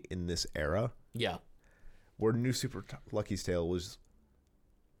should be in this era. Yeah. Where New Super Lucky's Tale was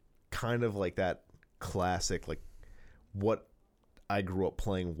kind of like that classic, like what I grew up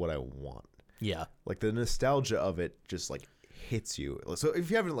playing, what I want. Yeah. Like the nostalgia of it just like hits you. So if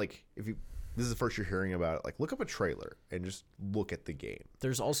you haven't this is the first you're hearing about it, like look up a trailer and just look at the game.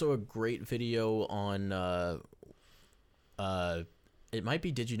 There's also a great video on it might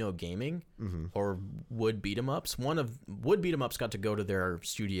be Did You Know Gaming or Wood Beat 'em Ups. One of Wood Beat 'em Ups got to go to their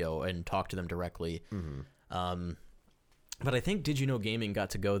studio and talk to them directly. But I think Did You Know Gaming got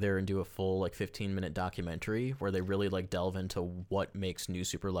to go there and do a full like 15-minute documentary where they really like delve into what makes New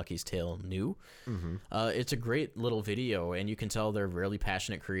Super Lucky's Tale new. It's a great little video, and you can tell they're really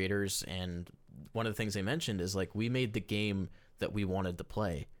passionate creators. And one of the things they mentioned is like, we made the game that we wanted to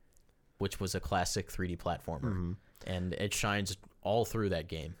play, which was a classic 3D platformer, and it shines all through that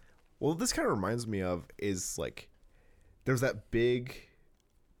game. Well, this kind of reminds me of is like there's that big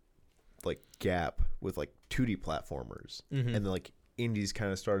like gap with like 2D platformers, and then like indies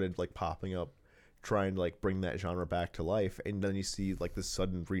kind of started like popping up, trying to like bring that genre back to life, and then you see like this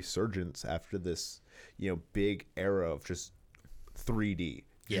sudden resurgence after this, big era of just 3D,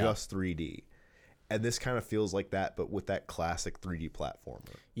 just 3D. And this kind of feels like that, but with that classic 3D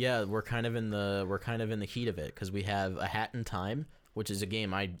platformer. Yeah, we're kind of in the heat of it, because we have A Hat in Time, which is a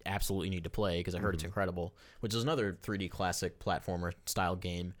game I absolutely need to play because I heard it's incredible, which is another 3D classic platformer style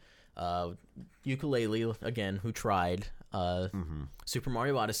game. Yooka-Laylee, again, who tried. Super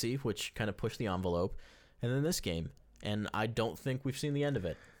Mario Odyssey, which kind of pushed the envelope. And then this game. And I don't think we've seen the end of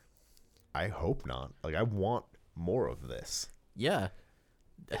it. I hope not. Like, I want more of this. Yeah.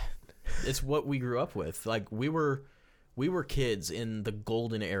 It's what we grew up with. Like, we were kids in the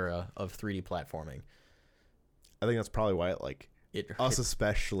golden era of 3D platforming. I think that's probably why us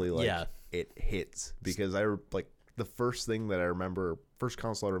especially, it hits. Because the first thing that I remember, first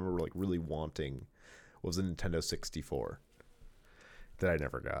console I remember like really wanting was a Nintendo 64 that I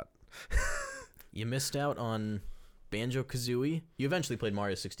never got. You missed out on Banjo-Kazooie. You eventually played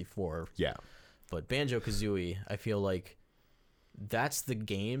Mario 64. Yeah. But Banjo-Kazooie, I feel like that's the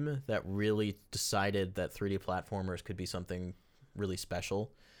game that really decided that 3D platformers could be something really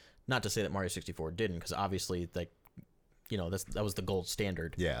special. Not to say that Mario 64 didn't, because obviously, like, you know, that was the gold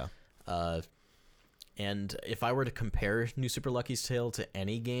standard. Yeah. And if I were to compare New Super Lucky's Tale to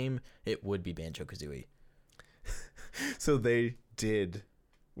any game, it would be Banjo-Kazooie. So they did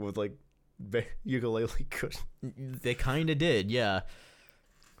with like Ukulele could. They kind of did, yeah.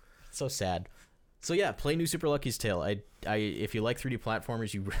 So sad. So yeah, play New Super Lucky's Tale. If you like 3D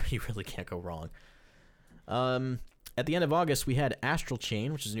platformers, you really can't go wrong. At the end of August, we had Astral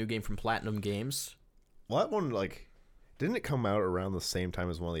Chain, which is a new game from Platinum Games. Well, that one, like, didn't it come out around the same time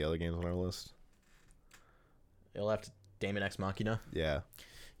as one of the other games on our list? It'll have to Daemon X Machina. Yeah.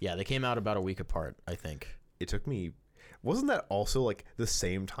 Yeah, they came out about a week apart, I think. It took me... Wasn't that also, like, the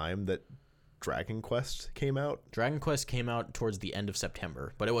same time that Dragon Quest came out? Dragon Quest came out towards the end of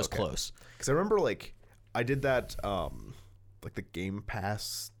September, but it was close. Because I remember, like, I did that, like, the Game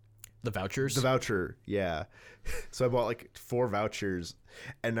Pass... The vouchers? The voucher, yeah. So I bought, like, 4 vouchers,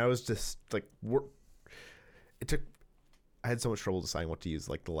 and I was just, like... I had so much trouble deciding what to use,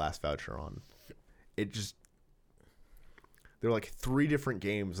 like, the last voucher on. It just... There were, like, 3 different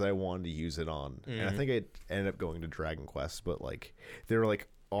games that I wanted to use it on. And I think I ended up going to Dragon Quest, but, like, they were, like,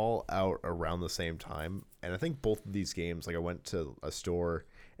 all out around the same time. And I think both of these games, like, I went to a store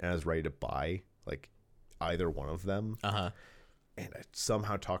and I was ready to buy, like, either one of them. Uh-huh. And I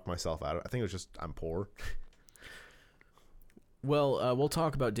somehow talked myself out of it. I think it was just, I'm poor. Well, we'll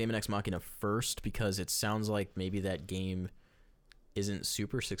talk about Daemon X Machina first, because it sounds like maybe that game isn't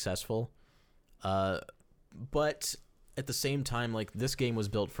super successful. But... at the same time, like, this game was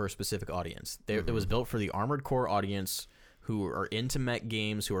built for a specific audience. It was built for the Armored Core audience who are into mech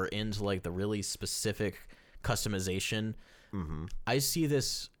games, who are into, like, the really specific customization. I see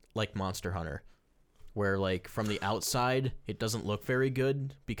this like Monster Hunter, where, like, from the outside, it doesn't look very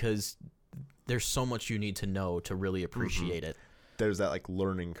good because there's so much you need to know to really appreciate it. There's that, like,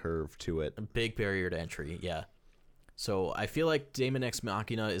 learning curve to it. A big barrier to entry, yeah. So I feel like Daemon X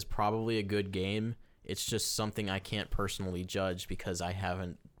Machina is probably a good game. It's just something I can't personally judge because I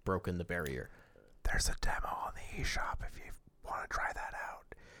haven't broken the barrier. There's a demo on the eShop if you want to try that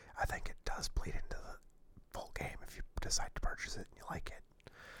out. I think it does bleed into the full game if you decide to purchase it and you like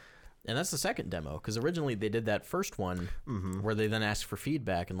it. And that's the second demo, because originally they did that first one where they then asked for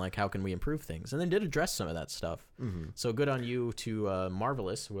feedback and, like, how can we improve things? And they did address some of that stuff. So good on you to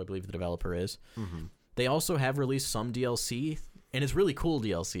Marvelous, who I believe the developer is. They also have released some DLC. And it's really cool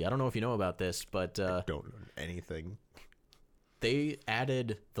DLC. I don't know if you know about this, but... I don't know anything. They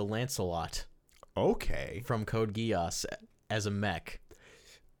added the Lancelot. Okay. From Code Geass as a mech.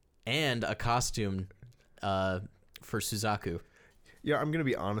 And a costume for Suzaku. Yeah, I'm going to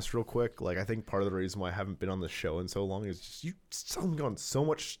be honest real quick. Like, I think part of the reason why I haven't been on the show in so long is just you selling on so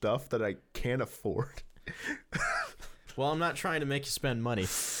much stuff that I can't afford. Well, I'm not trying to make you spend money.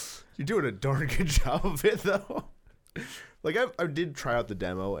 You're doing a darn good job of it, though. Like, I did try out the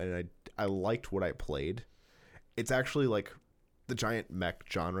demo, and I liked what I played. It's actually, like, the giant mech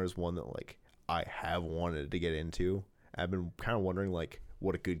genre is one that, like, I have wanted to get into. I've been kind of wondering, like,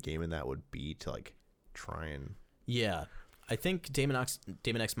 what a good game in that would be to, like, try and... Yeah. I think Daemon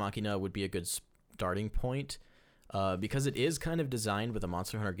X Machina would be a good starting point, because it is kind of designed with a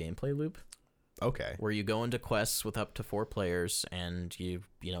Monster Hunter gameplay loop. Okay. Where you go into quests with up to 4 players, and you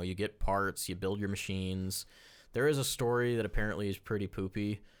get parts, you build your machines... There is a story that apparently is pretty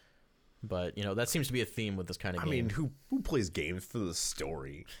poopy, but, you know, that seems to be a theme with this kind of game. I mean, who plays games for the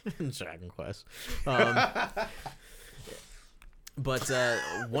story? Dragon Quest. But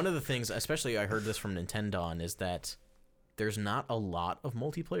one of the things, especially I heard this from Nintendo, is that there's not a lot of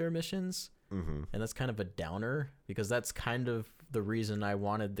multiplayer missions, and that's kind of a downer, because that's kind of the reason I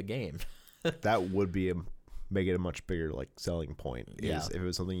wanted the game. That would be make it a much bigger, like, selling point, yeah. If it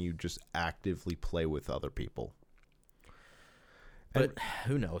was something you just actively play with other people. But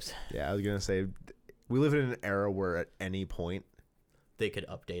who knows? Yeah, I was going to say, we live in an era where at any point... they could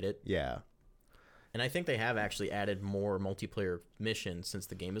update it. Yeah. And I think they have actually added more multiplayer missions since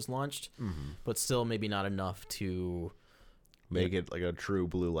the game is launched, but still maybe not enough to... make it, like, a true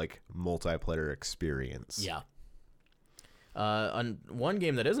blue, like, multiplayer experience. Yeah. On one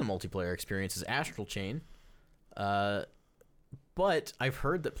game that is a multiplayer experience is Astral Chain. But I've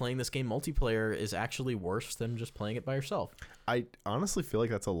heard that playing this game multiplayer is actually worse than just playing it by yourself. I honestly feel like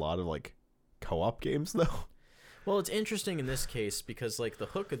that's a lot of, like, co-op games, though. Well, it's interesting in this case because, like, the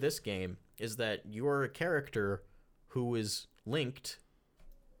hook of this game is that you are a character who is linked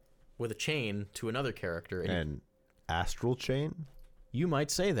with a chain to another character. And Astral Chain? You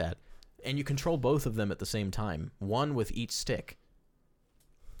might say that. and you control both of them at the same time, one with each stick.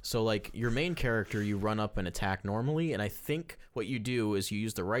 So, like, your main character, you run up and attack normally, and I think what you do is you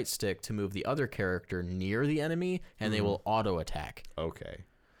use the right stick to move the other character near the enemy, and they will auto-attack. Okay.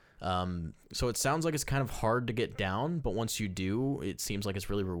 So it sounds like it's kind of hard to get down, but once you do, it seems like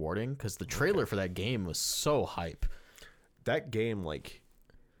it's really rewarding, because the trailer for that game was so hype. That game, like,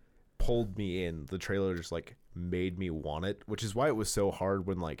 pulled me in. The trailer just, like, made me want it, which is why it was so hard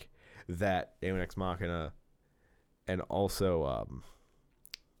when, like, that, Daemon X Machina, and also,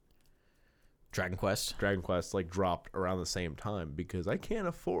 Dragon Quest, like, dropped around the same time, because I can't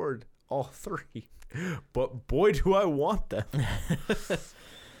afford all three. But boy, do I want them.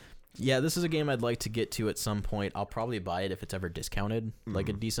 Yeah, this is a game I'd like to get to at some point. I'll probably buy it if it's ever discounted, like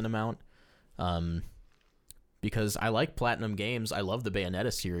a decent amount. Because I like Platinum Games. I love the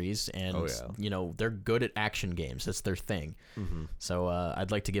Bayonetta series, and you know, they're good at action games. That's their thing. So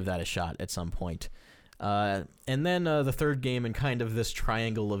I'd like to give that a shot at some point. And then the third game in kind of this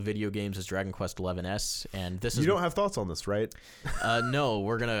triangle of video games is Dragon Quest XI-S, and this is... You don't have thoughts on this, right? No,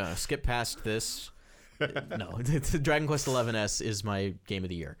 we're gonna skip past this. No, Dragon Quest XI-S is my game of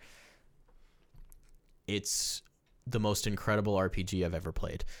the year. It's the most incredible RPG I've ever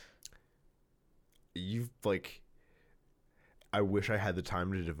played. You've, like... I wish I had the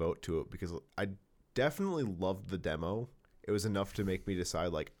time to devote to it, because I definitely loved the demo. It was enough to make me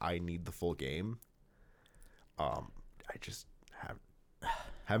decide, like, I need the full game. I just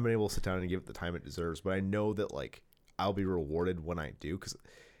haven't been able to sit down and give it the time it deserves, but I know that, like, I'll be rewarded when I do, because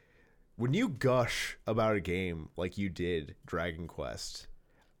when you gush about a game like you did Dragon Quest,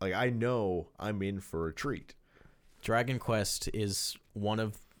 like, I know I'm in for a treat. Dragon Quest is one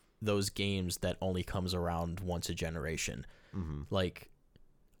of those games that only comes around once a generation. Like,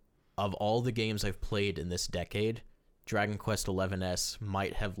 of all the games I've played in this decade, Dragon Quest XI-S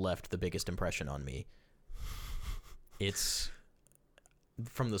might have left the biggest impression on me. It's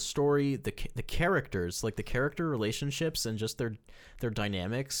from the story, the characters, like the character relationships and just their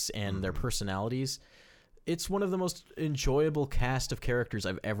dynamics and their personalities. It's one of the most enjoyable cast of characters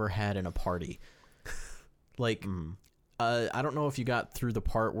I've ever had in a party. Like, I don't know if you got through the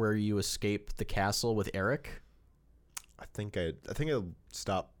part where you escape the castle with Eric. I think I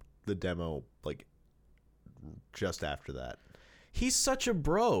stopped the demo, like, just after that. He's such a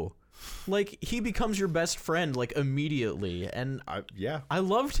bro. Like, he becomes your best friend, like, immediately, and I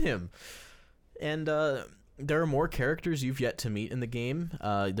loved him. And there are more characters you've yet to meet in the game.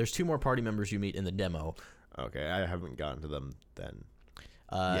 There's 2 more party members you meet in the demo. Okay, I haven't gotten to them then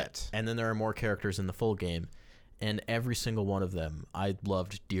yet. And then there are more characters in the full game, and every single one of them I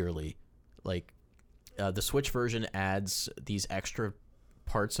loved dearly. Like, the Switch version adds these extra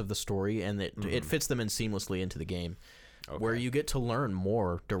parts of the story, and it fits them in seamlessly into the game. Okay. Where you get to learn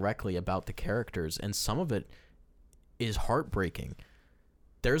more directly about the characters, and some of it is heartbreaking.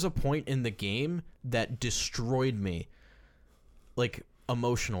 There's a point in the game that destroyed me, like,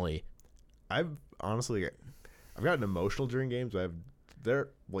 emotionally. I've gotten emotional during games. The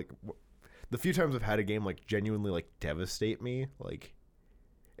few times I've had a game, like, genuinely, like, devastate me, like,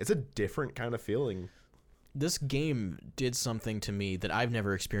 it's a different kind of feeling. This game did something to me that I've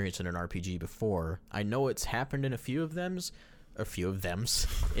never experienced in an RPG before. I know it's happened in a few of them,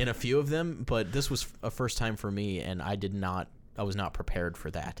 but this was a first time for me, and I was not prepared for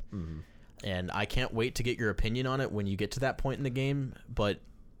that. And I can't wait to get your opinion on it when you get to that point in the game, but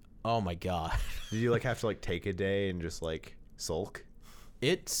oh my god. Did you, like, have to, like, take a day and just, like, sulk?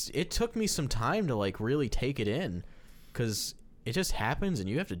 It took me some time to, like, really take it in, because it just happens and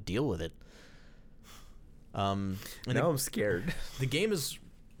you have to deal with it. Now I'm scared. The game is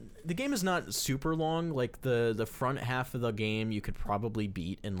not super long. Like, the front half of the game you could probably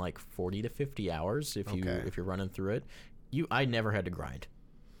beat in, like, 40 to 50 hours if you're running through it. I never had to grind,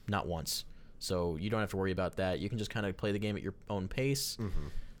 not once. So you don't have to worry about that. You can just kind of play the game at your own pace.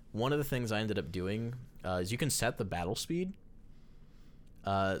 One of the things I ended up doing is you can set the battle speed.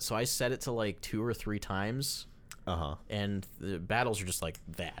 So I set it to, like, 2 or 3 times. And the battles are just like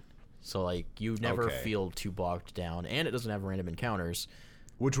that. So, like, you never feel too bogged down, and it doesn't have random encounters.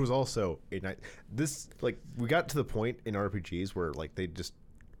 Which was also a night. This, like, we got to the point in RPGs where, like,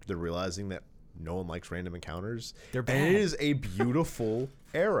 they're realizing that no one likes random encounters. They're bad. And it is a beautiful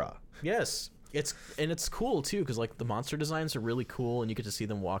era. Yes, it's cool too, because, like, the monster designs are really cool, and you get to see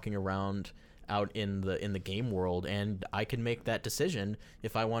them walking around out in the game world, and I can make that decision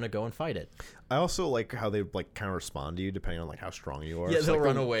if I want to go and fight it. I also like how they, like, kind of respond to you depending on, like, how strong you are. Yeah, they'll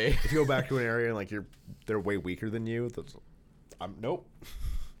run away. If you go back to an area and, like, they're way weaker than you, nope.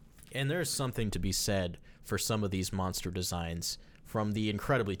 And there's something to be said for some of these monster designs from the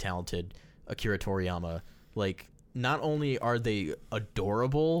incredibly talented Akira Toriyama. Like, not only are they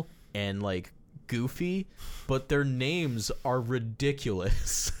adorable and like goofy, but their names are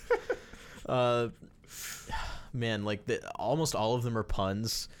ridiculous. Man, like almost all of them are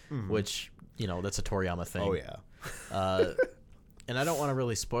puns, which, you know, that's a Toriyama thing. Oh yeah. And I don't want to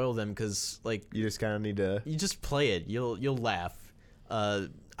really spoil them because, like, You just kind of need to. you just play it. You'll laugh.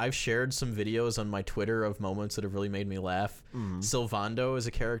 I've shared some videos on my Twitter of moments that have really made me laugh. Sylvando is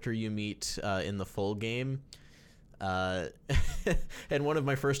a character you meet in the full game. And one of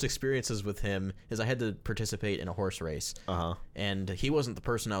my first experiences with him is I had to participate in a horse race. And he wasn't the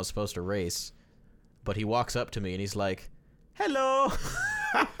person I was supposed to race, but he walks up to me and he's like, "Hello."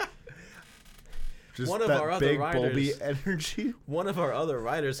 Just One of that our other big riders- bulby energy. One of our other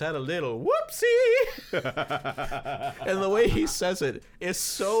riders had a little whoopsie. And the way he says it is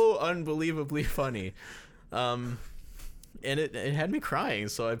so unbelievably funny. And it had me crying,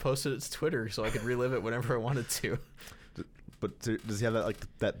 so I posted it to Twitter so I could relive it whenever I wanted to. But does he have that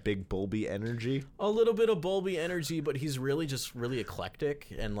that big bulby energy? A little bit of bulby energy, but he's really just really eclectic,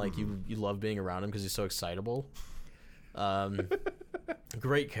 and like you love being around him because he's so excitable.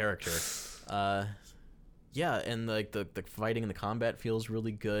 Great character. Yeah, and like the fighting and the combat feels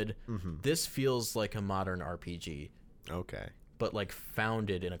really good. This feels like a modern RPG, Okay. but like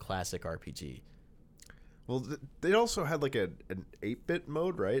founded in a classic RPG. Well, they also had like an 8-bit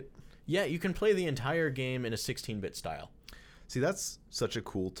mode, right? Yeah, you can play the entire game in a 16-bit style. See, that's such a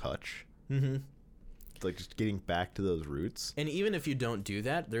cool touch. Like just getting back to those roots. And even if you don't do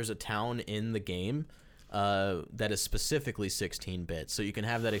that, there's a town in the game that is specifically 16-bit, so you can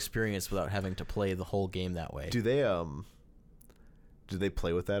have that experience without having to play the whole game that way. Do they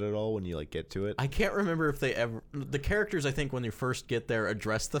play with that at all when you like get to it? I can't remember if they ever... The characters, I think, when you first get there,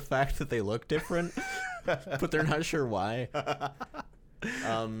 address the fact that they look different, but they're not sure why.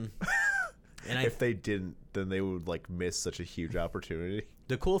 And if they didn't, then they would like miss such a huge opportunity.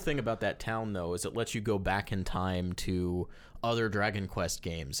 The cool thing about that town, though, is it lets you go back in time to other Dragon Quest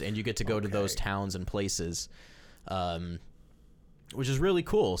games, and you get to go to those towns and places, which is really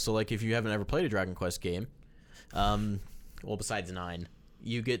cool. So, like, if you haven't ever played a Dragon Quest game, well, besides 9,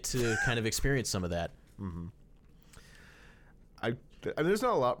 you get to kind of experience some of that. I mean, there's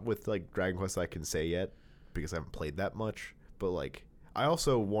not a lot with like Dragon Quest I can say yet because I haven't played that much. But like, I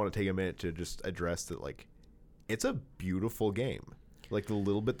also want to take a minute to just address that like, it's a beautiful game. Like the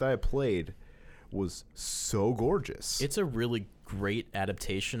little bit that I played was so gorgeous. It's a really great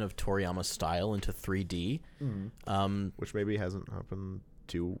adaptation of Toriyama's style into 3D. Which maybe hasn't happened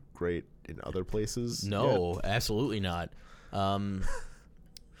too great in other places. No, absolutely not.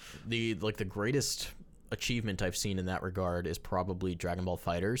 The greatest achievement I've seen in that regard is probably Dragon Ball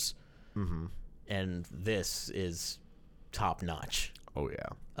FighterZ, and this is top notch. Oh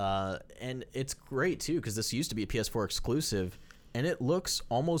yeah. And it's great too because this used to be a PS4 exclusive, and it looks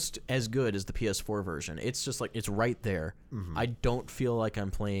almost as good as the PS4 version. It's just like it's right there. I don't feel like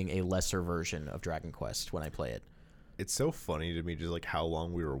I'm playing a lesser version of Dragon Quest when I play it. It's so funny to me just like how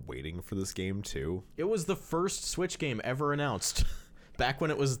long we were waiting for this game too. It was the first Switch game ever announced, back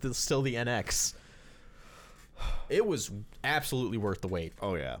when it was still the NX. It was absolutely worth the wait.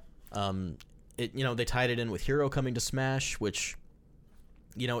 Oh yeah. They tied it in with Hero coming to Smash, which,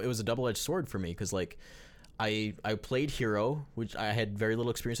 you know, it was a double-edged sword for me because like I played Hero, which I had very little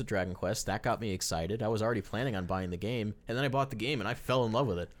experience with Dragon Quest. That got me excited. I was already planning on buying the game, and then I bought the game and I fell in love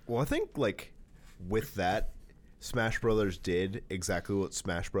with it. Well, I think like with that, Smash Brothers did exactly what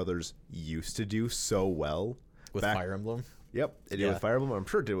Smash Brothers used to do so well. With Fire Emblem? Yep, it did with Fire Emblem. I'm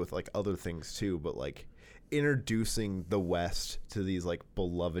sure it did with like other things too, but like introducing the West to these like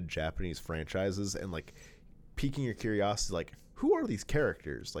beloved Japanese franchises and like piquing your curiosity, like who are these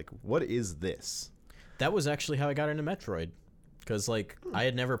characters? Like what is this? That was actually how I got into Metroid. Because like I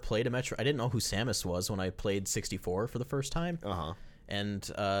had never played a Metroid. I didn't know who Samus was when I played 64 for the first time.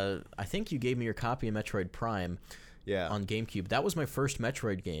 And I think you gave me your copy of Metroid Prime on GameCube. That was my first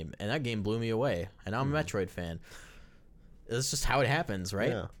Metroid game, and that game blew me away. And I'm a Metroid fan. It's just how it happens, right?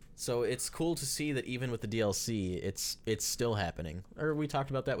 Yeah. So it's cool to see that even with the DLC, it's still happening. Or we talked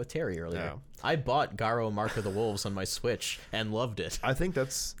about that with Terry earlier. Yeah. I bought Garo Mark of the Wolves on my Switch and loved it. I think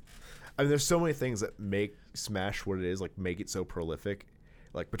that's... I mean, there's so many things that make Smash what it is, like make it so prolific.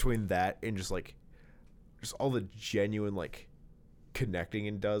 Like between that and just all the genuine like connecting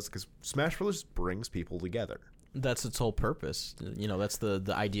it does, because Smash Brothers brings people together. That's its whole purpose. You know, that's the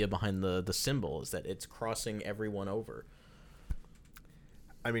idea behind the symbol, is that it's crossing everyone over.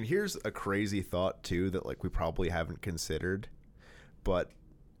 I mean, here's a crazy thought too that like we probably haven't considered, but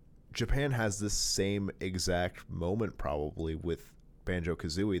Japan has this same exact moment probably with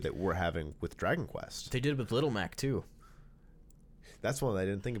Banjo-Kazooie that we're having with Dragon Quest. They did with Little Mac too. That's one that I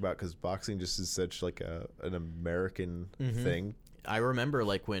didn't think about because boxing just is such like an American thing. I remember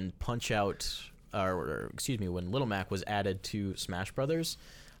like when Punch-Out, or excuse me, when Little Mac was added to Smash Brothers,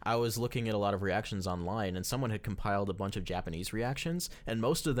 I was looking at a lot of reactions online, and someone had compiled a bunch of Japanese reactions, and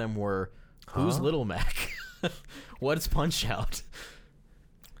most of them were, "Who's Little Mac? What's Punch-Out?"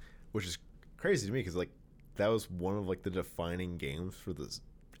 Which is crazy to me because like that was one of like the defining games for the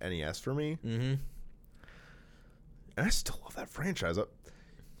NES for me. Mm-hmm. And I still love that franchise.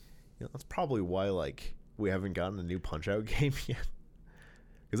 That's probably why like we haven't gotten a new Punch-Out game yet.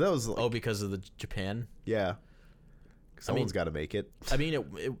 Because that was like, because of the Japan. Yeah. Someone's got to make it. I mean,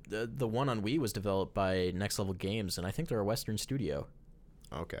 the one on Wii was developed by Next Level Games, and I think they're a Western studio.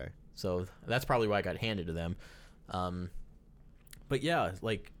 Okay. So that's probably why I got handed to them. But yeah,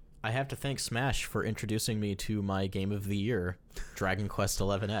 like I have to thank Smash for introducing me to my game of the year, Dragon Quest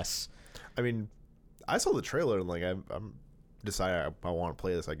XI's. I mean, I saw the trailer and like I'm decided I want to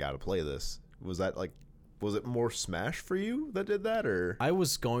play this. I got to play this. Was it more Smash for you that did that, or? I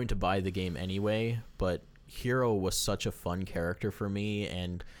was going to buy the game anyway, but Hero was such a fun character for me,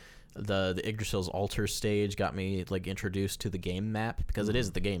 and the Yggdrasil's altar stage got me like introduced to the game map, because it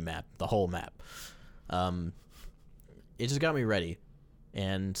is the game map, the whole map. It just got me ready,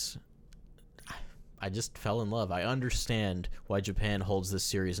 and I just fell in love. I understand why Japan holds this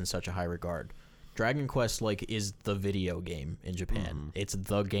series in such a high regard. Dragon Quest like is the video game in Japan. It's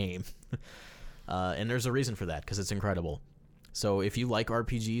the game. And there's a reason for that, because it's incredible. So if you like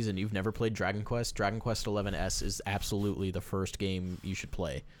RPGs and you've never played Dragon Quest XI's is absolutely the first game you should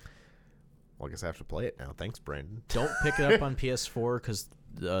play. Well, I guess I have to play it now. Thanks, Brandon. Don't pick it up on PS4 because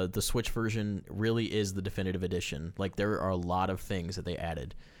the Switch version really is the definitive edition. Like, there are a lot of things that they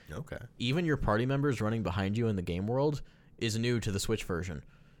added. Okay. Even your party members running behind you in the game world is new to the Switch version.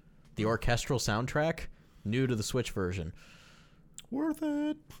 The orchestral soundtrack, new to the Switch version. Worth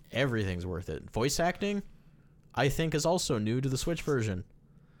it. Everything's worth it. Voice acting, I think, is also new to the Switch version.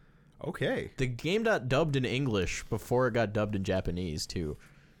 Okay. The game got dubbed in English before it got dubbed in Japanese, too.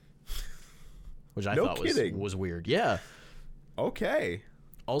 Which I thought was weird. Yeah. Okay.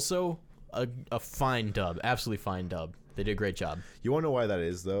 Also, a fine dub. Absolutely fine dub. They did a great job. You want to know why that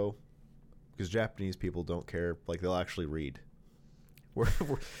is, though? Because Japanese people don't care. Like, they'll actually read.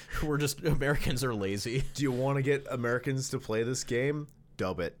 We're just, Americans are lazy. Do you want to get Americans to play this game?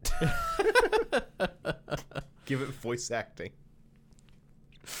 Dub it. Give it voice acting.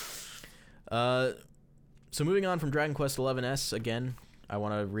 So moving on from Dragon Quest XI's, again, I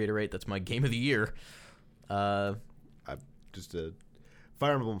want to reiterate that's my game of the year. Fire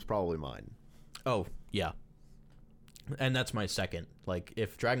Emblem's probably mine. Oh, yeah. And that's my second. Like,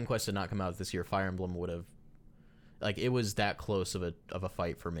 if Dragon Quest did not come out this year, Fire Emblem would have... Like, it was that close of a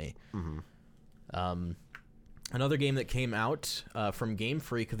fight for me. Mm-hmm. Another game that came out from Game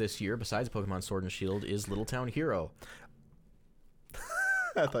Freak this year, besides Pokemon Sword and Shield, is Little Town Hero.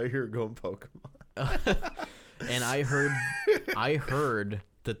 I thought you were going Pokemon. And I heard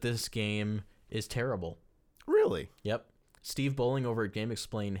that this game is terrible. Really? Yep. Steve Bowling over at Game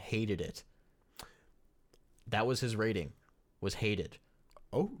Explain hated it. That was his rating. Was hated.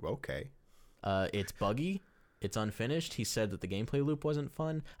 Oh, okay. It's buggy. It's unfinished. He said that the gameplay loop wasn't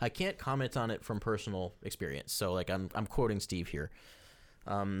fun. I can't comment on it from personal experience, so like I'm quoting Steve here.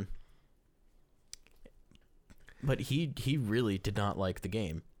 But he really did not like the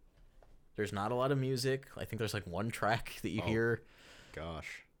game. There's not a lot of music. I think there's like one track that you hear.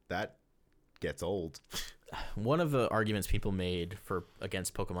 Gosh, that gets old. One of the arguments people made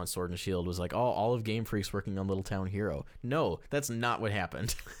against Pokemon Sword and Shield was like, all of Game Freak's working on Little Town Hero. No, that's not what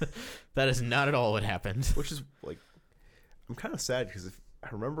happened. That is not at all what happened. Which is like, I'm kind of sad because if I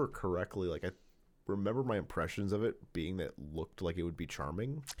remember correctly, like I remember my impressions of it being that it looked like it would be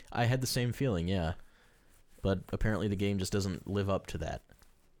charming. I had the same feeling, yeah. But apparently the game just doesn't live up to that.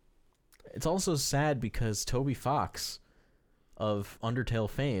 It's also sad because Toby Fox of Undertale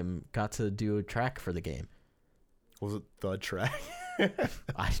fame got to do a track for the game. Was it the track?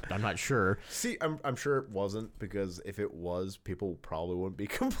 I'm not sure. See, I'm sure it wasn't, because if it was, people probably wouldn't be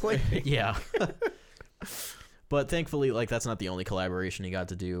complaining. Yeah. But thankfully, like, that's not the only collaboration he got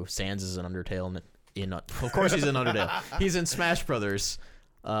to do. Sans is in Undertale. Of course he's in Undertale. He's in Smash Brothers.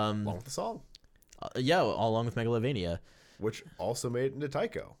 Along with the song. Yeah, along with Megalovania. Which also made it into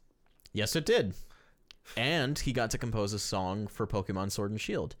Taiko. Yes, it did. And he got to compose a song for Pokemon Sword and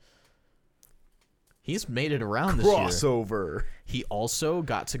Shield. He's made it around this year. Crossover. He also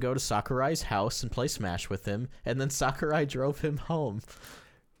got to go to Sakurai's house and play Smash with him, and then Sakurai drove him home.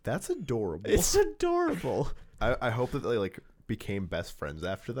 That's adorable. It's adorable. I hope that they like became best friends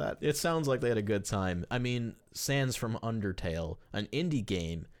after that. It sounds like they had a good time. I mean, Sans from Undertale, an indie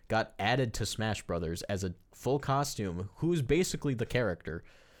game, got added to Smash Brothers as a full costume, who's basically the character,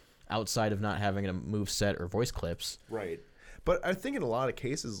 outside of not having a move set or voice clips. Right. But I think in a lot of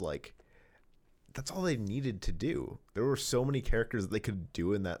cases, like, that's all they needed to do. There were so many characters that they could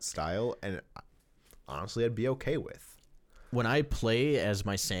do in that style, and honestly, I'd be okay with. When I play as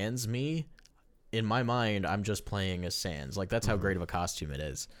my Sans me, in my mind, I'm just playing as Sans. Like, that's how great of a costume it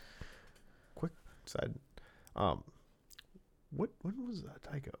is. Quick side. When was that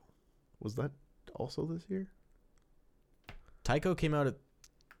Tycho? Was that also this year? Tycho came out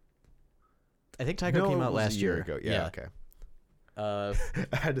I think Tycho came out last year ago. Yeah, okay. I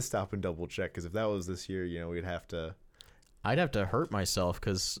had to stop and double check because if that was this year, we'd have to. I'd have to hurt myself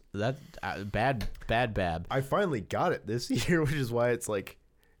because that bad. I finally got it this year, which is why it's like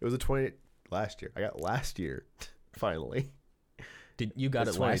it was last year. I got last year finally. Did you got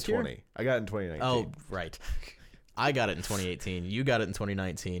it last year? I got it in 2019. Oh, right. I got it in 2018. You got it in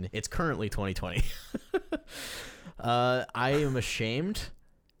 2019. It's currently 2020. I am ashamed,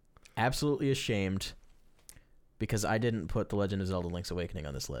 absolutely ashamed, because I didn't put The Legend of Zelda: Link's Awakening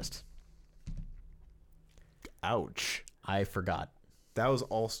on this list. Ouch. I forgot. That was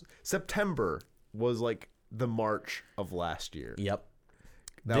also September was like the March of last year. Yep.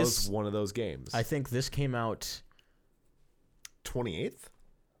 That was one of those games. I think this came out 28th?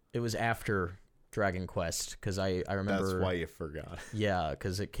 It was after Dragon Quest because I remember. That's why you forgot. Yeah,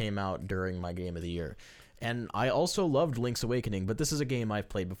 because it came out during my game of the year. And I also loved Link's Awakening, but this is a game I've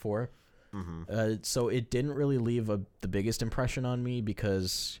played before. Mm-hmm. So it didn't really leave the biggest impression on me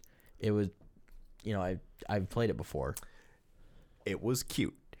because it was, I've played it before. It was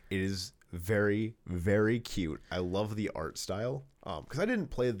cute. It is very, very cute. I love the art style. Because I didn't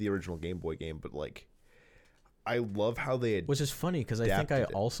play the original Game Boy game, but like, I love how they had. Which is funny because I think I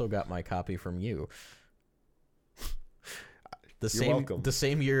also got my copy from you. You're welcome. The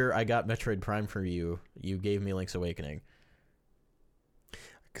same year I got Metroid Prime for you, you gave me Link's Awakening.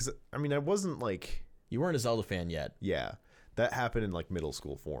 Because I mean, I wasn't like. You weren't a Zelda fan yet. Yeah, that happened in like middle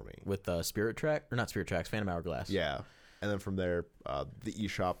school for me. With Spirit Tracks, Phantom Hourglass. Yeah. And then from there, the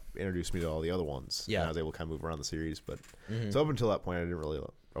eShop introduced me to all the other ones. Yeah. And I was able to kind of move around the series. But so up until that point,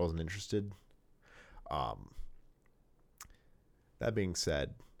 I wasn't interested. That being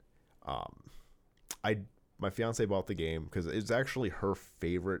said, my fiance bought the game because it's actually her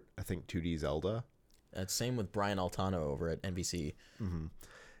favorite, I think, 2D Zelda. Same with Brian Altano over at NBC. Mm-hmm.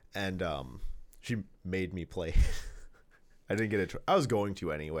 And she made me play. I didn't get I was going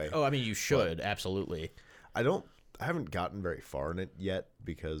to anyway. Oh, I mean, you should, absolutely. I haven't gotten very far in it yet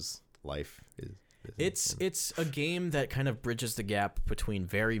because life is busy. It's a game that kind of bridges the gap between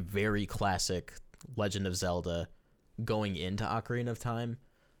very, very classic Legend of Zelda going into Ocarina of Time,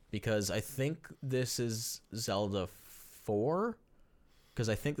 because I think this is Zelda 4, because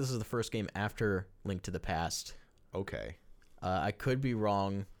I think this is the first game after Link to the Past. Okay. I could be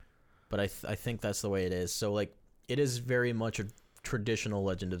wrong, but I think that's the way it is. So, like, it is very much a traditional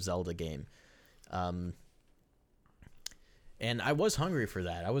Legend of Zelda game. And I was hungry for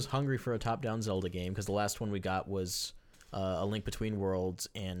that. I was hungry for a top-down Zelda game because the last one we got was A Link Between Worlds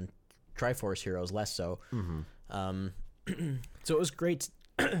and Triforce Heroes, less so. Mm-hmm. So it was great.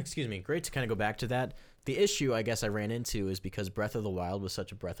 Great to kind of go back to that. The issue I guess I ran into is because Breath of the Wild was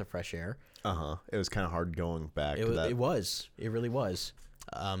such a breath of fresh air. It was kind of hard going back to that. It was. It really was.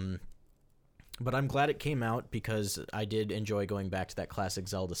 But I'm glad it came out because I did enjoy going back to that classic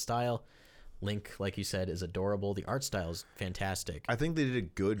Zelda style. Link, like you said, is adorable. The art style is fantastic. I think they did a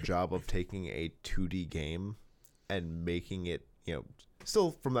good job of taking a 2D game and making it,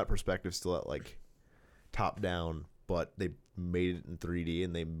 still from that perspective, still at like top down, but they made it in 3D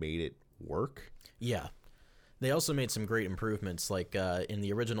and they made it work. Yeah. They also made some great improvements. Like in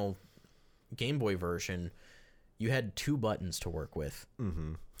the original Game Boy version, you had 2 buttons to work with.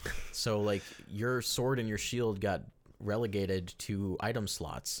 Mm-hmm. So like your sword and your shield got relegated to item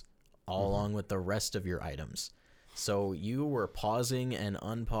slots along with the rest of your items. So you were pausing and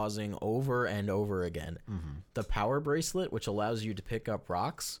unpausing over and over again. Mm-hmm. The power bracelet, which allows you to pick up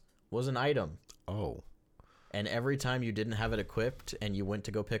rocks, was an item. Oh. And every time you didn't have it equipped and you went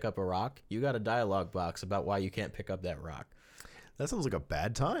to go pick up a rock, you got a dialogue box about why you can't pick up that rock. That sounds like a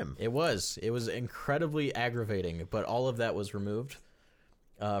bad time. It was. It was incredibly aggravating, but all of that was removed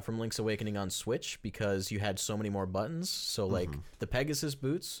from Link's Awakening on Switch because you had so many more buttons. So, like, the Pegasus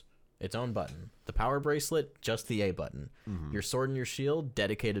boots, its own button. The power bracelet, just the A button. Mm-hmm. Your sword and your shield,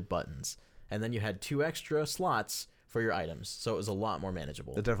 dedicated buttons. And then you had 2 extra slots for your items. So it was a lot more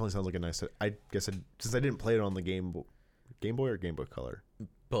manageable. That definitely sounds like a nice... I guess since I didn't play it on the Game Boy or Game Boy Color?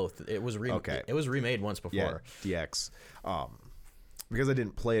 Both. It was Okay. It was remade once before. Yeah, DX. Because I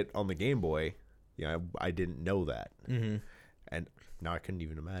didn't play it on the Game Boy, I didn't know that. Mm-hmm. And now I couldn't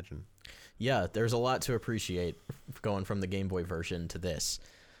even imagine. Yeah, there's a lot to appreciate going from the Game Boy version to this.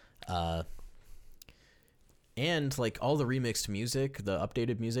 And like all the remixed music, the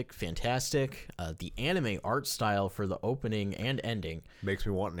updated music, fantastic. The anime art style for the opening and ending Makes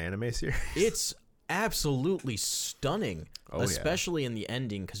me want an anime series. it's absolutely stunning, Oh, especially in the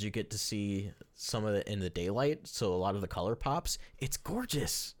ending because you get to see some of it in the daylight, so a lot of the color pops. It's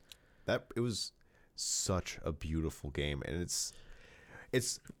gorgeous. It was such a beautiful game, and it's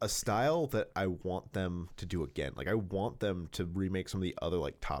a style that I want them to do again. Like I want them to remake some of the other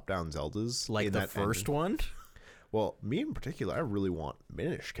like top-down Zeldas, Like in the that first ending. one. Well, me in particular, I really want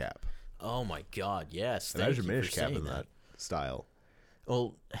Minish Cap. Oh my god, yes. Thank Imagine you Minish for Cap saying in that style.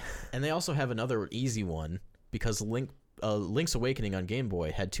 Well, and they also have another easy one because Link's Awakening on Game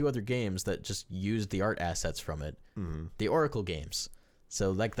Boy had 2 other games that just used the art assets from it. Mm-hmm. The Oracle games.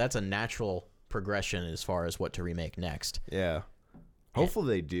 So like that's a natural progression as far as what to remake next. Yeah.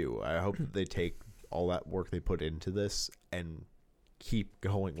 Hopefully they do. I hope that they take all that work they put into this and keep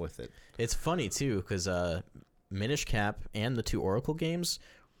going with it. It's funny too because Minish Cap and the 2 Oracle games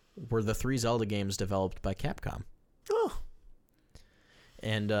were the 3 Zelda games developed by Capcom. Oh.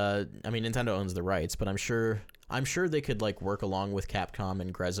 And I mean Nintendo owns the rights, but I'm sure they could like work along with Capcom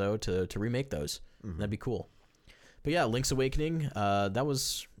and Grezzo to remake those. Mm-hmm. That'd be cool. But yeah, Link's Awakening, that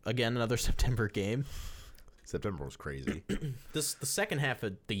was again another September game. September was crazy. The second half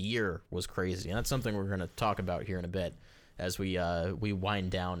of the year was crazy, and that's something we're going to talk about here in a bit as we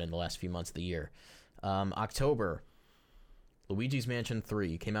wind down in the last few months of the year. October, Luigi's Mansion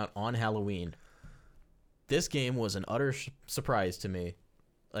 3 came out on Halloween. This game was an utter surprise to me.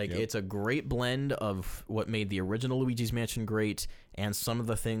 Like, It's a great blend of what made the original Luigi's Mansion great and some of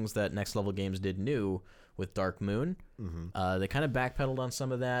the things that Next Level Games did new with Dark Moon. Mm-hmm. They kind of backpedaled on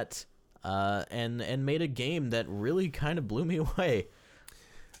some of that and made a game that really kind of blew me away.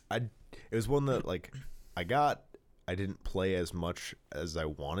 It was one that, like, I didn't play as much as I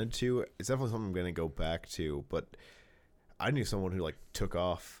wanted to. It's definitely something I'm going to go back to, but I knew someone who, like, took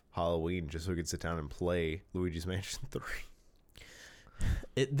off Halloween just so he could sit down and play Luigi's Mansion 3.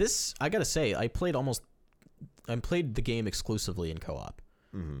 I gotta say, I played the game exclusively in co-op.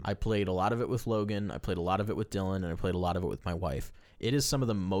 Mm-hmm. I played a lot of it with Logan, I played a lot of it with Dylan, and I played a lot of it with my wife. It is some of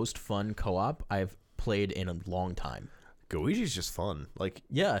the most fun co-op I've played in a long time. Luigi's just fun. Like,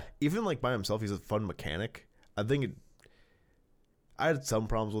 yeah, even like by himself, he's a fun mechanic. I had some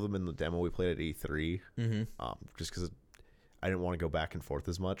problems with him in the demo we played at E3, just because I didn't want to go back and forth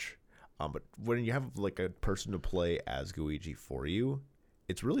as much. But when you have like a person to play as Luigi for you,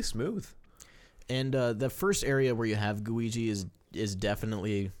 it's really smooth. And the first area where you have Luigi is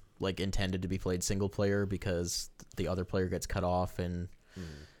definitely like intended to be played single player because the other player gets cut off, and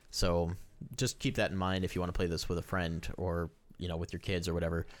so just keep that in mind if you want to play this with a friend or with your kids or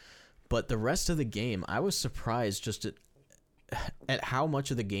whatever. But the rest of the game, I was surprised just at how much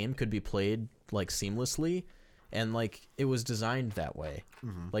of the game could be played like seamlessly. And, like, it was designed that way.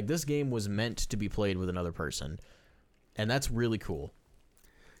 Mm-hmm. Like, this game was meant to be played with another person. And that's really cool.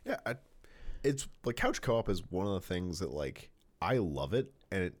 Yeah, it's, like, couch co-op is one of the things that, like, I love it.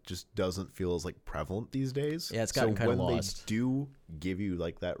 And it just doesn't feel as, like, prevalent these days. Yeah, it's gotten kind of lost. So when they do give you,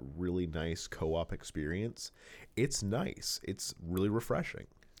 like, that really nice co-op experience, it's nice. It's really refreshing.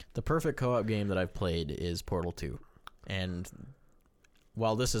 The perfect co-op game that I've played is Portal 2. And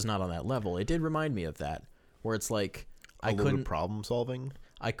while this is not on that level, it did remind me of that. Where it's like I couldn't problem solving.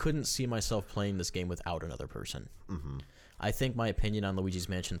 I couldn't see myself playing this game without another person. Mm-hmm. I think my opinion on Luigi's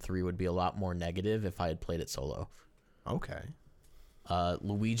Mansion 3 would be a lot more negative if I had played it solo. Okay.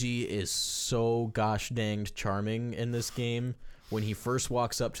 Luigi is so gosh danged charming in this game. When he first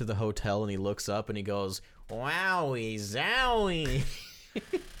walks up to the hotel and he looks up and he goes, "Wowie zowie."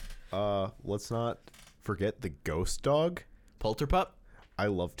 Let's not forget the ghost dog, Polterpup. I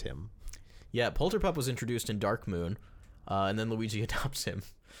loved him. Yeah, Polterpup was introduced in Dark Moon, and then Luigi adopts him.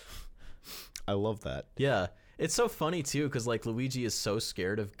 I love that. Yeah, it's so funny, too, because, like, Luigi is so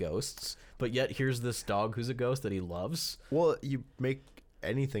scared of ghosts, but yet here's this dog who's a ghost that he loves. Well, you make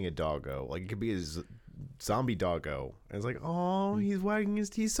anything a doggo. Like, it could be a zombie doggo. And it's like, oh, he's wagging his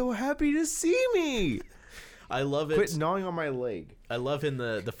teeth, so happy to see me. I love it. Quit gnawing on my leg. I love in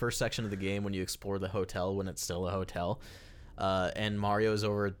the first section of the game when you explore the hotel when it's still a hotel. And Mario's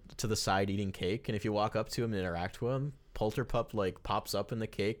over to the side eating cake, and if you walk up to him and interact with him, Polterpup like pops up in the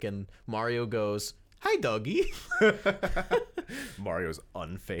cake, and Mario goes, "Hi, doggy." Mario's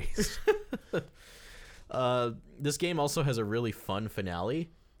unfazed. This game also has a really fun finale.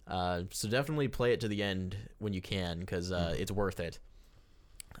 So definitely play it to the end when you can, because it's worth it.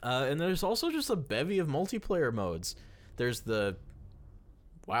 And there's also just a bevy of multiplayer modes. There's the...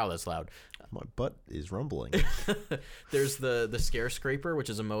 Wow, that's loud. My butt is rumbling. There's the Scare Scraper, which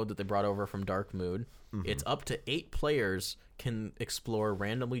is a mode that they brought over from Dark Moon. It's up to 8 players can explore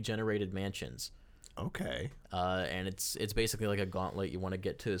randomly generated mansions. Okay. And it's basically like a gauntlet. You want to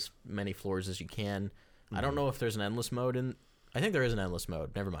get to as many floors as you can. I don't know if there's an endless mode in... I think there is an endless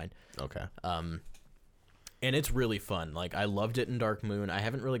mode. Never mind. Okay. And it's really fun. Like, I loved it in Dark Moon. I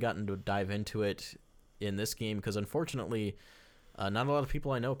haven't really gotten to dive into it in this game because, unfortunately, not a lot of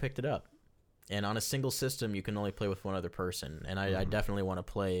people I know picked it up. And on a single system, you can only play with one other person. And I definitely want to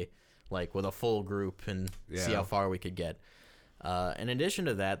play, like, with a full group and see how far we could get. In addition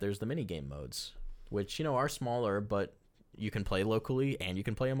to that, there's the minigame modes, which, you know, are smaller, but you can play locally and you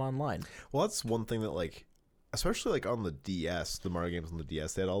can play them online. Well, that's one thing that, like, especially like on the DS, the Mario games on the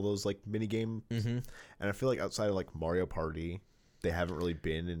DS, they had all those like mini games, and I feel like outside of like Mario Party, they haven't really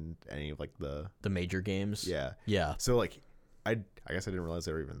been in any of like the major games. Yeah. So like, I guess I didn't realize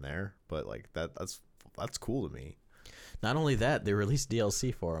they were even there, but like that's cool to me. Not only that, they released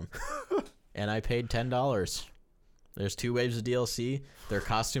DLC for them, and I paid $10. There's 2 waves of DLC. There are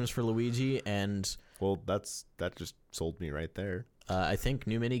costumes for Luigi, and well, that just sold me right there. I think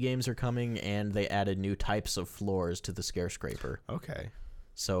new mini games are coming, and they added new types of floors to the Scare Scraper. Okay.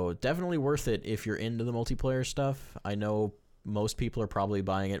 So definitely worth it if you're into the multiplayer stuff. I know most people are probably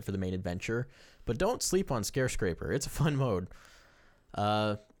buying it for the main adventure, but don't sleep on Scare Scraper. It's a fun mode.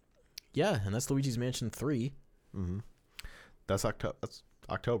 Yeah, and that's Luigi's Mansion 3. That's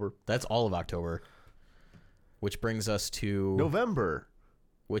October. That's all of October. Which brings us to November,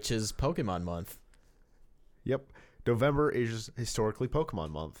 which is Pokemon month. Yep. November is historically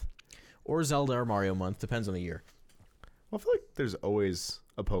Pokemon month. Or Zelda or Mario month, depends on the year. Well, I feel like there's always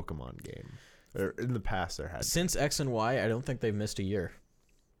a Pokemon game. Or in the past there has. Since X and Y, I don't think they've missed a year.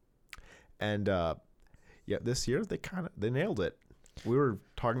 And yeah, this year they nailed it. We were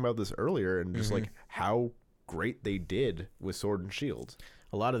talking about this earlier and just like how great they did with Sword and Shield.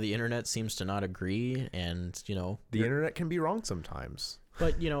 A lot of the internet seems to not agree, and you know, the internet can be wrong sometimes.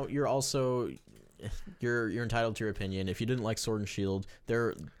 But you know, you're also you're entitled to your opinion. If you didn't like Sword and Shield,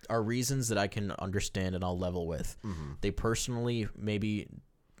 there are reasons that I can understand and I'll level with. They personally maybe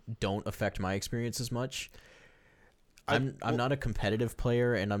don't affect my experience as much. I'm not a competitive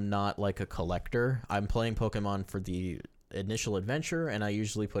player, and I'm not like a collector. I'm playing Pokemon for the initial adventure, and I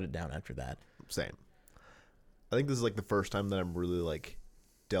usually put it down after that. Same. I think this is like the first time that I'm really like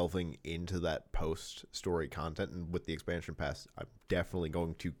delving into that post-story content, and with the expansion pass, I'm definitely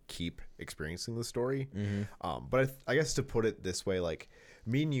going to keep experiencing the story. But I guess to put it this way, like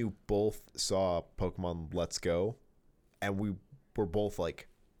me and you both saw Pokemon Let's Go, and we were both like,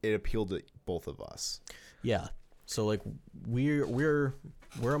 it appealed to both of us. Yeah. So like we're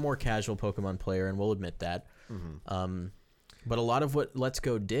a more casual Pokemon player, and we'll admit that. But a lot of what Let's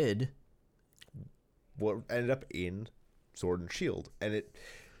Go did, what ended up in Sword and Shield, and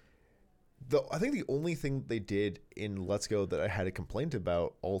I think the only thing they did in Let's Go that I had a complaint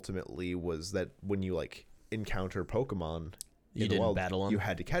about ultimately was that when you like encounter Pokemon you in didn't the wild, battle them. You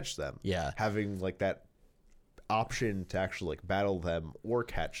had to catch them. Yeah. Having like that option to actually like battle them or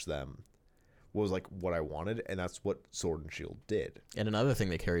catch them was like what I wanted, and that's what Sword and Shield did. And another thing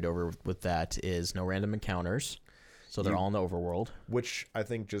they carried over with that is no random encounters. So they're all in the overworld. Which I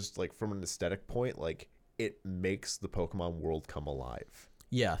think just like from an aesthetic point, like it makes the Pokemon world come alive.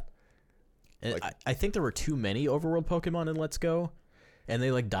 Yeah. And Like, I think there were too many overworld Pokemon in Let's Go, and they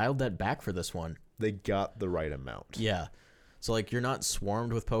like dialed that back for this one. They got the right amount. Yeah. So like you're not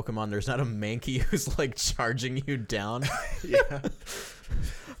swarmed with Pokemon. There's not a Mankey who's like charging you down. Yeah.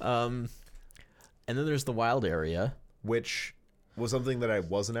 And then there's the wild area, which was something that I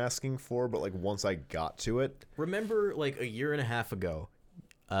wasn't asking for, but like once I got to it. Remember like a year and a half ago,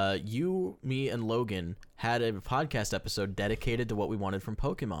 you, me, and Logan had a podcast episode dedicated to what we wanted from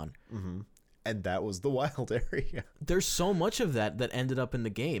Pokemon. And that was the wild area. There's so much of that ended up in the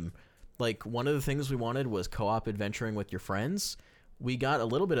game. Like one of the things we wanted was co-op adventuring with your friends. We got a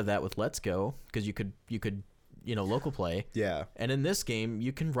little bit of that with Let's Go because you could local play. Yeah. And in this game,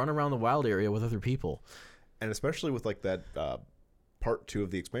 you can run around the wild area with other people. And especially with like that part 2 of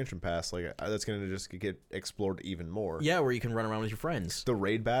the expansion pass, like that's going to just get explored even more. Yeah, where you can run around with your friends. The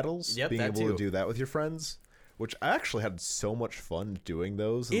raid battles, yep, being able too. to do that with your friends, which I actually had so much fun doing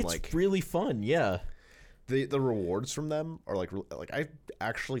those. And it's like really fun, yeah. The rewards from them are like I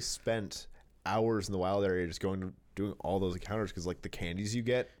actually spent hours in the wild area just doing all those encounters because like the candies you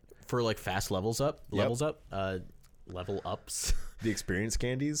get for like fast level ups. The experience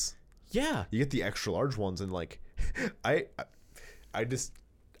candies. Yeah. You get the extra large ones, and like I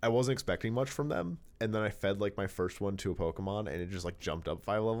wasn't expecting much from them, and then I fed like my first one to a Pokemon, and it just like jumped up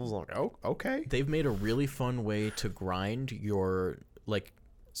 5 levels. I'm like, oh, okay. They've made a really fun way to grind your like.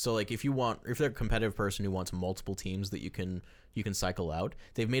 So like if they're a competitive person who wants multiple teams that you can cycle out,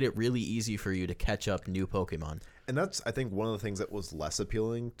 they've made it really easy for you to catch up new Pokemon. And that's, I think, one of the things that was less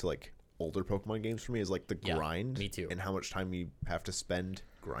appealing to like older Pokemon games for me is like the grind. Me too. And how much time you have to spend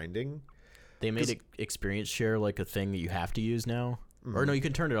grinding. They made experience share like a thing that you have to use now. Or no, you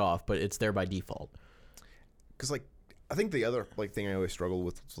can turn it off, but it's there by default. Because like I think the other like thing I always struggle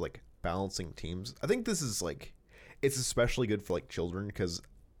with is like balancing teams. I think this is like, it's especially good for like children, because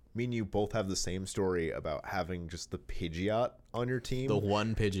me and you both have the same story about having just the Pidgeot on your team. The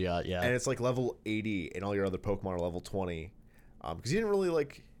one Pidgeot, yeah. And it's like level 80, and all your other Pokemon are level 20. Because you didn't really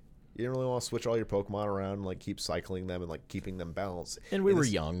want to switch all your Pokemon around and like keep cycling them and like keeping them balanced. And we were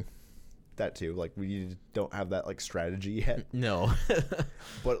young. That too. Like we don't have that like strategy yet. No.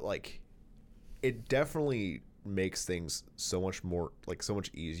 But like it definitely makes things so much more, like so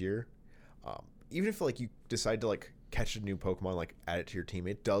much easier. Even if like you decide to like catch a new Pokemon, like add it to your team,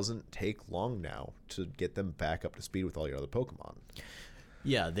 it doesn't take long now to get them back up to speed with all your other Pokemon.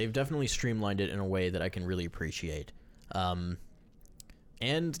 Yeah, they've definitely streamlined it in a way that I can really appreciate. And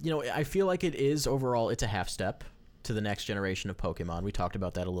you know, I feel like it's a half step to the next generation of Pokemon. We talked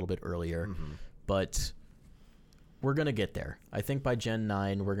about that a little bit earlier, but we're gonna get there. I think by Gen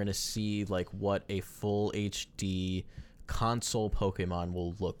 9 we're gonna see like what a full HD console Pokemon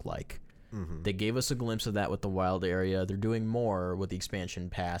will look like. They gave us a glimpse of that with the wild area. They're doing more with the expansion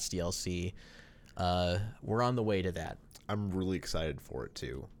pass DLC. We're on the way to that. I'm really excited for it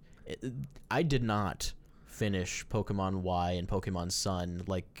too. I did not finish Pokemon Y and Pokemon Sun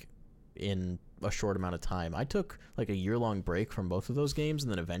like in a short amount of time. I took like a year-long break from both of those games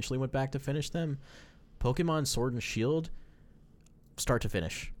and then eventually went back to finish them. Pokemon Sword and Shield, start to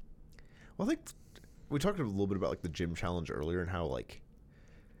finish. Well, I think we talked a little bit about like the gym challenge earlier and how like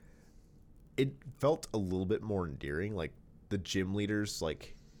it felt a little bit more endearing. Like the gym leaders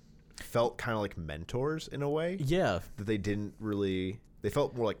like felt kind of like mentors in a way. Yeah. That they didn't really, they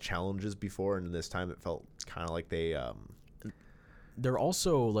felt more like challenges before, and this time it felt kind of like they're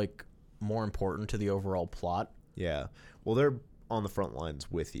also like more important to the overall plot. Yeah. Well, they're on the front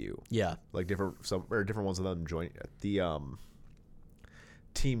lines with you. Yeah. Like different ones of them join the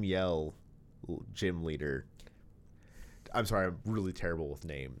Team Yell gym leader. I'm sorry, I'm really terrible with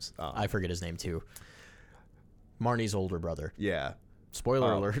names. I forget his name too. Marnie's older brother. Yeah.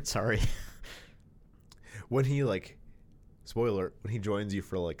 Spoiler alert, sorry. When he like, spoiler, when he joins you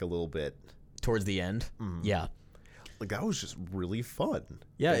for like a little bit. Towards the end? Yeah. Like that was just really fun.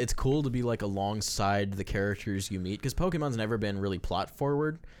 Yeah, it's cool to be like alongside the characters you meet, because Pokemon's never been really plot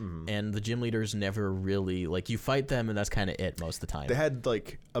forward, and the gym leaders never really, like, you fight them and that's kind of it most of the time. They had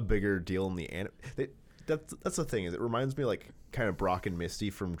like a bigger deal in the anime. That's the thing, is it reminds me like kind of Brock and Misty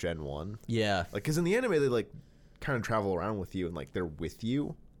from Gen 1. Yeah. Like, because in the anime they like kind of travel around with you and like they're with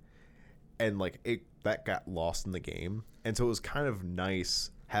you, and like that got lost in the game, and so it was kind of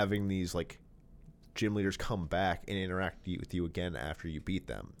nice having these like gym leaders come back and interact with you again after you beat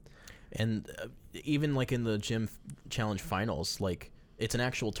them. And even like in the gym challenge finals, like it's an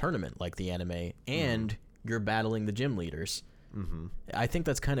actual tournament like the anime, and you're battling the gym leaders. I think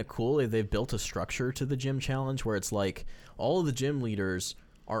that's kind of cool. They've built a structure to the gym challenge where it's like all of the gym leaders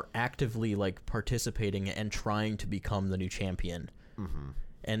are actively like participating and trying to become the new champion.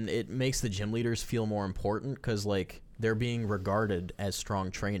 And it makes the gym leaders feel more important because like they're being regarded as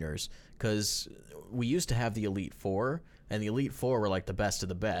strong trainers, because we used to have the Elite Four, and the Elite Four were like the best of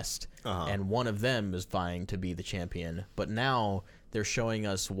the best, and one of them is vying to be the champion. But now they're showing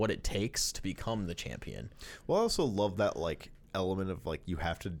us what it takes to become the champion. Well, I also love that like element of like you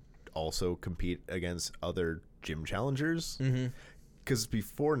have to also compete against other gym challengers, because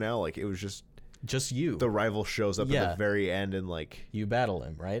before now like it was just you. The rival shows up at the very end and like you battle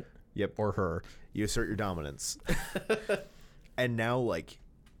him, right? Yep. Or her. You assert your dominance. And now like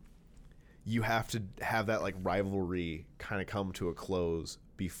you have to have that like rivalry kind of come to a close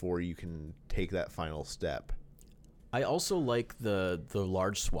before you can take that final step. I also like the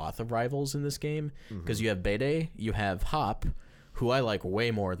large swath of rivals in this game, because you have Bede, you have Hop, who I like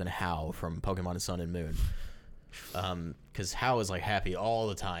way more than Hau from Pokemon Sun and Moon. Because Hau is like happy all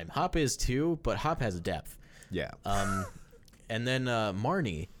the time. Hop is too, but Hop has depth. Yeah. And then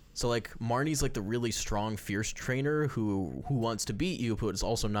Marnie. So like Marnie's like the really strong, fierce trainer who wants to beat you, but is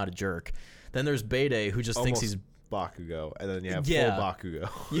also not a jerk. Then there's Bede, who just thinks he's Bakugo, and then you have Yeah. full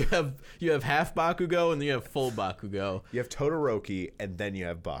Bakugo. You have half Bakugo and then you have full Bakugo. You have Todoroki, and then you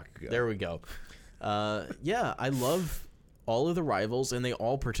have Bakugo. There we go. Yeah, I love all of the rivals, and they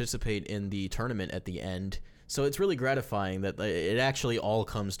all participate in the tournament at the end. So it's really gratifying that it actually all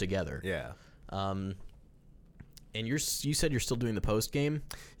comes together. Yeah. And you said you're still doing the post game?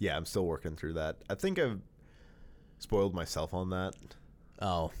 Yeah, I'm still working through that. I think I've spoiled myself on that.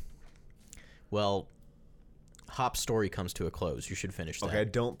 Oh. Well, Hop's story comes to a close. You should finish that. Okay, I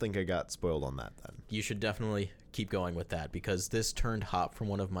don't think I got spoiled on that then. You should definitely keep going with that, because this turned Hop from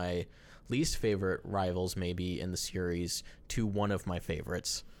one of my least favorite rivals maybe in the series to one of my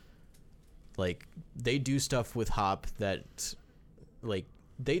favorites. Like, they do stuff with Hop that, like,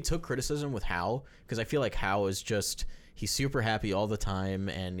 they took criticism with Hao, because I feel like Hao is just, he's super happy all the time,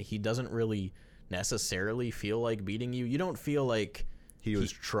 and he doesn't really necessarily feel like beating you. You don't feel like He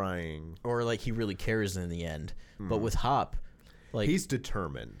was trying. or like he really cares in the end. But with Hop, like, He's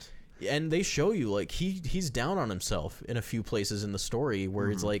determined. and they show you, like, he's down on himself in a few places in the story where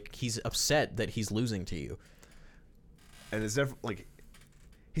it's like he's upset that he's losing to you. And it's definitely, like,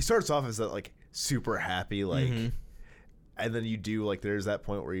 he starts off as that, like, super happy, like, and then you do, like, there's that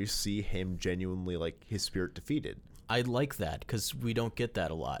point where you see him genuinely, like, his spirit defeated. I like that, because we don't get that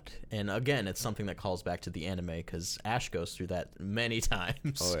a lot. And again, it's something that calls back to the anime, because Ash goes through that many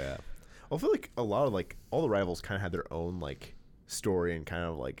times. Oh, yeah. I feel like a lot of, like, all the rivals kind of had their own, like, story and kind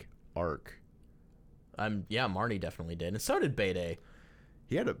of, like, arc. Yeah, Marnie definitely did, and so did Bede.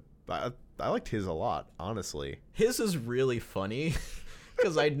 He had I liked his a lot, honestly. His is really funny,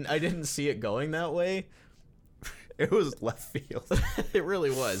 because I didn't see it going that way. It was left field. It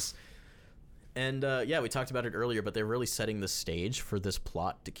really was. And yeah, we talked about it earlier, but they're really setting the stage for this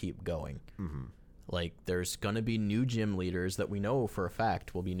plot to keep going. Mm-hmm. Like, there's going to be new gym leaders that we know for a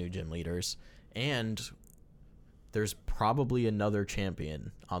fact will be new gym leaders, and there's probably another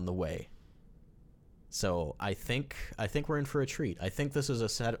champion on the way. So I think we're in for a treat. I think this is a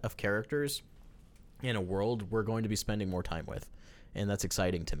set of characters in a world we're going to be spending more time with, and that's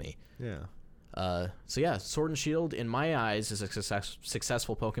exciting to me. Yeah. So yeah, Sword and Shield, in my eyes, is a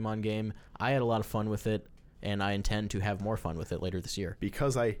successful Pokemon game. I had a lot of fun with it, and I intend to have more fun with it later this year.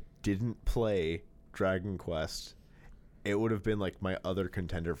 Because I didn't play Dragon Quest, it would have been like my other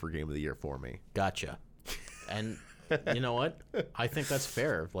contender for Game of the Year for me. Gotcha. And you know what? I think that's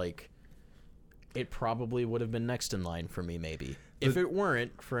fair. Like, it probably would have been next in line for me, maybe. If it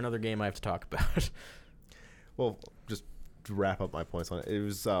weren't for another game I have to talk about. Well, just to wrap up my points on it, it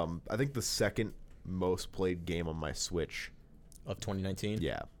was, I think, the second most played game on my Switch. Of 2019?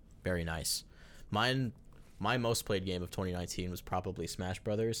 Yeah. Very nice. My most played game of 2019 was probably Smash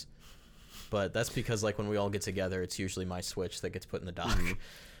Brothers. But that's because, like, when we all get together, it's usually my Switch that gets put in the dock.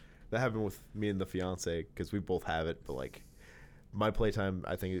 That happened with me and the fiance, because we both have it, but, like, my playtime,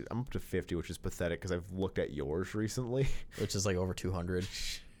 I think, I'm up to 50, which is pathetic, because I've looked at yours recently. Which is, like, over 200.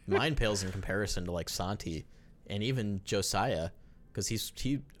 Mine pales in comparison to, like, Santi and even Josiah, because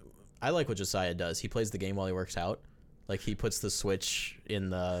I like what Josiah does. He plays the game while he works out. Like, he puts the Switch in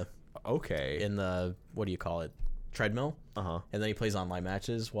the what do you call it, treadmill, and then he plays online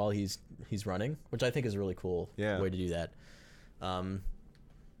matches while he's running, which I think is a really cool way to do that.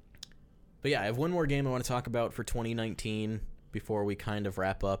 But yeah, I have one more game I want to talk about for 2019 before we kind of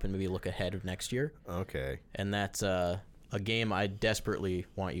wrap up and maybe look ahead of next year. Okay. And that's a game I desperately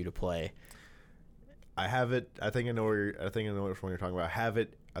want you to play. I have it. I think I know which one you're talking about. I have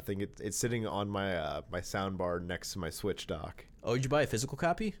it. I think it's sitting on my my sound bar next to my Switch dock. Oh, did you buy a physical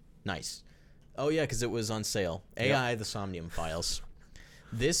copy? Nice. Oh yeah, because it was on sale. AI the Somnium Files.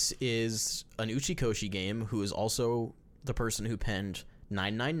 This is an Uchikoshi game who is also the person who penned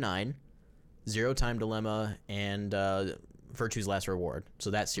 999, Zero Time Dilemma, and Virtue's Last Reward.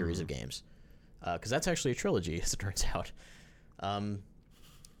 So that series of games. Because that's actually a trilogy, as it turns out.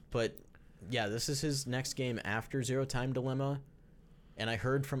 But yeah, this is his next game after Zero Time Dilemma. And I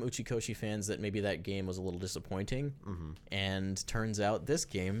heard from Uchikoshi fans that maybe that game was a little disappointing. And turns out this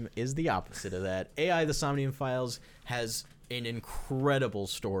game is the opposite of that. AI the Somnium Files has an incredible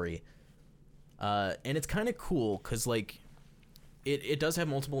story. And it's kind of cool because, like, it does have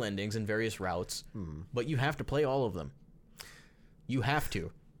multiple endings and various routes, but you have to play all of them. You have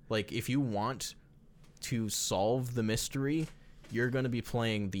to. Like, if you want to solve the mystery, you're going to be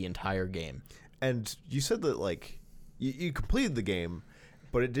playing the entire game. And you said that, like, you completed the game,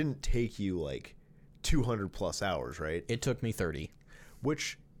 but it didn't take you, like, 200 plus hours, right? It took me 30.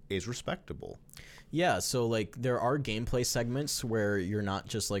 Which is respectable. Yeah, so, like, there are gameplay segments where you're not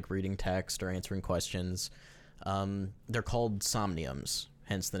just, like, reading text or answering questions. They're called somniums,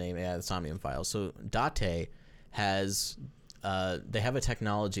 hence the name, the Somnium Files. So Date has they have a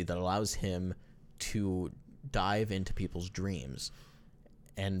technology that allows him to dive into people's dreams,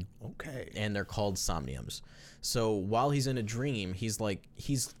 and they're called somniums. So while he's in a dream, he's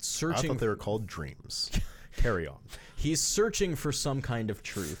searching. I thought they were called dreams. Carry on. He's searching for some kind of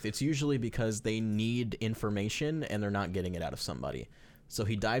truth. It's usually because they need information and they're not getting it out of somebody. So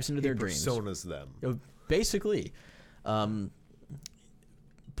he dives into their dreams. Personas them. Basically. But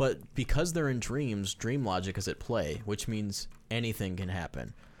because they're in dreams, dream logic is at play, which means anything can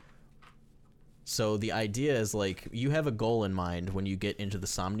happen. So the idea is like you have a goal in mind when you get into the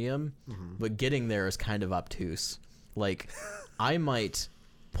somnium, but getting there is kind of obtuse. Like I might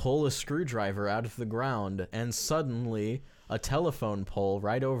pull a screwdriver out of the ground and suddenly a telephone pole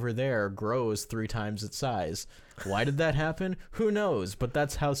right over there grows 3 times its size. Why did that happen? Who knows? But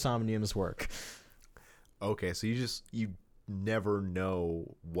that's how somniums work. Okay, so you never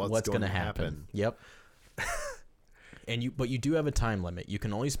know what's going to happen. Yep. But you do have a time limit. You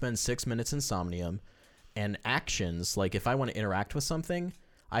can only spend 6 minutes in somnium, and actions, like if I want to interact with something,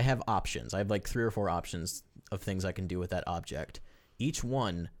 I have options. I have like 3 or 4 options of things I can do with that object. Each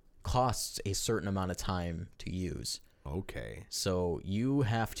one costs a certain amount of time to use. Okay. So you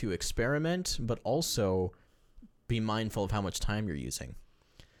have to experiment, but also be mindful of how much time you're using.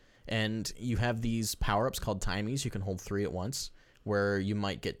 And you have these power-ups called timies. You can hold 3 at once, where you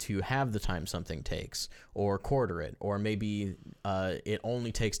might get to have the time something takes, or quarter it, or maybe it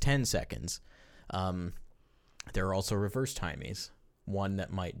only takes 10 seconds. There are also reverse timies, one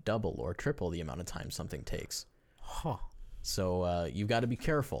that might double or triple the amount of time something takes. Huh. So you've got to be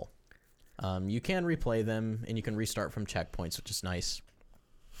careful. You can replay them, and you can restart from checkpoints, which is nice.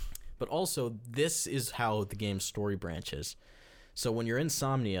 But also, this is how the game's story branches. So when you're in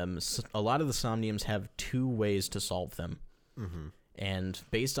Somnium, a lot of the Somniums have 2 ways to solve them. Mm-hmm. And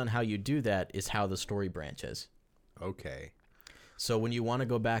based on how you do that is how the story branches. Okay. So when you want to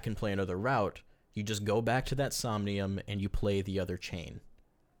go back and play another route, you just go back to that Somnium and you play the other chain.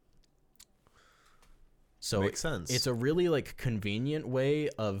 So makes sense. It's a really like convenient way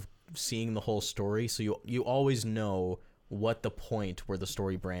of seeing the whole story. So you always know what the point where the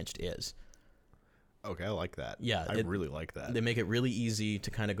story branched is. Okay, I like that. Yeah, I really like that. They make it really easy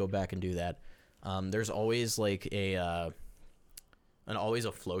to kind of go back and do that. There's always like always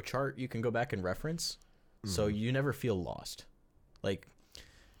a flow chart you can go back and reference, so you never feel lost. Like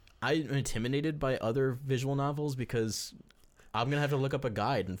I'm intimidated by other visual novels because I'm gonna have to look up a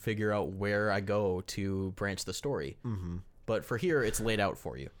guide and figure out where I go to branch the story. Mm-hmm. But for here, it's laid out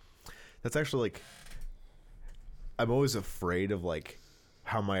for you. That's actually like I'm always afraid of like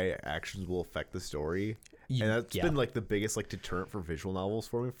how my actions will affect the story. And that's been like the biggest like deterrent for visual novels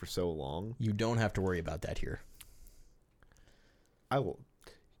for me for so long. You don't have to worry about that here. I will.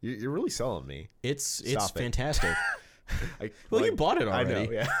 You're really selling me. It's fantastic. Well, you bought it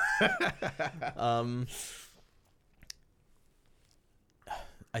already. I know, yeah.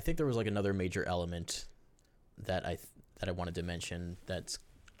 I think there was like another major element that I wanted to mention that's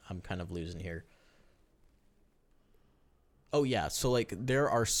I'm kind of losing here. Oh yeah, so like there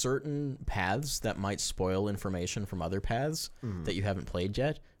are certain paths that might spoil information from other paths that you haven't played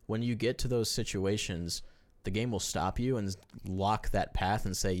yet. When you get to those situations, the game will stop you and lock that path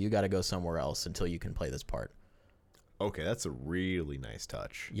and say you got to go somewhere else until you can play this part. Okay, that's a really nice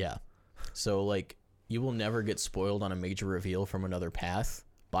touch. Yeah. So like you will never get spoiled on a major reveal from another path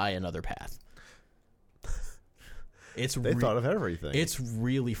by another path. They thought of everything. It's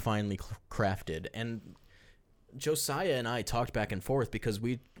really finely crafted, and Josiah and I talked back and forth because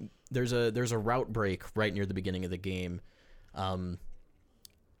there's a route break right near the beginning of the game. Did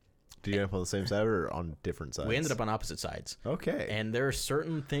you end up on the same side or on different sides? We ended up on opposite sides. Okay. And there are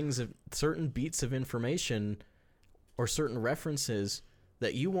certain beats of information or certain references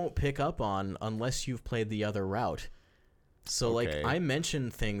that you won't pick up on unless you've played the other route. So like I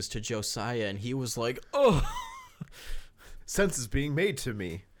mentioned things to Josiah and he was like, "Oh, sense is being made to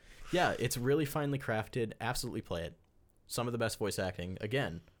me." Yeah, it's really finely crafted. Absolutely play it. Some of the best voice acting.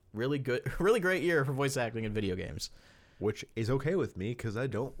 Again, really good, really great year for voice acting in video games. Which is okay with me because I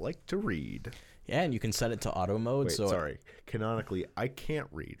don't like to read. Yeah, and you can set it to auto mode. Wait, sorry. Canonically, I can't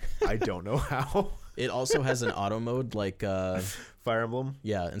read. I don't know how. It also has an auto mode like Fire Emblem.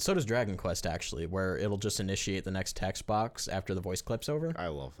 Yeah, and so does Dragon Quest actually, where it'll just initiate the next text box after the voice clip's over. I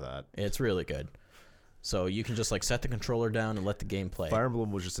love that. It's really good. So you can just like set the controller down and let the game play. Fire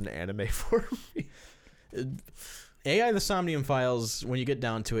Emblem was just an anime for me. AI the Somnium Files, when you get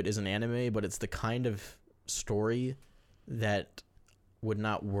down to it, is an anime, but it's the kind of story that would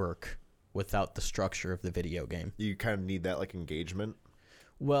not work without the structure of the video game. You kind of need that like engagement.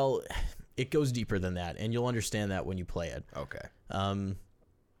 Well, it goes deeper than that, and you'll understand that when you play it. Okay.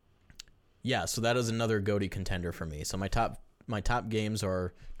 Yeah, so that is another GOTY contender for me. So my top games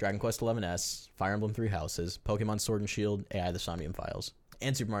are Dragon Quest XI-S, Fire Emblem Three Houses, Pokemon Sword and Shield, AI: The Somnium Files,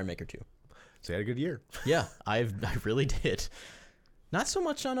 and Super Mario Maker 2. So you had a good year. Yeah, I really did. Not so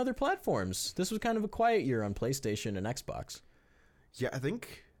much on other platforms. This was kind of a quiet year on PlayStation and Xbox. Yeah, I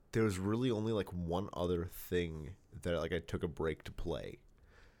think there was really only like one other thing that like I took a break to play.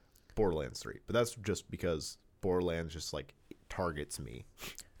 Borderlands 3. But that's just because Borderlands just like targets me.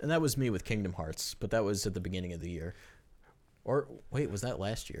 And that was me with Kingdom Hearts, but that was at the beginning of the year. Or wait, was that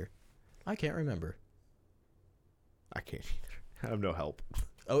last year? I can't remember. I can't either. I have no help.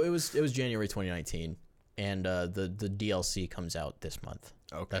 Oh, it was January 2019, and the DLC comes out this month.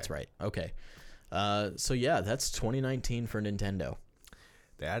 Okay. That's right. Okay. So yeah, that's 2019 for Nintendo.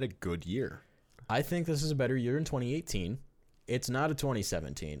 They had a good year. I think this is a better year in 2018. It's not a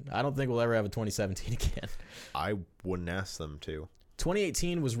 2017. I don't think we'll ever have a 2017 again. I wouldn't ask them to.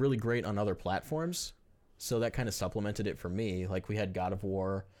 2018 was really great on other platforms, so that kind of supplemented it for me. Like we had God of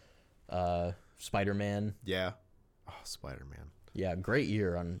War, Spider-Man. Yeah. Oh, Spider-Man. Yeah, great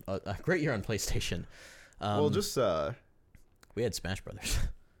year on PlayStation. We had Smash Brothers.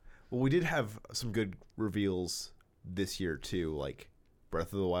 Well, we did have some good reveals this year too, like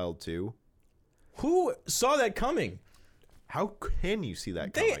Breath of the Wild 2. Who saw that coming? How can you see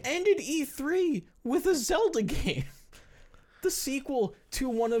that They coming? ended E3 with a Zelda game. The sequel to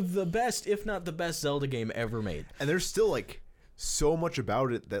one of the best, if not the best, Zelda game ever made. And there's still like so much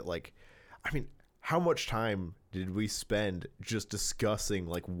about it that like, I mean, how much time did we spend just discussing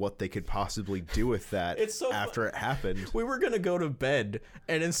like what they could possibly do with that after it happened? We were going to go to bed,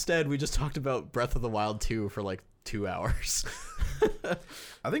 and instead we just talked about Breath of the Wild 2 for like 2 hours.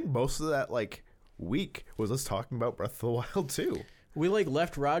 I think most of that like week was us talking about Breath of the Wild 2. We like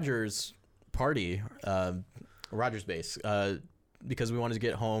left Roger's party, Roger's base, because we wanted to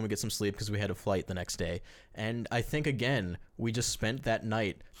get home and get some sleep because we had a flight the next day. And I think, again, we just spent that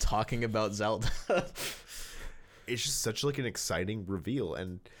night talking about Zelda. It's just such like an exciting reveal.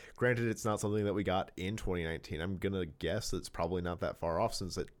 And granted, it's not something that we got in 2019. I'm going to guess it's probably not that far off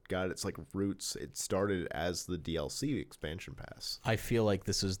since it got its like roots. It started as the DLC expansion pass. I feel like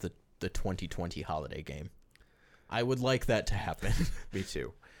this is the 2020 holiday game. I would like that to happen. Me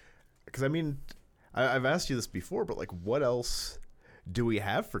too. Because I mean, I've asked you this before, but like what else do we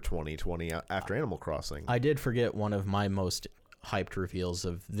have for 2020 after Animal Crossing? I did forget one of my most hyped reveals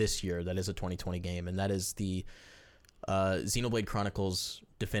of this year that is a 2020 game, and that is the Xenoblade Chronicles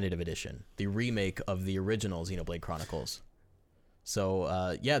Definitive Edition, the remake of the original Xenoblade Chronicles.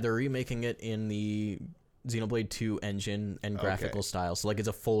 So yeah, they're remaking it in the Xenoblade 2 engine and graphical style. So like it's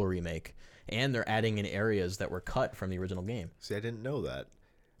a full remake, and they're adding in areas that were cut from the original game. See, I didn't know that.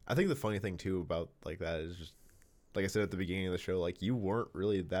 I think the funny thing too about like that is just like I said at the beginning of the show, like you weren't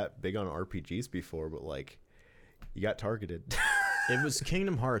really that big on RPGs before, but like you got targeted. It was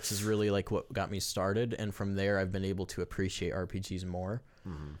Kingdom Hearts is really like what got me started, and from there I've been able to appreciate RPGs more.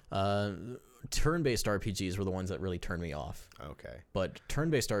 Mm-hmm. Turn-based RPGs were the ones that really turned me off. Okay. But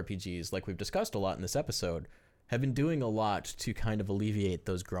turn-based RPGs, like we've discussed a lot in this episode, have been doing a lot to kind of alleviate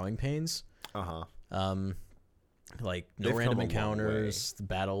those growing pains. Like no They've random come a long encounters, the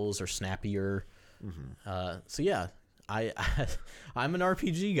battles are snappier. Mm-hmm. So yeah, I'm an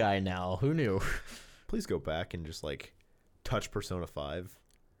RPG guy now. Who knew? Please go back and just like touch Persona 5.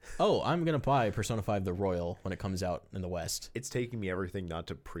 Oh, I'm gonna buy Persona 5 The Royal when it comes out in the West. It's taking me everything not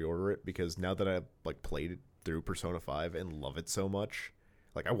to pre-order it because now that I've like played it through Persona 5 and love it so much,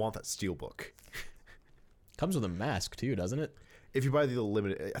 like I want that steelbook. Comes with a mask too, doesn't it? If you buy the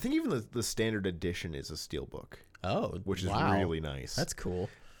limited, I think even the standard edition is a steelbook. Oh, which is wow. really nice. That's cool.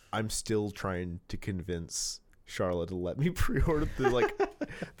 I'm still trying to convince Charlotte to let me pre-order the like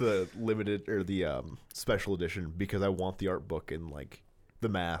the limited or the special edition because I want the art book and like the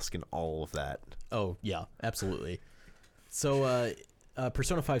mask and all of that. Oh yeah, absolutely. So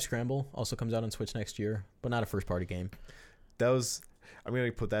Persona 5 Scramble also comes out on Switch next year, but not a first-party game. I'm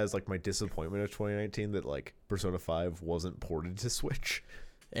gonna put that as like my disappointment of 2019 that like Persona 5 wasn't ported to Switch.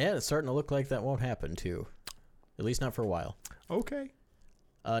 And it's starting to look like that won't happen too, at least not for a while. Okay.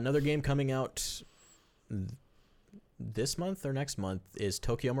 Another game coming out this month or next month is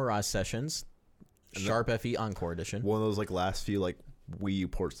Tokyo Mirage Sessions, Sharp FE Encore Edition. One of those like last few like Wii U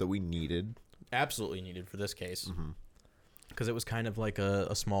ports that we needed. Absolutely needed for this case. Because it was kind of like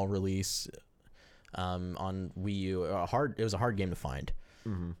a small release on Wii U. It was a hard game to find.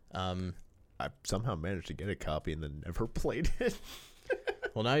 I somehow managed to get a copy and then never played it.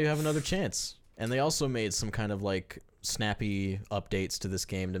 Well, now you have another chance. And they also made some kind of like snappy updates to this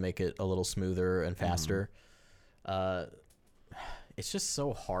game to make it a little smoother and faster. It's just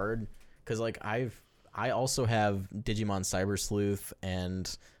so hard because like I also have Digimon Cyber Sleuth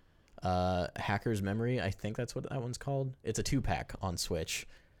and Hacker's Memory. I think that's what that one's called. It's a 2-pack on Switch.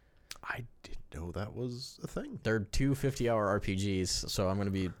 I didn't know that was a thing. They're 2 50-hour RPGs, so I'm going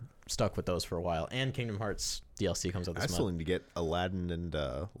to be stuck with those for a while. And Kingdom Hearts DLC comes out this I month. still need to get Aladdin and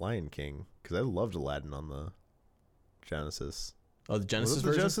Lion King because I loved Aladdin on the Genesis. Oh, the Genesis was it the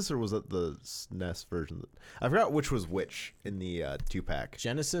version? Genesis or was it the SNES version? I forgot which was which in the 2-pack.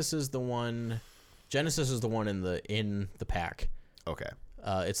 Genesis is the one in the pack. Okay.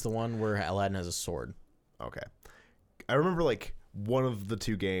 It's the one where Aladdin has a sword. Okay. I remember like one of the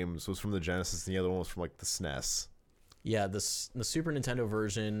 2 games was from the Genesis and the other one was from like the SNES. Yeah, the Super Nintendo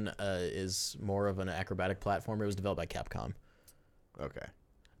version is more of an acrobatic platformer. It was developed by Capcom. Okay.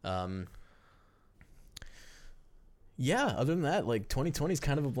 Yeah, other than that, like 2020 is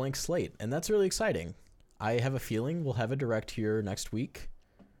kind of a blank slate, and that's really exciting. I have a feeling we'll have a Direct here next week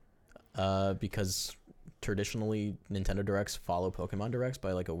because traditionally Nintendo Directs follow Pokemon Directs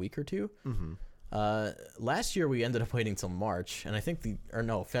by like a week or 2. Last year we ended up waiting till March, and I think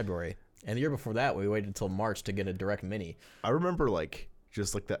February. And the year before that, we waited until March to get a Direct Mini. I remember like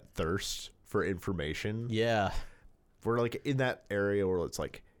just like that thirst for information. Yeah. We're like in that area where it's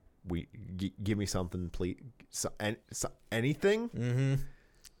like, give me something, please. Anything. Mm-hmm.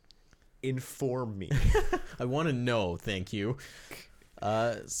 Inform me. I want to know. Thank you.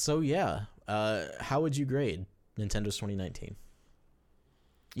 So yeah. How would you grade Nintendo's 2019?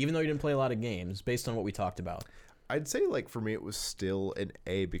 Even though you didn't play a lot of games, based on what we talked about. I'd say like for me it was still an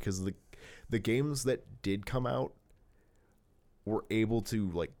A because the games that did come out were able to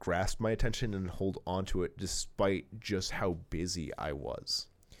like grasp my attention and hold on to it despite just how busy I was.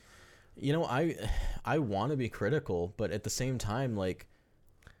 You know, I want to be critical, but at the same time, like,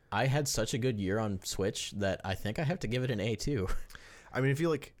 I had such a good year on Switch that I think I have to give it an A too. I mean, if you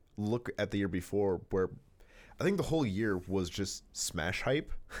like look at the year before, where I think the whole year was just Smash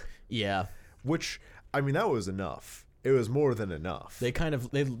hype. Yeah. Which, I mean, that was enough. It was more than enough. They kind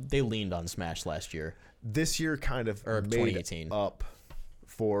of they leaned on Smash last year. This year kind of or made 2018 up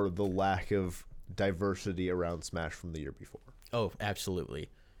for the lack of diversity around Smash from the year before. Oh, absolutely.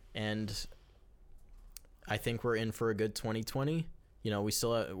 And I think we're in for a good 2020. You know, we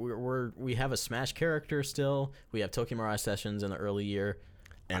still have, we have a Smash character still. We have Tokyo Mirage Sessions in the early year.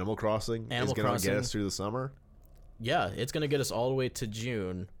 Animal Crossing is going to get us through the summer. Yeah, it's going to get us all the way to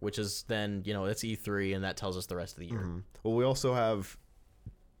June, which is then, you know, it's E3, and that tells us the rest of the year. Mm-hmm. Well, we also have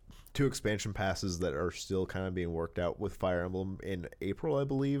 2 expansion passes that are still kind of being worked out with Fire Emblem in April, I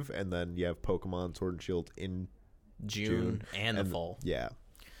believe, and then you have Pokemon Sword and Shield in June and the fall. Yeah.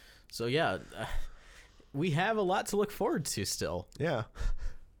 So, yeah, we have a lot to look forward to still. Yeah.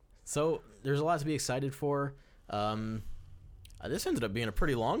 So, there's a lot to be excited for. This ended up being a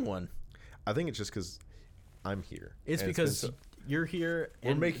pretty long one. I think it's just because I'm here. It's because you're here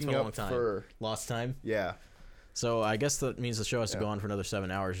and we're making it's been a up long time. for lost time. Yeah. So, I guess that means the show has to go on for another 7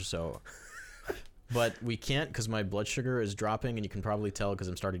 hours or so. But we can't because my blood sugar is dropping, and you can probably tell because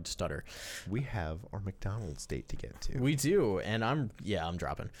I'm starting to stutter. We have our McDonald's date to get to. We do, and I'm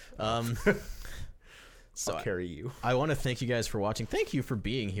dropping. So I'll carry you. I want to thank you guys for watching. Thank you for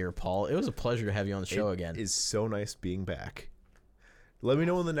being here, Paul. It was a pleasure to have you on the show again. It is so nice being back. Let me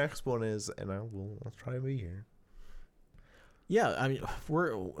know when the next one is, and I'll try to be here. Yeah, I mean,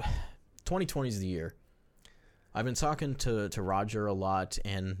 2020 is the year. I've been talking to Roger a lot,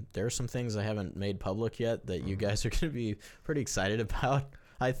 and there are some things I haven't made public yet that you guys are going to be pretty excited about,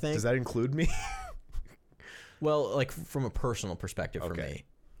 I think. Does that include me? Well, like from a personal perspective for me.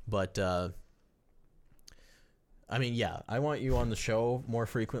 But, I mean, yeah, I want you on the show more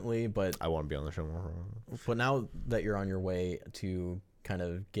frequently, but... I want to be on the show more. But now that you're on your way to kind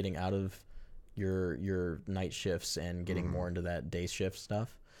of getting out of your night shifts and getting more into that day shift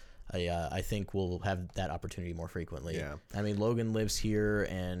stuff, I think we'll have that opportunity more frequently. Yeah. I mean, Logan lives here,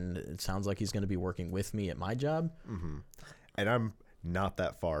 and it sounds like he's going to be working with me at my job. Mm-hmm. And I'm not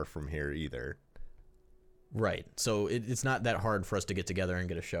that far from here either. Right. So it's not that hard for us to get together and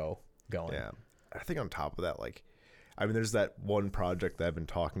get a show going. Yeah. I think on top of that, like, I mean, there's that one project that I've been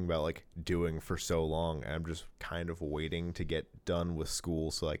talking about, like, doing for so long, and I'm just kind of waiting to get done with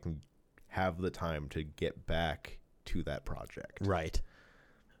school so I can have the time to get back to that project. Right.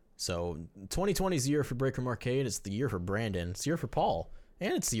 So 2020 is the year for Breakroom Arcade. It's the year for Brandon. It's the year for Paul.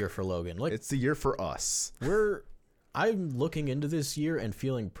 And it's the year for Logan. Like, it's the year for us. I'm looking into this year and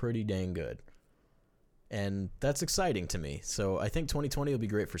feeling pretty dang good. And that's exciting to me. So I think 2020 will be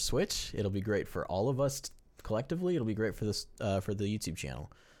great for Switch. It'll be great for all of us collectively, it'll be great for this for the YouTube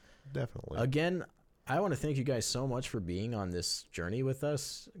channel. Definitely. Again, I want to thank you guys so much for being on this journey with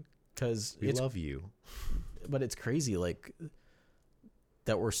us, because we love you. But it's crazy, like,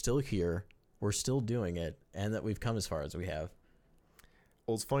 that we're still here, we're still doing it, and that we've come as far as we have.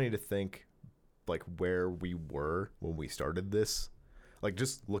 Well, it's funny to think, like, where we were when we started this. Like,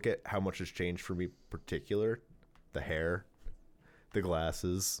 just look at how much has changed for me, particular. The hair, the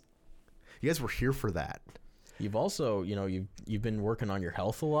glasses. You guys were here for that. You've also, you've been working on your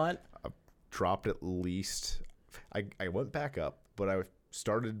health a lot. I've dropped at least. I went back up, but I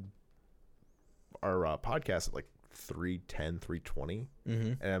started our podcast at like 310, 320,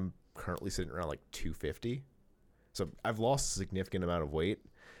 and I'm currently sitting around like 250. So I've lost a significant amount of weight.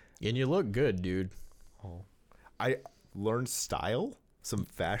 And you look good, dude. Oh, I learned style, some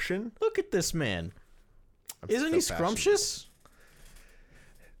fashion. Look at this man. Isn't he scrumptious?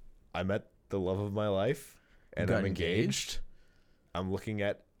 I met the love of my life, and I'm engaged. I'm looking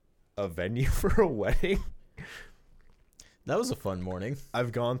at a venue for a wedding. That was a fun morning.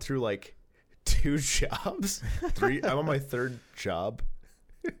 I've gone through like 2 jobs. 3. I'm on my 3rd job.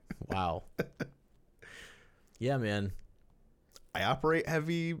 Wow. Yeah, man. I operate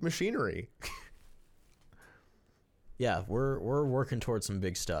heavy machinery. Yeah, we're working towards some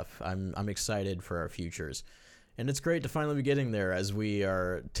big stuff. I'm excited for our futures. And it's great to finally be getting there as we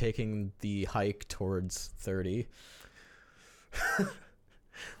are taking the hike towards 30. Well,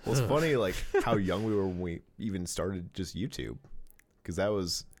 it's funny, like, how young we were when we even started just YouTube. Because that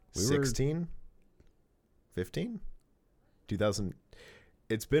was 16? 15? 2000.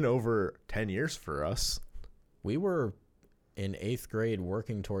 It's been over 10 years for us. We were in 8th grade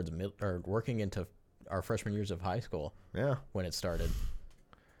working into our freshman years of high school. Yeah. When it started.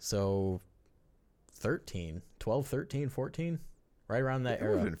 So 12, 13, 14, right around that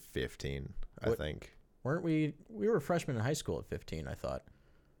era. Even 15, I think. Weren't we? We were freshmen in high school at 15, I thought.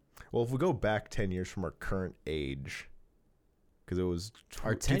 Well, if we go back 10 years from our current age, because it was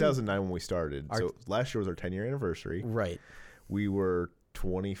 2009 when we started. So last year was our 10-year anniversary. Right. We were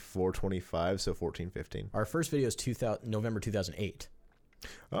 24, 25, so 14, 15. Our first video is November 2008.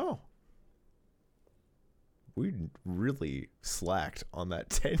 Oh. We really slacked on that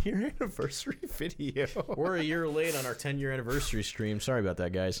 10-year anniversary video. We're a year late on our 10-year anniversary stream. Sorry about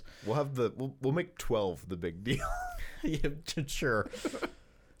that, guys. We'll make 12 the big deal. Yeah, sure.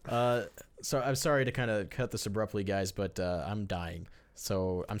 So I'm sorry to kind of cut this abruptly, guys, but I'm dying.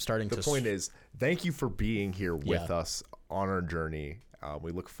 So I'm starting to... The point is, thank you for being here with us on our journey.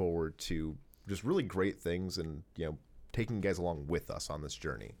 We look forward to just really great things and, taking you guys along with us on this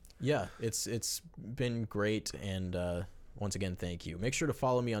journey. Yeah, it's been great, and once again, thank you. Make sure to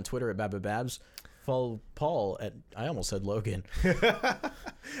follow me on Twitter at Babababs. Follow Paul at... I almost said Logan.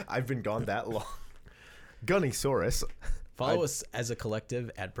 I've been gone that long. Gunnysaurus. Follow us as a collective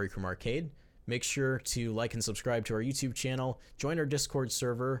at Breakroom Arcade. Make sure to like and subscribe to our YouTube channel. Join our Discord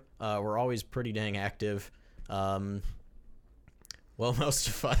server. We're always pretty dang active. Well, most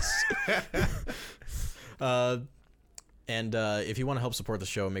of us. And if you want to help support the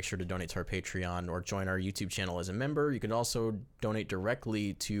show, make sure to donate to our Patreon or join our YouTube channel as a member. You can also donate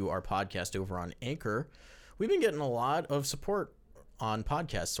directly to our podcast over on Anchor. We've been getting a lot of support on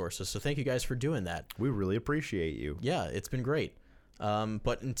podcast sources, so thank you guys for doing that. We really appreciate you. Yeah, it's been great.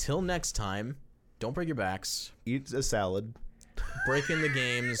 But until next time, don't break your backs. Eat a salad. Break in the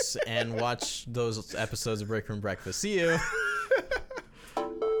games and watch those episodes of Break Room Breakfast. See you.